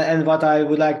 And what I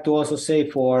would like to also say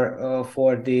for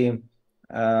the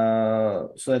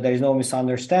so that there is no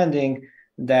misunderstanding,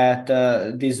 that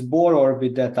this Bohr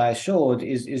orbit that I showed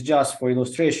is just for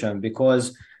illustration,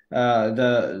 because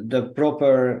the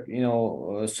proper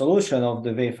solution of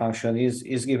the wave function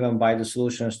is given by the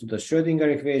solutions to the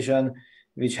Schrödinger equation,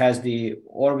 which has the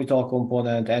orbital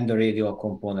component and the radial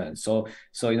component. So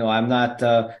I'm not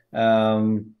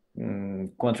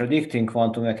contradicting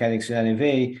quantum mechanics in any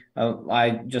way.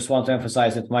 I just want to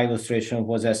emphasize that my illustration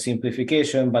was a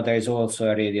simplification, but there is also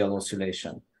a radial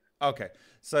oscillation. Okay,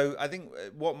 so I think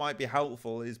what might be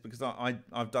helpful is, because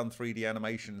I've done 3D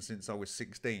animation since I was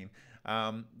 16,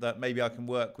 that maybe I can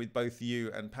work with both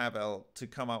you and Pavel to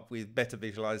come up with better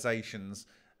visualizations,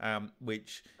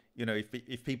 which, you know,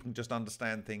 if people can just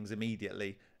understand things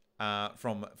immediately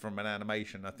from an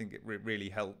animation, I think it really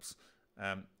helps.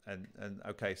 And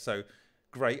okay, so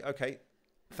great. Okay,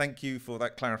 thank you for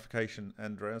that clarification,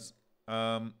 Andreas.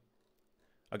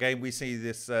 Again, we see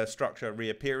this structure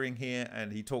reappearing here,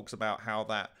 and he talks about how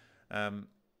that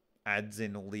adds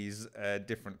in all these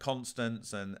different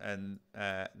constants and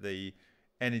the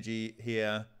energy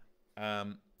here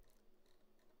and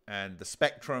the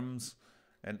spectrums,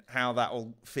 and how that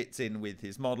all fits in with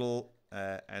his model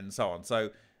and so on.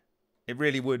 So it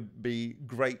really would be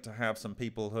great to have some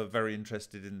people who are very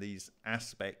interested in these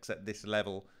aspects at this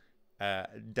level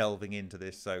delving into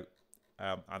this. So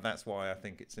and that's why I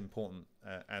think it's important,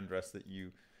 Andres, that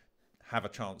you have a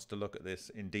chance to look at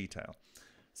this in detail.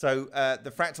 So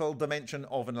the fractal dimension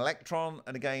of an electron,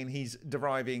 and again, he's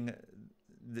deriving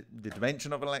the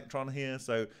dimension of an electron here.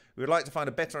 So we would like to find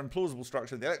a better and plausible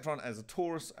structure of the electron as a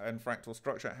torus and fractal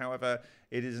structure. However,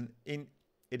 it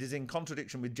is in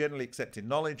contradiction with generally accepted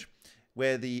knowledge,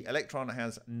 where the electron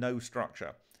has no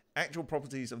structure. Actual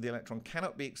properties of the electron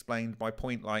cannot be explained by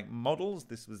point-like models.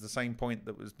 This was the same point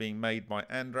that was being made by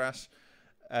Andras.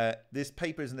 This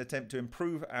paper is an attempt to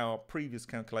improve our previous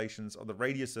calculations of the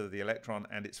radius of the electron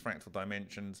and its fractal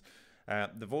dimensions.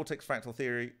 The vortex fractal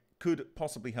theory could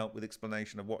possibly help with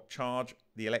explanation of what charge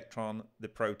the electron, the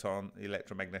proton, the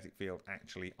electromagnetic field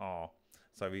actually are.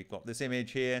 So we've got this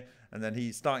image here, and then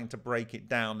he's starting to break it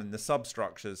down in the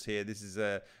substructures here. This is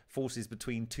forces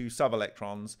between two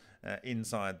subelectrons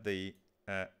inside the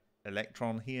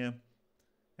electron here.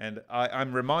 And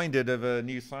I'm reminded of a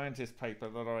New Scientist paper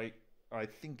that I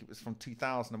think it was from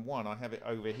 2001. I have it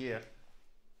over here.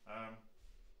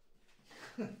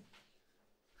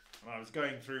 I was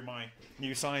going through my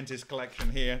New Scientist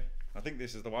collection here. I think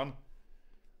this is the one.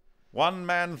 One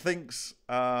man thinks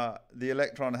the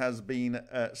electron has been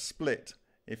split.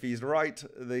 If he's right,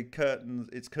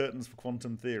 it's curtains for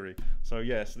quantum theory. So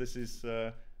yes, this is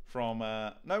from,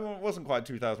 no, it wasn't quite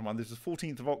 2001. This is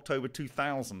 14th of October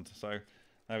 2000. So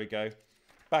there we go.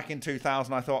 back in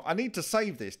 2000, I thought, I need to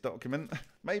save this document.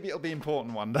 Maybe it'll be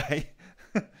important one day.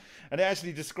 And it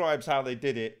actually describes how they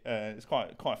did it. It's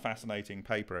quite a fascinating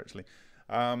paper, actually.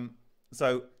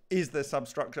 So is there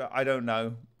substructure? I don't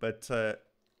know. But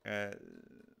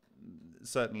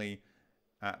certainly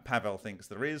Pavel thinks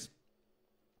there is.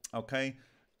 Okay.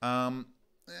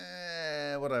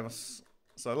 What else?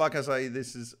 So like I say,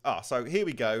 this is... so here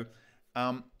we go.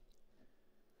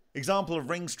 Example of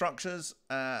ring structures.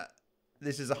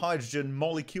 This is a hydrogen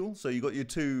molecule. So you've got your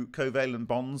two covalent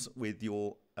bonds with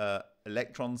your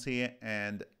electrons here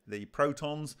and the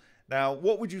protons. Now,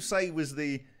 what would you say was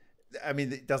the... I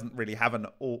mean, it doesn't really have an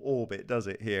orbit, does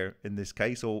it, here in this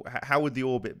case? Or how would the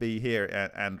orbit be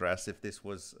here, Andras, if this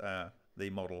was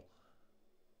the model?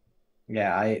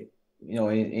 Yeah,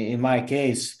 in my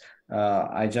case,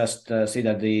 I just see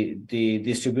that the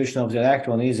distribution of the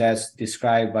electron is as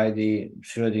described by the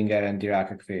Schrödinger and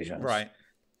Dirac equations. Right.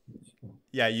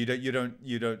 Yeah,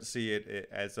 you don't see it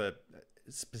as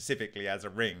specifically as a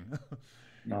ring.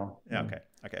 No. Yeah,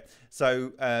 okay.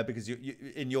 So because you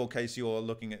in your case you're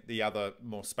looking at the other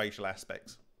more spatial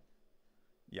aspects.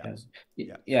 Yeah.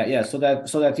 Yes. Yeah. So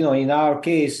that in our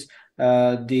case,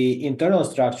 the internal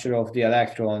structure of the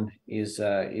electron is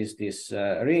this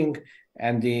ring,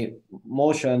 and the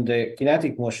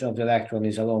kinetic motion of the electron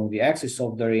is along the axis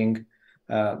of the ring.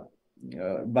 But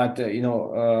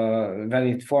when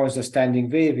it forms a standing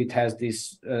wave, it has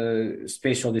this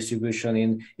spatial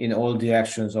distribution in all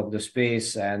directions of the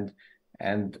space, and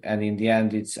in the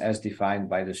end, it's as defined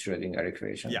by the Schrödinger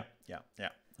equation. Yeah.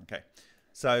 Okay.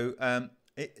 So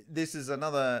this is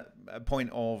another point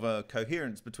of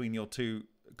coherence between your two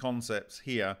concepts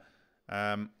here,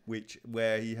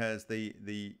 where he has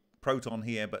the proton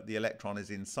here, but the electron is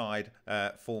inside,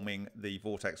 forming the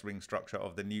vortex ring structure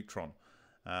of the neutron.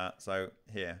 So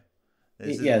here,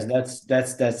 yes,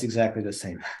 that's exactly the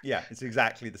same. Yeah, it's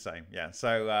exactly the same. Yeah.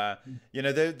 So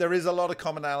there is a lot of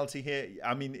commonality here.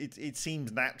 I mean, it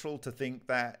seems natural to think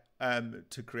that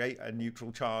to create a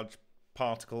neutral charge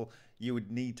particle, you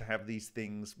would need to have these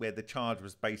things where the charge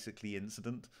was basically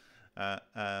incident.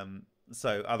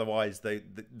 So otherwise they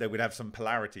would have some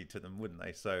polarity to them, wouldn't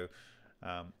they? So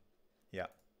yeah.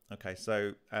 Okay.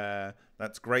 So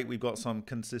that's great. We've got some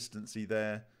consistency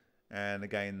there. And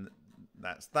again,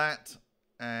 that's that.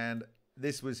 And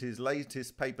this was his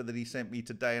latest paper that he sent me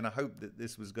today. And I hope that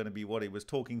this was going to be what he was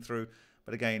talking through.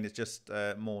 But again, it's just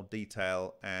more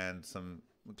detail and some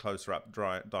closer up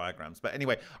diagrams. But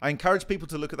anyway, I encourage people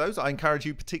to look at those. I encourage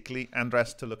you, particularly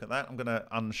Andras, to look at that. I'm going to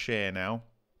unshare now.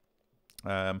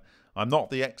 I'm not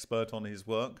the expert on his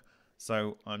work,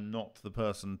 so I'm not the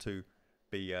person to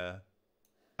be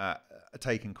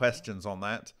taking questions on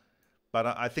that. But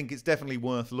I think it's definitely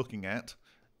worth looking at.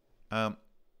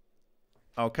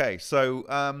 Okay, so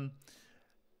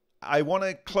I want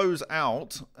to close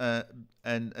out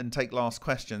and take last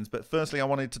questions. But firstly, I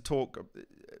wanted to talk.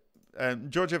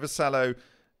 Giorgio Vassallo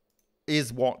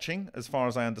is watching, as far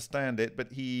as I understand it,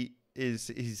 but he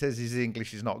says his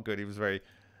English is not good. He was very,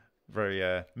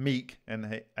 very meek,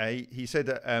 and he said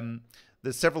that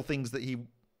there's several things that he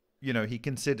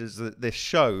considers that this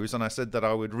shows, and I said that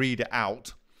I would read it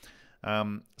out.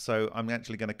 So I'm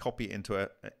actually going to copy it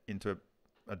into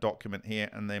a document here,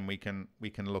 and then we can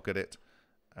look at it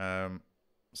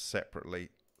separately.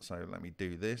 So let me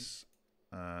do this.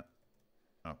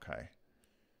 Okay.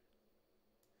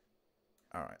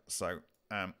 All right. So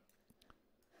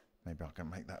maybe I can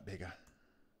make that bigger.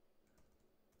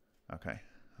 Okay.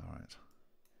 All right.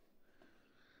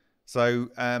 So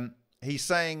he's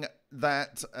saying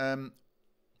that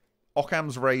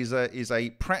Occam's razor is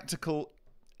a practical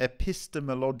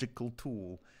epistemological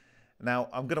tool. Now,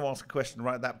 I'm going to ask a question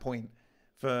right at that point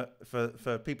for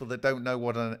people that don't know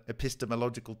what an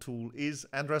epistemological tool is.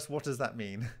 Andras, what does that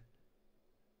mean?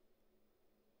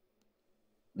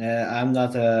 I'm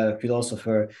not a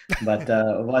philosopher, but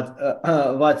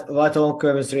what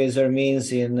Occam's razor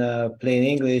means in plain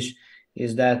English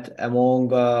is that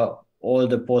among all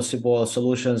the possible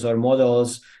solutions or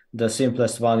models, the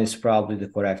simplest one is probably the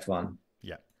correct one.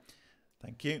 Yeah,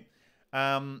 thank you.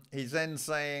 He's then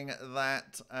saying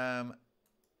that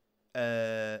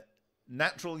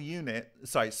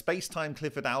space-time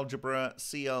Clifford algebra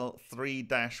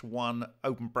CL3-1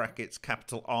 open brackets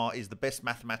capital R is the best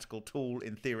mathematical tool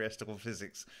in theoretical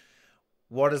physics.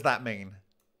 What does that mean?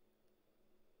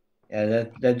 Yeah,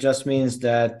 that just means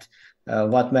that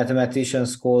what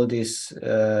mathematicians call this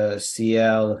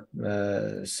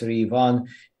CL3-1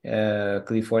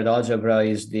 Clifford algebra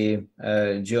is the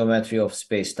geometry of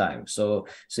space-time. So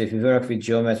if you work with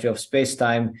geometry of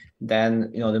space-time,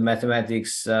 then the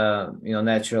mathematics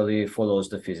naturally follows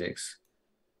the physics.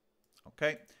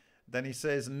 Okay. Then he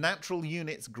says natural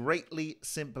units greatly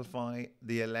simplify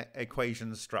the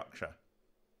equation structure.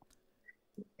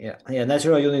 Yeah,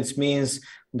 natural units means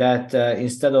that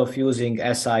instead of using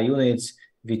SI units,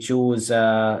 we choose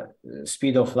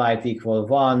speed of light equal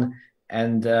 1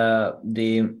 and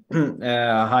the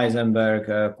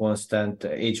Heisenberg constant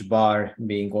h bar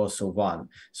being also 1.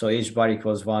 So h bar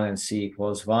equals 1 and c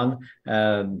equals 1,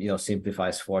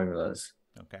 simplifies formulas.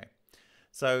 Okay.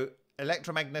 So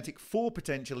electromagnetic 4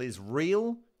 potential is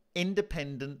real,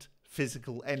 independent,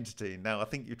 physical entity. Now, I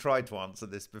think you tried to answer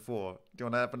this before. Do you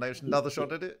want to have another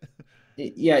shot at it?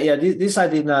 Yeah. This I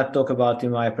did not talk about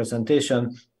in my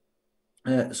presentation.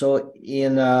 So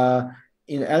in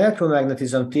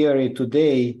electromagnetism theory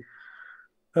today,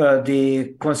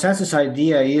 the consensus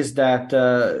idea is that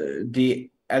the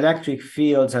electric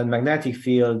fields and magnetic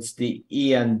fields, the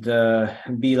E and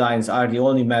B lines, are the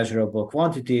only measurable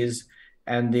quantities,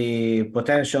 and the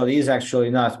potential is actually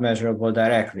not measurable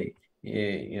directly.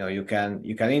 You can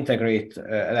integrate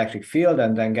electric field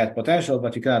and then get potential,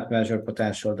 but you cannot measure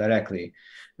potential directly.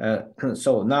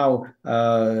 So now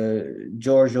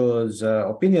Giorgio's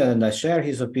opinion, and I share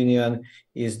his opinion,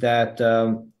 is that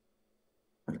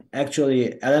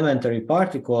actually elementary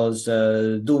particles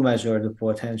do measure the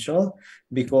potential,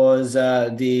 because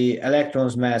the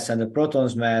electron's mass and the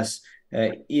proton's mass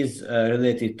is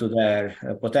related to their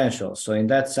potential. So in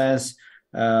that sense,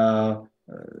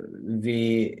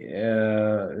 we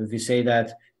say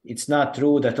that it's not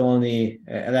true that only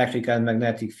electric and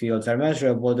magnetic fields are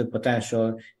measurable. The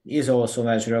potential is also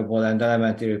measurable, and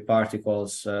elementary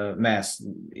particles' mass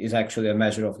is actually a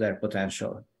measure of their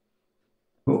potential.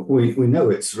 We know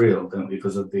it's real, don't we,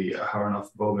 because of the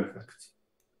Aharonov-Bohm effect?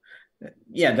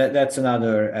 Yeah, that's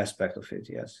another aspect of it,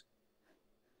 yes.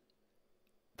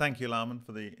 Thank you, Larman,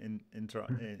 for the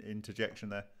interjection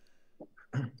there.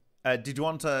 Did you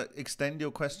want to extend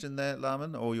your question there,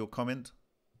 Larman, or your comment?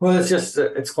 Well, it's just,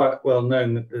 it's quite well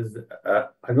known that there's,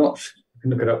 I'm not sure, you can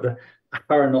look it up, the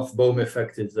Aharonov-Bohm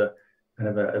effect is a kind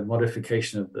of a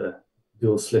modification of the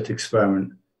dual slit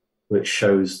experiment, which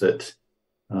shows that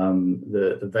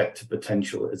the vector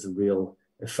potential is a real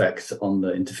effect on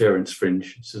the interference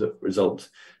fringe as a result.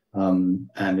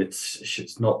 And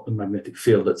it's not the magnetic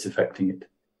field that's affecting it,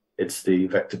 it's the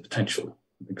vector potential,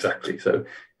 exactly. So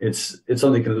it's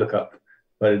something you can look up,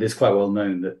 but it is quite well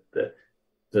known that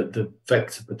the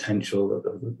vector potential,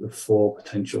 the 4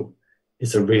 potential,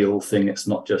 is a real thing. It's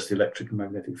not just the electric and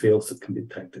magnetic fields that can be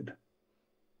detected.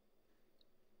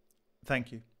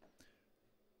 Thank you.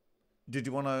 Did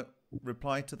you want to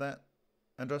reply to that,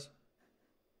 Andros?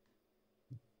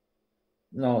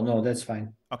 No, that's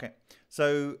fine. Okay.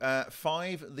 So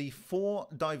 5, the 4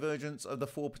 divergence of the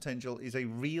 4 potential is a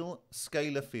real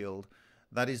scalar field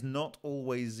that is not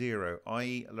always 0,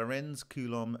 i.e.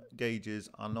 Lorentz-Coulomb gauges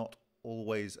are not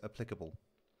always applicable.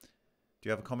 Do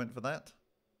you have a comment for that?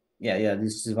 Yeah,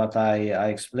 this is what I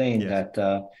explained, yes.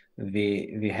 that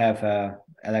we have a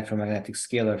electromagnetic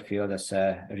scalar field as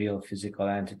a real physical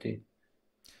entity.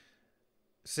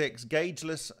 6,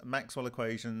 gaugeless Maxwell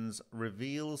equations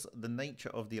reveals the nature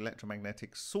of the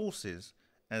electromagnetic sources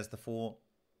as the 4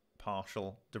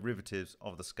 partial derivatives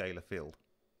of the scalar field.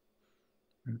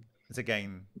 It's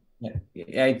again...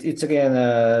 It's again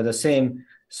the same.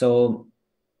 So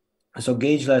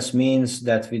gaugeless means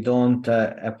that we don't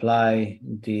apply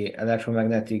the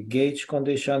electromagnetic gauge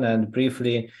condition, and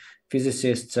briefly,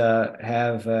 physicists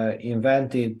have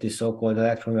invented the so-called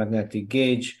electromagnetic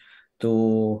gauge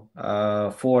to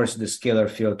force the scalar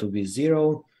field to be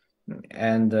 0,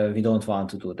 and we don't want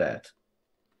to do that.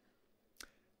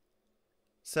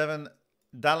 7,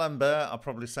 D'Alembert, I'm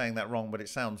probably saying that wrong, but it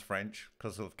sounds French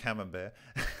because of Camembert.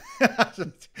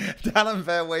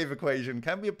 D'Alembert wave equation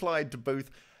can be applied to both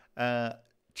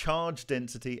charge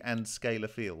density and scalar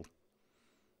field.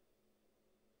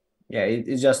 Yeah,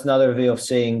 it's just another way of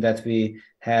saying that we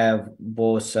have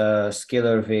both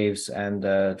scalar waves and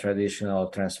traditional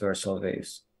transversal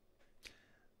waves.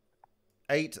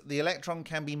 8, the electron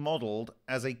can be modeled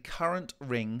as a current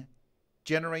ring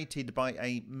generated by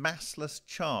a massless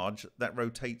charge that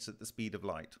rotates at the speed of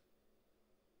light.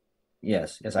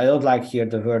 Yes. I don't like here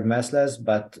the word massless,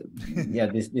 but yeah,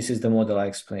 this is the model I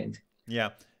explained. Yeah.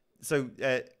 So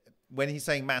when he's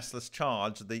saying massless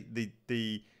charge,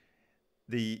 the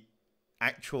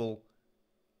actual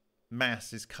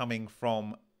mass is coming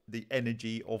from the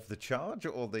energy of the charge,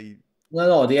 or the...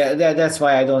 No, that's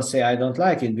why I don't say I don't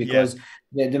like it, because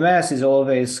the mass is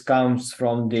always comes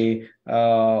from the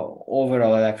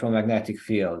overall electromagnetic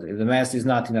field. If the mass is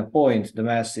not in a point, the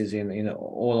mass is in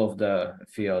all of the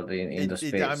field in the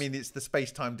space. I mean, it's the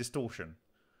space-time distortion.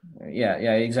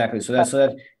 Yeah, exactly. So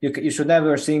that you should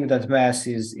never think that mass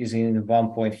is in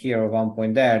one point here or one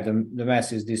point there. The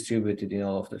mass is distributed in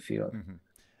all of the field.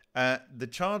 The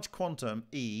charge quantum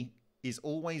E is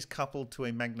always coupled to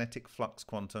a magnetic flux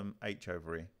quantum H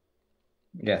over E.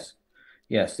 Yes.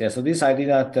 So this I did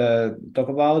not talk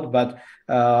about, but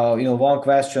one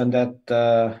question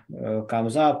that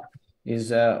comes up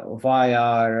is why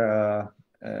are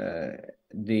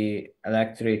the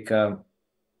electric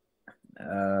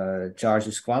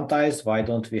charges quantized? Why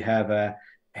don't we have a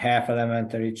half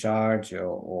elementary charge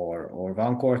or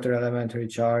 1/4 elementary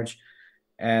charge?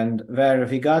 And where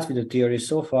we got with the theory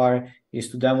so far is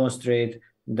to demonstrate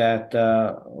that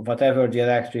whatever the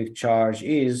electric charge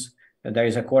is, there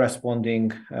is a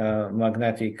corresponding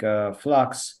magnetic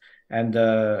flux, and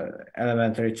the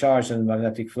elementary charge and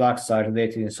magnetic flux are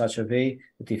related in such a way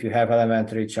that if you have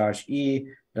elementary charge E,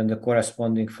 then the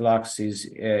corresponding flux is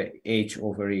H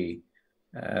over E,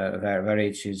 where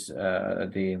H is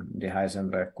the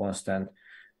Heisenberg constant.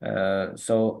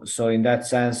 So in that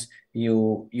sense,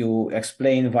 you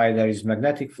explain why there is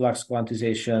magnetic flux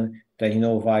quantization, then you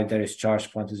know why there is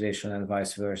charge quantization, and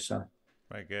vice versa.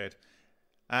 Very good.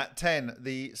 At 10,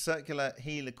 the circular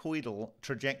helicoidal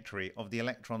trajectory of the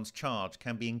electron's charge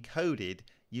can be encoded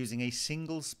using a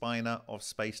single spinor of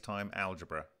space-time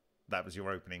algebra. That was your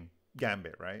opening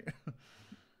gambit, right?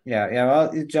 Yeah.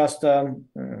 Well, it's just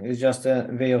a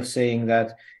way of saying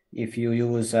that if you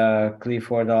use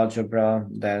Clifford algebra,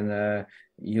 then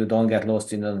you don't get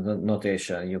lost in the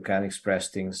notation. You can express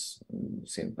things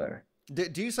simpler.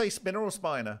 Do you say spinor or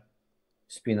spinor?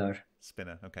 Spinor.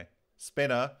 Spinor, okay.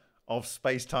 Spinor of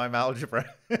space-time algebra.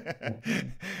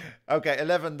 Okay,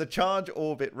 11. The charge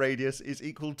orbit radius is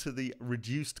equal to the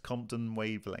reduced Compton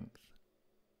wavelength.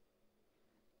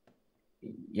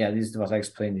 Yeah, this is what I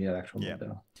explained in the electron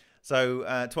model. So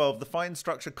 12. The fine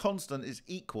structure constant is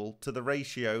equal to the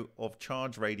ratio of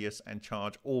charge radius and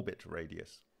charge orbit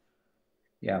radius.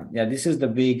 Yeah. This is the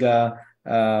big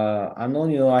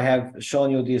unknown. I have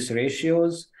shown you these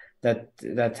ratios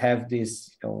that have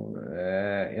this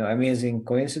amazing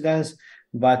coincidence,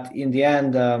 but in the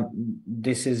end,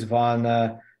 this is one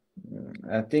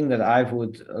thing that I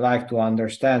would like to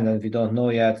understand, and we don't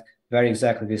know yet where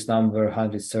exactly this number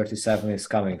 137 is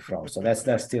coming from. So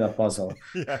that's still a puzzle.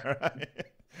 Yeah, right.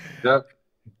 That's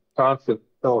constant.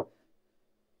 Oh.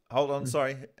 Hold on,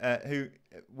 sorry. Who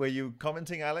were you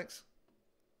commenting, Alex?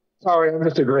 Sorry, I'm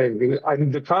just agreeing.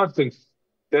 The constants,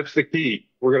 that's the key.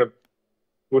 When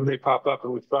they pop up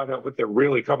and we find out what they're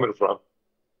really coming from.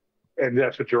 And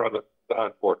that's what you're on the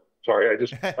hunt for. Sorry,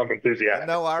 I'm enthusiastic.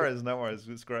 No worries.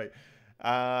 It's great.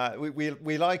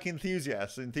 We like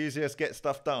enthusiasts. Enthusiasts get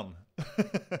stuff done.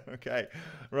 Okay,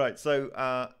 right. So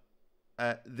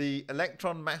the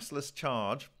electron massless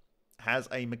charge has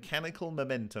a mechanical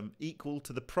momentum equal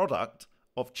to the product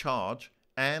of charge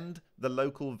and the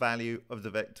local value of the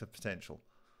vector potential.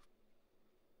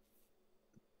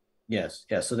 Yes.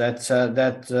 So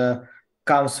that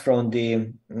comes from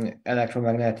the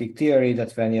electromagnetic theory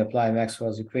that when you apply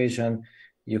Maxwell's equation,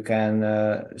 you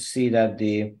can see that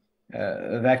the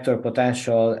vector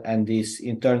potential and this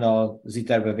internal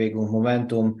Zitterbewegung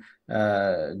momentum,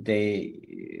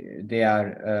 they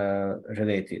are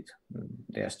related.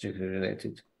 They are strictly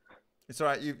related. It's all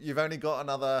right. You've only got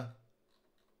another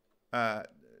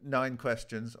 9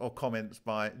 questions or comments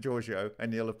by Giorgio,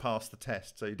 and you'll have passed the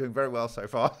test. So you're doing very well so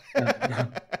far. All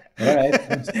right.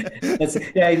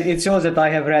 It shows that I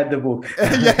have read the book.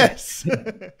 Yes.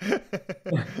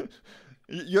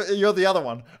 You're the other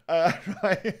one.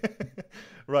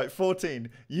 Right. 14.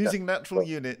 Using natural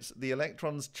units, the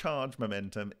electron's charge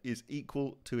momentum is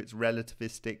equal to its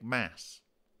relativistic mass.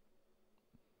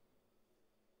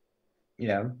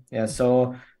 Yeah.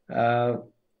 So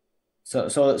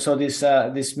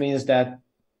this means that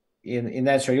in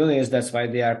natural units, that's why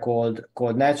they are called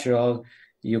natural.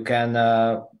 You can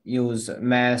use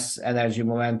mass, energy,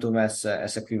 momentum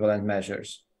as equivalent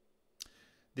measures.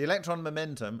 The electron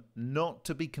momentum, not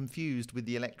to be confused with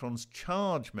the electron's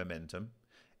charge momentum,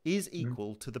 is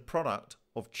equal to the product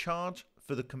of charge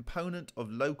for the component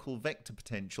of local vector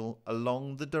potential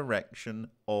along the direction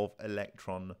of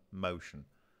electron motion.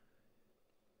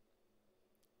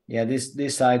 Yeah,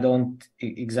 this I don't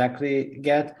exactly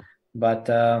get, but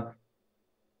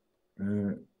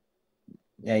in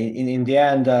the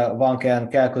end, one can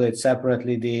calculate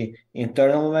separately the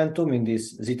internal momentum in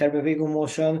this Zitterbewegung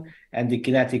motion and the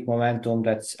kinetic momentum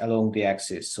that's along the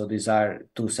axis. So these are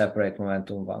 2 separate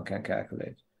momentum one can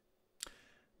calculate.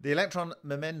 The electron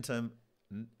momentum,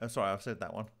 sorry, I've said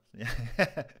that one.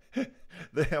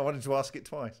 I wanted to ask it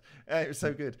twice. It was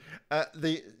so good.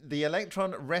 The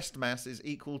electron rest mass is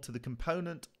equal to the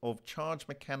component of charge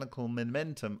mechanical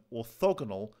momentum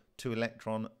orthogonal to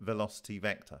electron velocity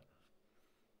vector.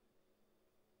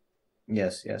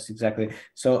 Yes, exactly.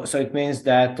 So it means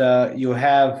that you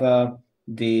have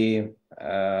the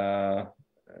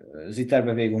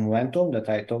zitterbewegung momentum that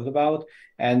I talked about,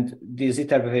 and the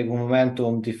zitterbewegung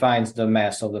momentum defines the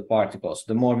mass of the particles.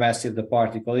 The more massive the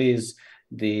particle is,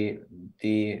 the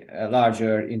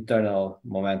larger internal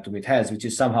momentum it has, which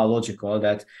is somehow logical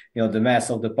that the mass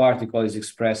of the particle is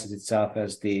expresses itself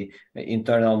as the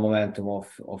internal momentum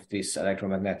of this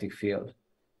electromagnetic field.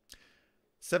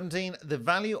 17. The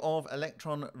value of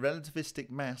electron relativistic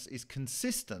mass is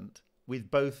consistent with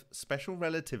both special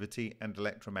relativity and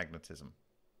electromagnetism.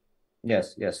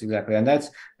 Yes, exactly. And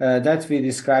that's we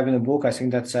describe in the book. I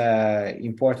think that's an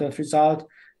important result,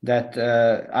 that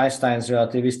Einstein's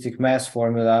relativistic mass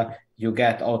formula you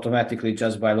get automatically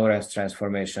just by Lorentz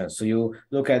transformation. So you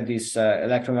look at this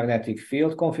electromagnetic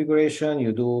field configuration,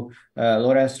 you do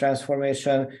Lorentz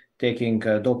transformation, taking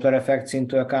Doppler effects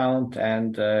into account,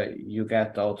 and you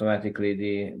get automatically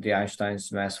the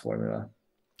Einstein's mass formula.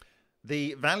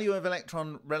 The value of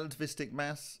electron relativistic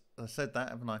mass, I said that,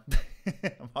 haven't I?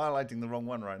 I'm highlighting the wrong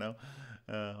one right now.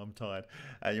 I'm tired.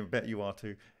 I bet you are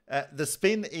too. The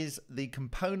spin is the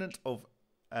component of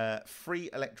free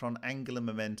electron angular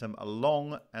momentum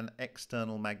along an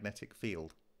external magnetic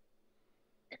field.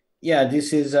 Yeah,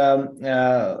 this is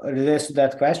relates to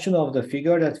that question of the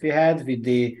figure that we had with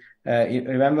the,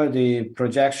 remember the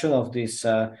projection of this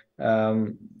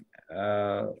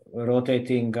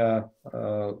rotating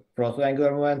proton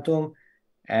angular momentum,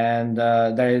 and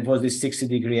there it was this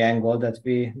 60-degree angle that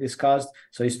we discussed.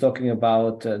 So he's talking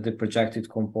about the projected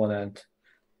component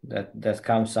that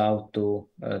comes out to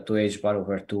h bar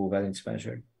over 2 when it's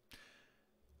measured.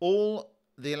 All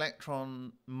the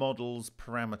electron model's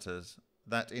parameters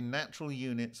that in natural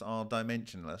units are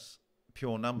dimensionless,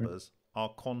 pure numbers,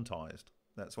 are quantized.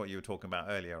 That's what you were talking about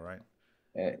earlier, right?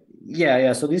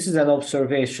 Yeah. So this is an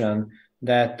observation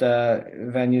that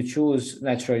when you choose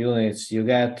natural units, you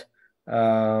get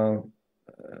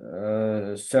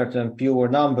certain pure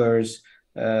numbers,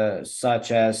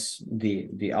 such as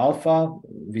the alpha,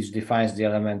 which defines the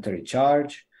elementary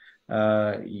charge.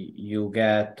 You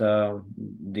get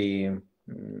the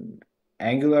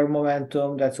angular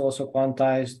momentum that's also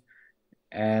quantized,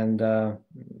 and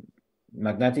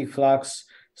magnetic flux.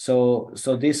 So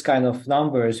these kind of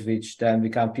numbers, which then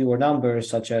become pure numbers,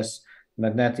 such as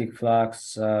magnetic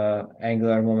flux,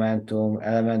 angular momentum,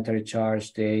 elementary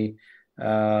charge, they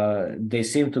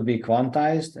seem to be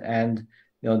quantized, and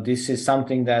this is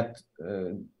something that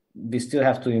we still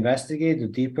have to investigate the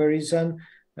deeper reason,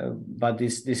 but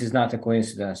this is not a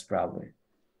coincidence, probably.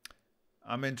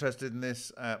 I'm interested in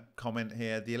this comment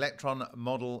here. The electron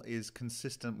model is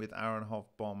consistent with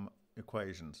Aharonov-Bohm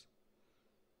equations.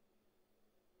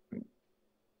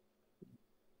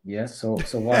 Yes. So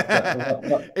what?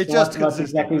 It's just what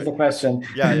exactly is the question?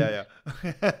 Yeah.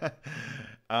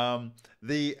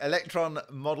 The electron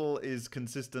model is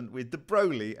consistent with de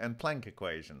Broglie and Planck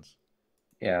equations.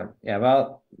 Yeah.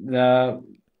 Well, the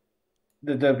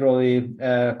de Broglie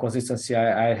consistency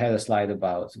I had a slide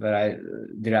about where I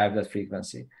derived that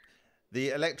frequency. The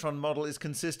electron model is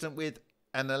consistent with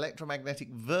an electromagnetic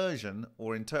version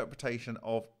or interpretation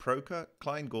of Proctor,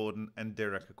 Klein-Gordon, and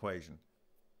Dirac equation.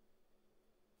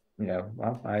 Yeah,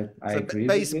 well, I agree.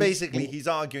 Basically, he's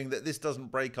arguing that this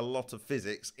doesn't break a lot of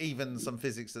physics, even some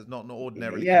physics that's not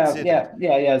ordinarily considered.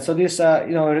 Yeah. So this,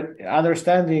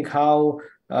 understanding how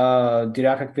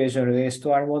Dirac equation relates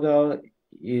to our model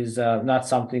is not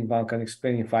something one can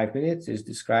explain in 5 minutes. It's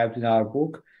described in our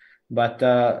book, but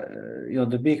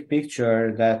the big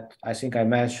picture that I think I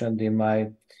mentioned in my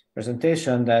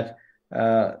presentation, that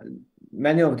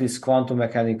many of these quantum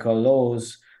mechanical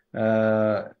laws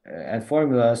and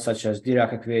formulas such as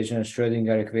Dirac equation,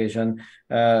 Schrödinger equation,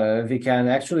 we can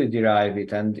actually derive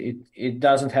it, and it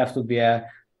doesn't have to be a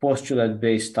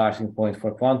postulate-based starting point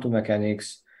for quantum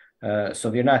mechanics. So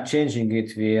we're not changing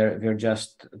it. We're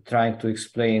just trying to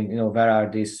explain, where are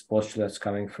these postulates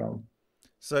coming from.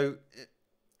 So,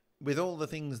 with all the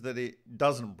things that it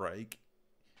doesn't break,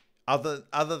 other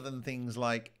than things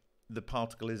like the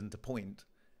particle isn't a point,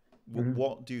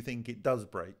 what do you think it does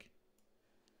break?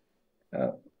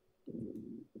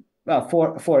 Well,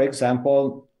 for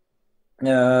example,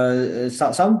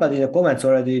 somebody in the comments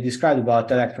already described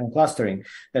about electron clustering,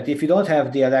 that if you don't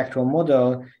have the electron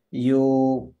model,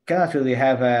 you cannot really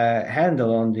have a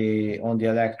handle on the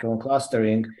electron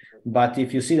clustering. But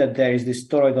if you see that there is these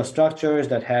toroidal structures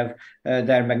that have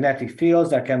their magnetic fields,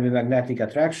 there can be magnetic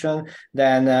attraction,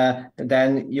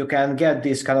 then you can get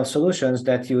these kind of solutions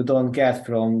that you don't get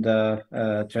from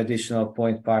the traditional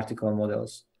point particle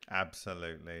models.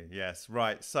 Absolutely. Yes.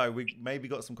 Right. So we maybe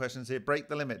got some questions here. Break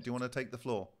the limit. Do you want to take the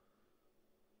floor?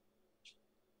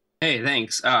 Hey,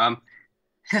 thanks. Caught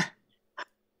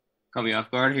me off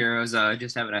guard here. I was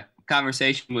just having a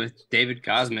conversation with David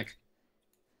Cosmic.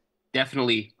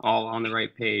 Definitely all on the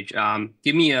right page.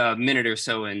 Give me a minute or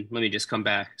so and let me just come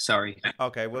back. Sorry.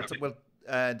 Okay. Well,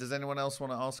 does anyone else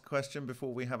want to ask a question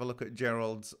before we have a look at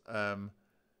Gerald's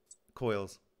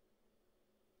coils?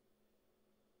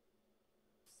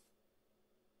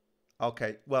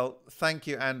 Okay. Well, thank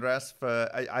you, Andras, for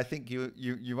I think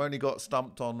you only got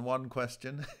stumped on one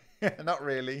question. Not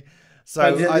really.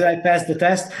 So did I pass the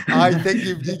test? I think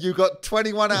you got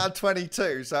 21 out of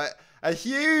 22. So a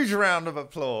huge round of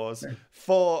applause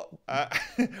for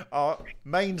our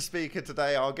main speaker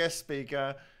today, our guest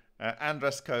speaker,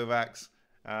 Andras Kovacs.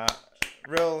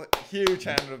 Real huge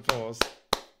hand of applause.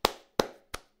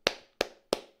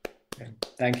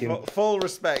 Thank you. Full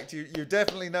respect. You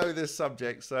definitely know this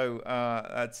subject, so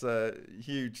that's a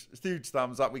huge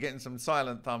thumbs up. We're getting some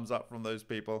silent thumbs up from those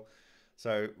people.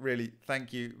 So really,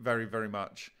 thank you very, very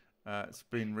much. It's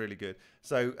been really good.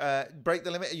 So break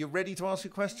the limit. Are you ready to ask a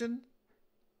question?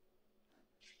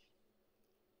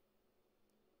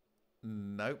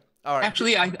 No. All right.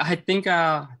 Actually, I think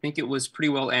it was pretty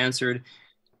well answered.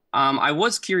 I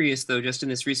was curious though, just in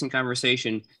this recent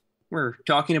conversation, we're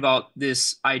talking about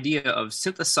this idea of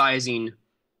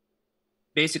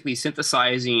basically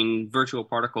synthesizing virtual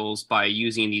particles by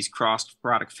using these crossed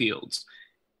product fields.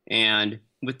 And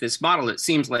with this model, it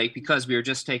seems like because we are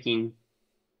just taking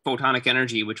photonic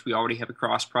energy, which we already have a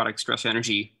cross product stress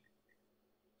energy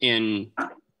in,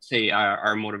 say,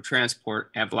 our mode of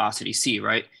transport at velocity c,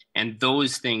 right? And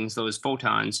those things, those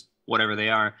photons, whatever they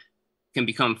are, can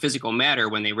become physical matter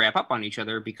when they wrap up on each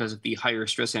other because of the higher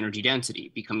stress energy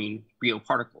density, becoming real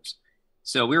particles.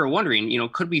 So we were wondering,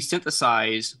 could we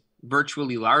synthesize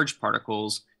virtually large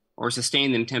particles or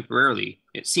sustain them temporarily?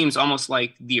 It seems almost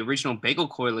like the original bagel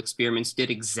coil experiments did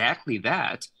exactly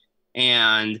that.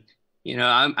 And,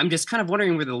 I'm just kind of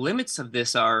wondering where the limits of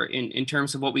this are in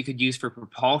terms of what we could use for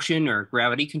propulsion or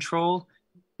gravity control.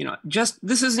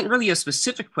 This isn't really a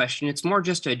specific question. It's more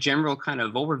just a general kind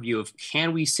of overview of,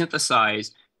 can we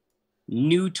synthesize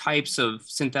new types of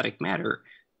synthetic matter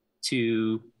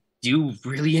to do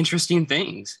really interesting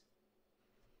things?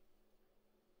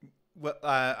 Well,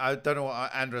 I don't know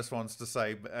what Andras wants to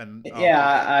say, and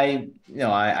yeah,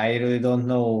 I really don't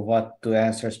know what to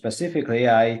answer specifically.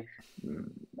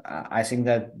 I think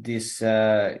that this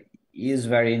is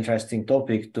very interesting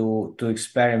topic to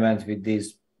experiment with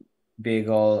these big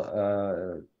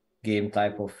game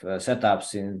type of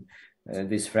setups in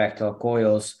these fractal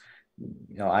coils.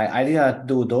 I did not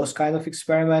do those kind of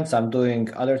experiments. I'm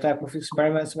doing other type of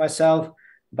experiments myself.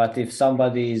 But if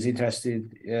somebody is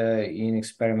interested in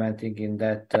experimenting in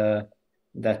that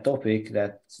topic,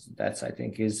 that's I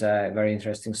think is a very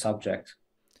interesting subject.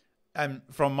 And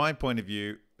from my point of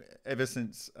view, ever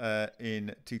since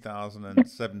in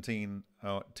 2017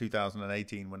 or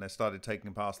 2018, when they started taking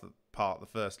apart the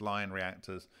first line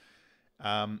reactors,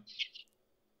 I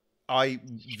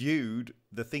viewed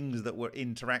the things that were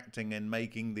interacting and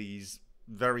making these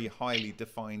very highly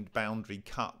defined boundary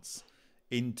cuts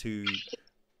into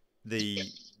the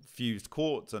fused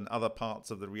quartz and other parts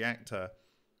of the reactor,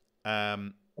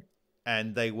 and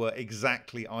they were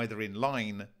exactly either in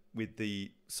line with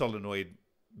the solenoid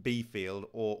B field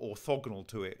or orthogonal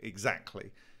to it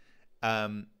exactly.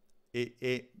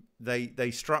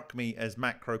 They struck me as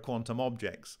macro quantum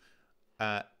objects,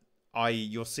 i.e.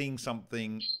 you're seeing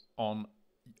something on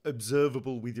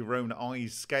observable with your own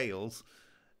eyes scales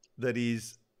that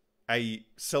is a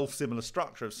self-similar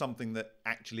structure of something that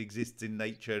actually exists in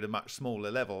nature at a much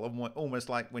smaller level, almost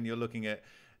like when you're looking at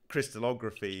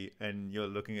crystallography and you're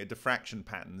looking at diffraction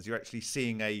patterns, you're actually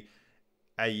seeing a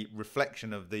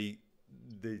reflection of the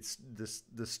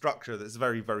structure that's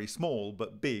very, very small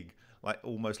but big, like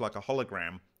almost like a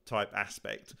hologram type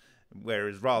aspect.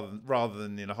 Whereas rather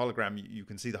than in a hologram, you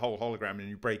can see the whole hologram and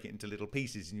you break it into little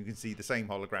pieces and you can see the same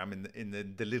hologram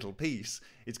in the little piece.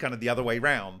 It's kind of the other way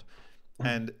round.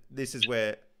 And this is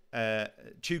where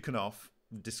Chukhanov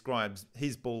describes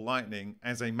his ball lightning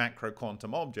as a macro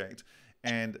quantum object,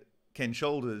 and Ken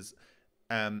Shoulders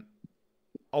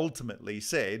ultimately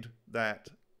said that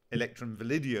electron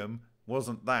validium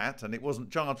wasn't that, and it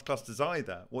wasn't charged clusters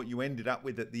either. What you ended up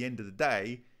with at the end of the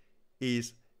day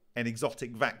is an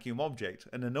exotic vacuum object.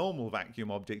 And a normal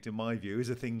vacuum object, in my view, is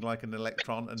a thing like an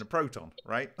electron and a proton,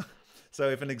 right? So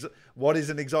if what is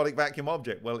an exotic vacuum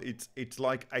object? Well, it's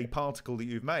like a particle that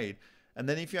you've made. And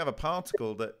then if you have a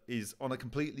particle that is on a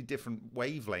completely different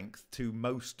wavelength to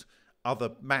most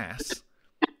other mass,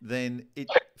 then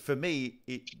for me,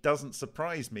 it doesn't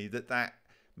surprise me that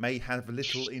may have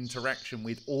little interaction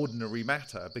with ordinary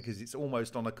matter, because it's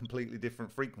almost on a completely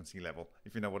different frequency level,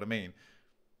 if you know what I mean.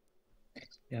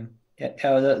 Yeah.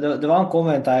 The one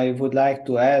comment I would like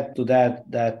to add to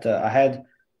that I had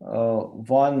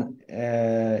one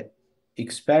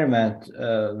experiment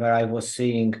where I was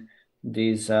seeing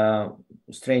these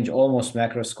strange, almost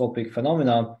macroscopic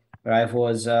phenomena, where I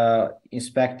was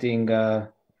inspecting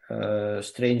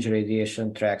strange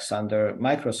radiation tracks under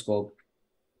microscope.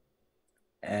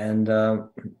 And so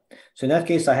in that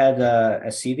case, I had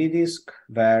a CD disk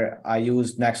where I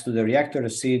used next to the reactor a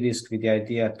CD disk with the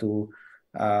idea to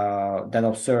then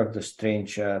observe the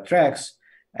strange tracks.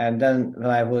 And then when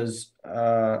I was,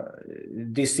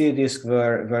 these CD disks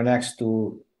were next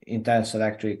to intense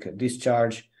electric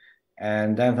discharge.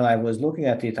 And then when I was looking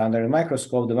at it under the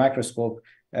microscope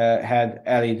had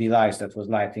LED lights that was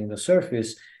lighting the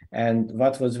surface. And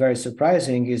what was very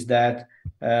surprising is that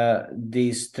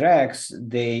these tracks,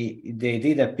 they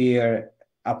did appear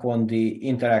upon the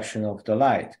interaction of the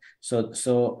light. So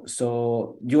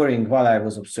during while I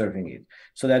was observing it.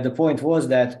 So that the point was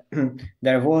that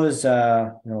there was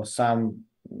some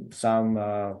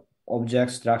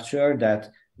object structure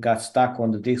that got stuck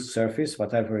on the disk surface,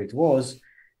 whatever it was,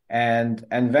 and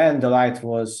when the light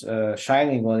was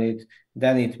shining on it,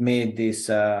 then it made this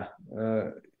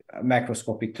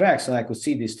macroscopic tracks, and I could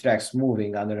see these tracks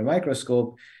moving under a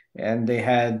microscope, and they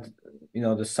had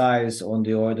the size on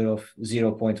the order of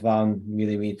 0.1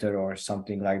 millimeter or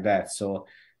something like that. So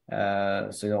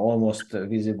almost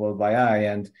visible by eye,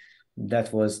 and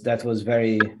that was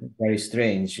very, very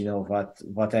strange.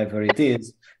 Whatever it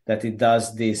is that it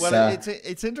does this. Well,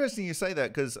 it's interesting you say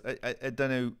that, because I don't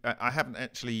know. I haven't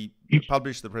actually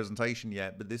published the presentation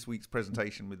yet, but this week's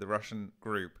presentation with the Russian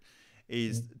group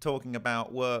is talking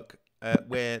about work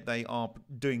where they are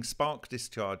doing spark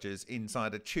discharges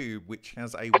inside a tube which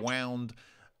has a wound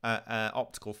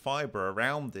optical fiber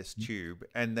around this tube,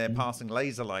 and they're passing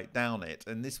laser light down it.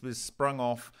 And this was sprung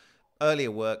off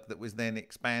earlier work that was then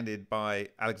expanded by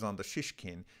Alexander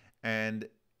Shishkin, and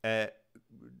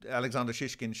Alexander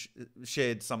Shishkin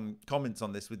shared some comments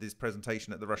on this with his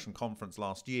presentation at the Russian conference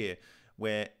last year,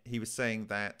 where he was saying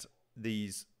that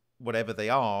these, whatever they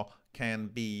are, can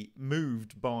be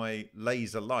moved by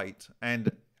laser light and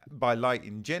by light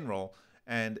in general.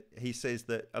 And he says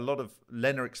that a lot of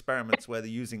LENR experiments where they're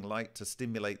using light to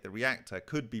stimulate the reactor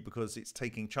could be because it's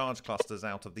taking charge clusters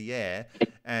out of the air,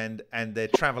 and they're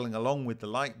traveling along with the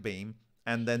light beam,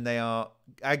 and then they are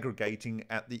aggregating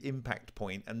at the impact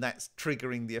point, and that's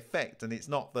triggering the effect. And it's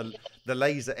not the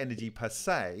laser energy per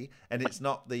se, and it's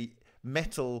not the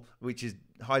metal which is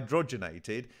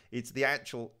hydrogenated, it's the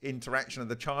actual interaction of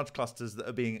the charge clusters that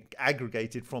are being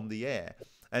aggregated from the air.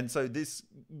 And so this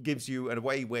gives you a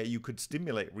way where you could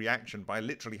stimulate reaction by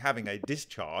literally having a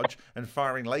discharge and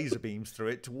firing laser beams through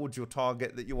it towards your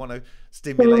target that you want to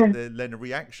stimulate the LENR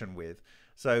reaction with.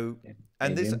 So,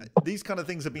 and these kind of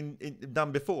things have been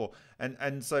done before.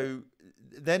 And so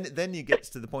then you get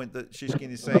to the point that Shishkin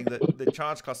is saying that the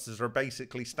charge clusters are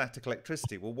basically static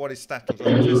electricity. Well, what is static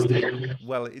electricity?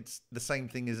 Well, it's the same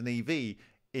thing as an EV,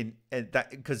 in that,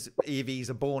 because EVs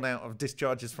are born out of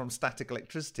discharges from static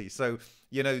electricity. So,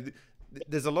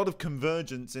 there's a lot of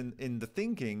convergence in the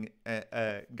thinking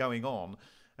going on.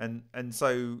 And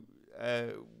so,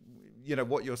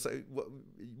 what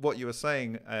you were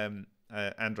saying,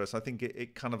 Andres, I think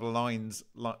it kind of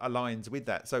aligns with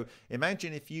that. So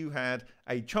imagine if you had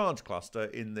a charge cluster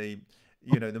in the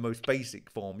most basic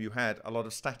form. You had a lot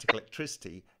of static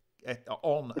electricity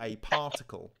on a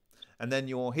particle, and then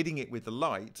you're hitting it with the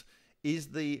light. Is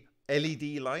the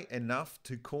LED light enough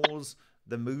to cause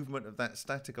the movement of that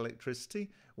static electricity?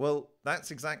 Well,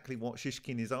 that's exactly what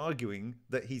Shishkin is arguing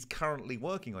that he's currently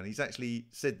working on. He's actually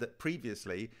said that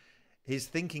previously his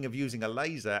thinking of using a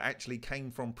laser actually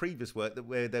came from previous work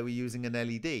where they were using an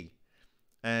LED.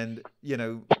 And,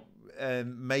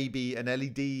 maybe an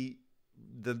LED,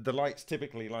 the lights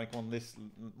typically, like on this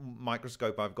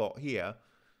microscope I've got here,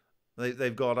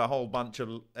 they've got a whole bunch of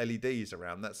LEDs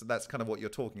around. That's kind of what you're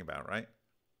talking about, right?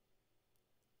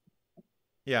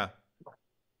 Yeah.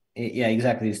 Yeah,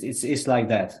 exactly. It's like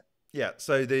that. Yeah.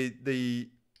 So the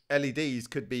LEDs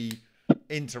could be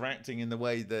interacting in the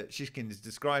way that Shishkin is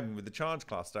describing with the charge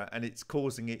cluster, and it's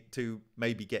causing it to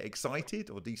maybe get excited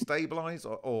or destabilize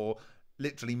or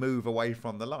literally move away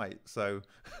from the light. So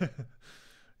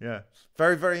yeah,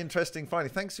 very, very interesting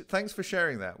finding. Thanks for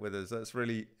sharing that with us. That's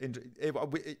really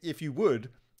if you would,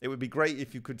 it would be great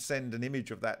if you could send an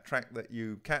image of that track that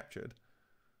you captured.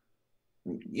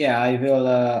 Yeah, I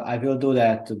will do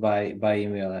that by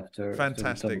email after.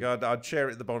 Fantastic. I'd share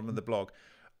it at the bottom of the blog.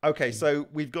 Okay, so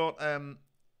we've got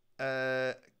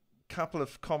a couple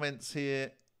of comments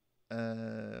here.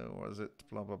 What is it?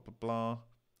 Blah blah blah blah.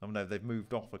 Oh no, they've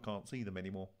moved off. I can't see them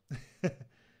anymore.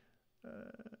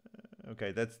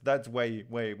 Okay, that's way.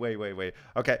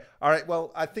 Okay, all right.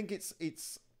 Well, I think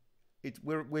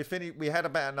we're finished. We had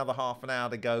about another half an hour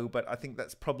to go, but I think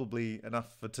that's probably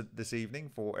enough for this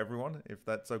evening for everyone, if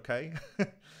that's okay.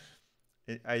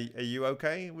 Are you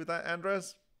okay with that,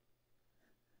 Andres?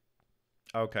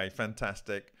 Okay,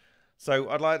 fantastic. So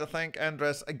I'd like to thank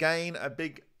Andres again. A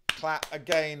big clap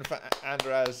again for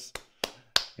Andres,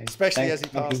 especially as he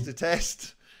passed the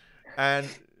test. And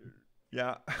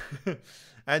yeah.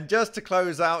 And just to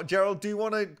close out, Gerald, do you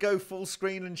want to go full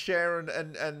screen and share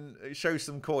and show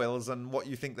some coils and what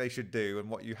you think they should do and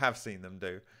what you have seen them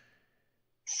do?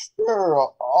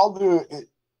 Sure, I'll do a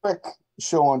quick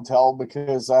show and tell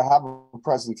because I have a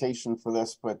presentation for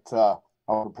this, but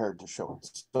I'm prepared to show it.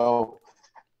 So,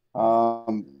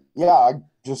 yeah, I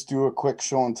just do a quick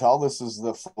show and tell. This is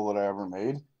the foil that I ever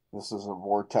made. This is a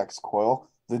vortex coil.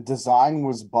 The design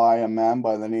was by a man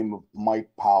by the name of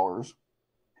Mike Powers.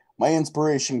 My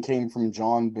inspiration came from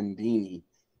John Bendini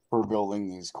for building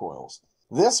these coils.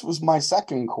 This was my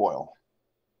second coil.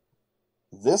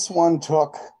 This one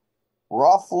took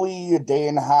roughly a day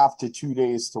and a half to 2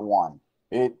 days to one.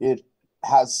 It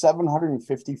has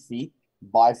 750 feet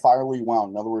bi-firely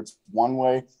wound. In other words, one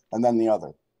way and then the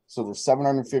other. So there's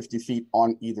 750 feet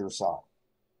on either side.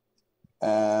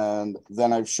 And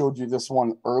then I've showed you this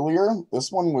one earlier.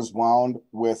 This one was wound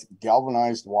with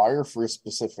galvanized wire for a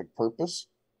specific purpose.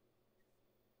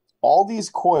 All these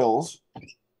coils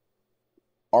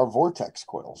are vortex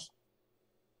coils,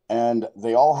 and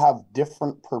they all have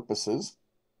different purposes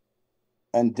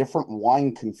and different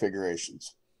wind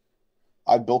configurations.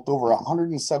 I built over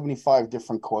 175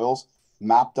 different coils,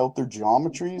 mapped out their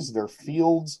geometries, their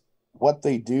fields, what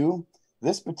they do.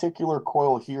 This particular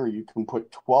coil here, you can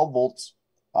put 12 volts,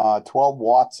 12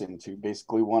 watts into,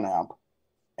 basically 1 amp,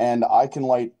 and I can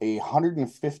light a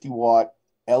 150 watt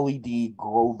LED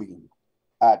grow beam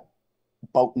at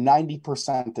about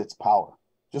 90% its power,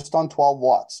 just on 12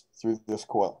 watts through this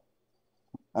coil.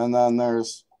 And then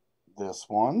there's this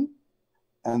one.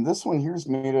 And this one here is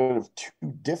made out of 2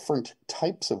 different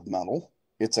types of metal.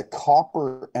 It's a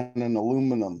copper and an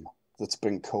aluminum that's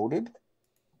been coated.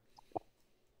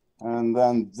 And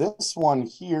then this one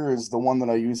here is the one that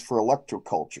I use for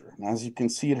electroculture. And as you can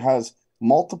see, it has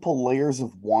multiple layers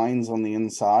of winds on the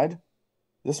inside.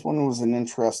 This one was an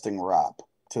interesting wrap,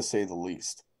 to say the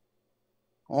least.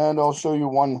 And I'll show you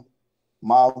one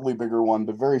mildly bigger one,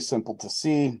 but very simple to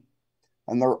see.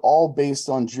 And they're all based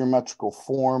on geometrical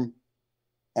form.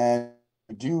 And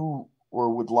do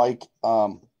or would like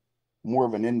more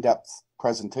of an in-depth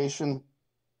presentation,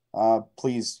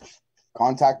 please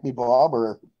contact me, Bob,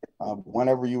 or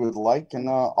whenever you would like, and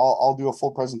I'll do a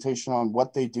full presentation on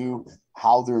what they do,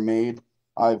 how they're made.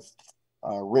 I've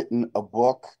written a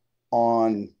book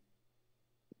on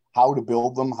how to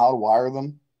build them, how to wire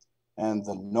them, and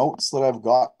the notes that I've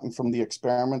gotten from the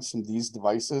experiments and these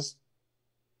devices,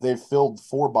 they've filled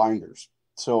 4 binders.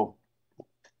 So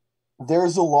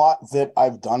there's a lot that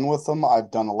I've done with them.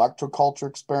 I've done electroculture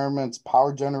experiments,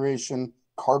 power generation,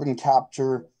 carbon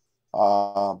capture,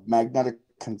 magnetic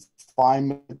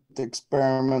confinement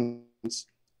experiments,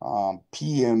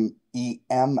 PEMF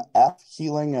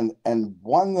healing, and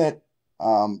one that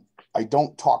I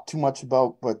don't talk too much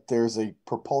about, but there's a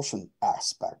propulsion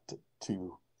aspect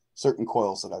to certain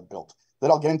coils that I've built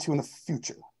that I'll get into in the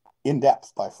future, in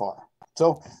depth by far.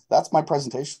 So that's my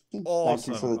presentation. Awesome. Thank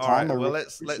you for the All time. right. Well,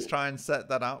 let's try and set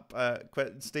that up.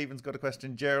 Stephen's got a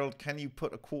question. Gerald, can you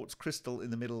put a quartz crystal in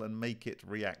the middle and make it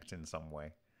react in some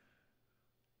way?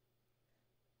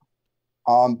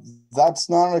 That's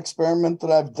not an experiment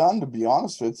that I've done, to be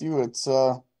honest with you. It's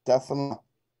definitely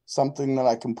something that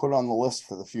I can put on the list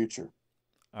for the future.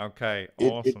 Okay,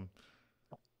 awesome.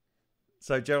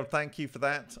 So, Gerald, thank you for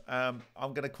that. I'm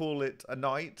going to call it a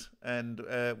night, and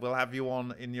we'll have you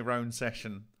on in your own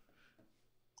session.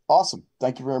 Awesome.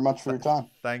 Thank you very much for your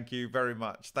time. Thank you very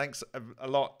much. Thanks a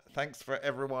lot. Thanks for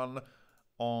everyone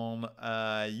on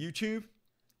YouTube.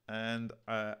 And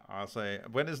I'll say,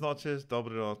 buenas noches,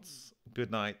 dobry noc,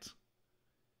 good night.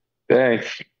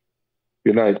 Thanks.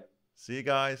 Good night. See you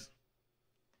guys.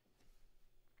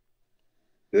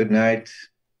 Good night.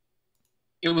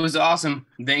 It was awesome.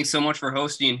 Thanks so much for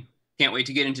hosting. Can't wait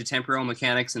to get into temporal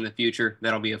mechanics in the future.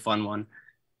 That'll be a fun one.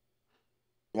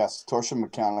 Yes, torsion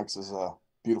mechanics is a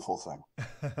beautiful thing.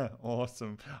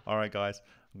 Awesome. All right, guys.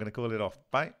 I'm going to call it off.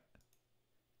 Bye.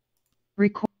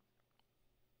 Record.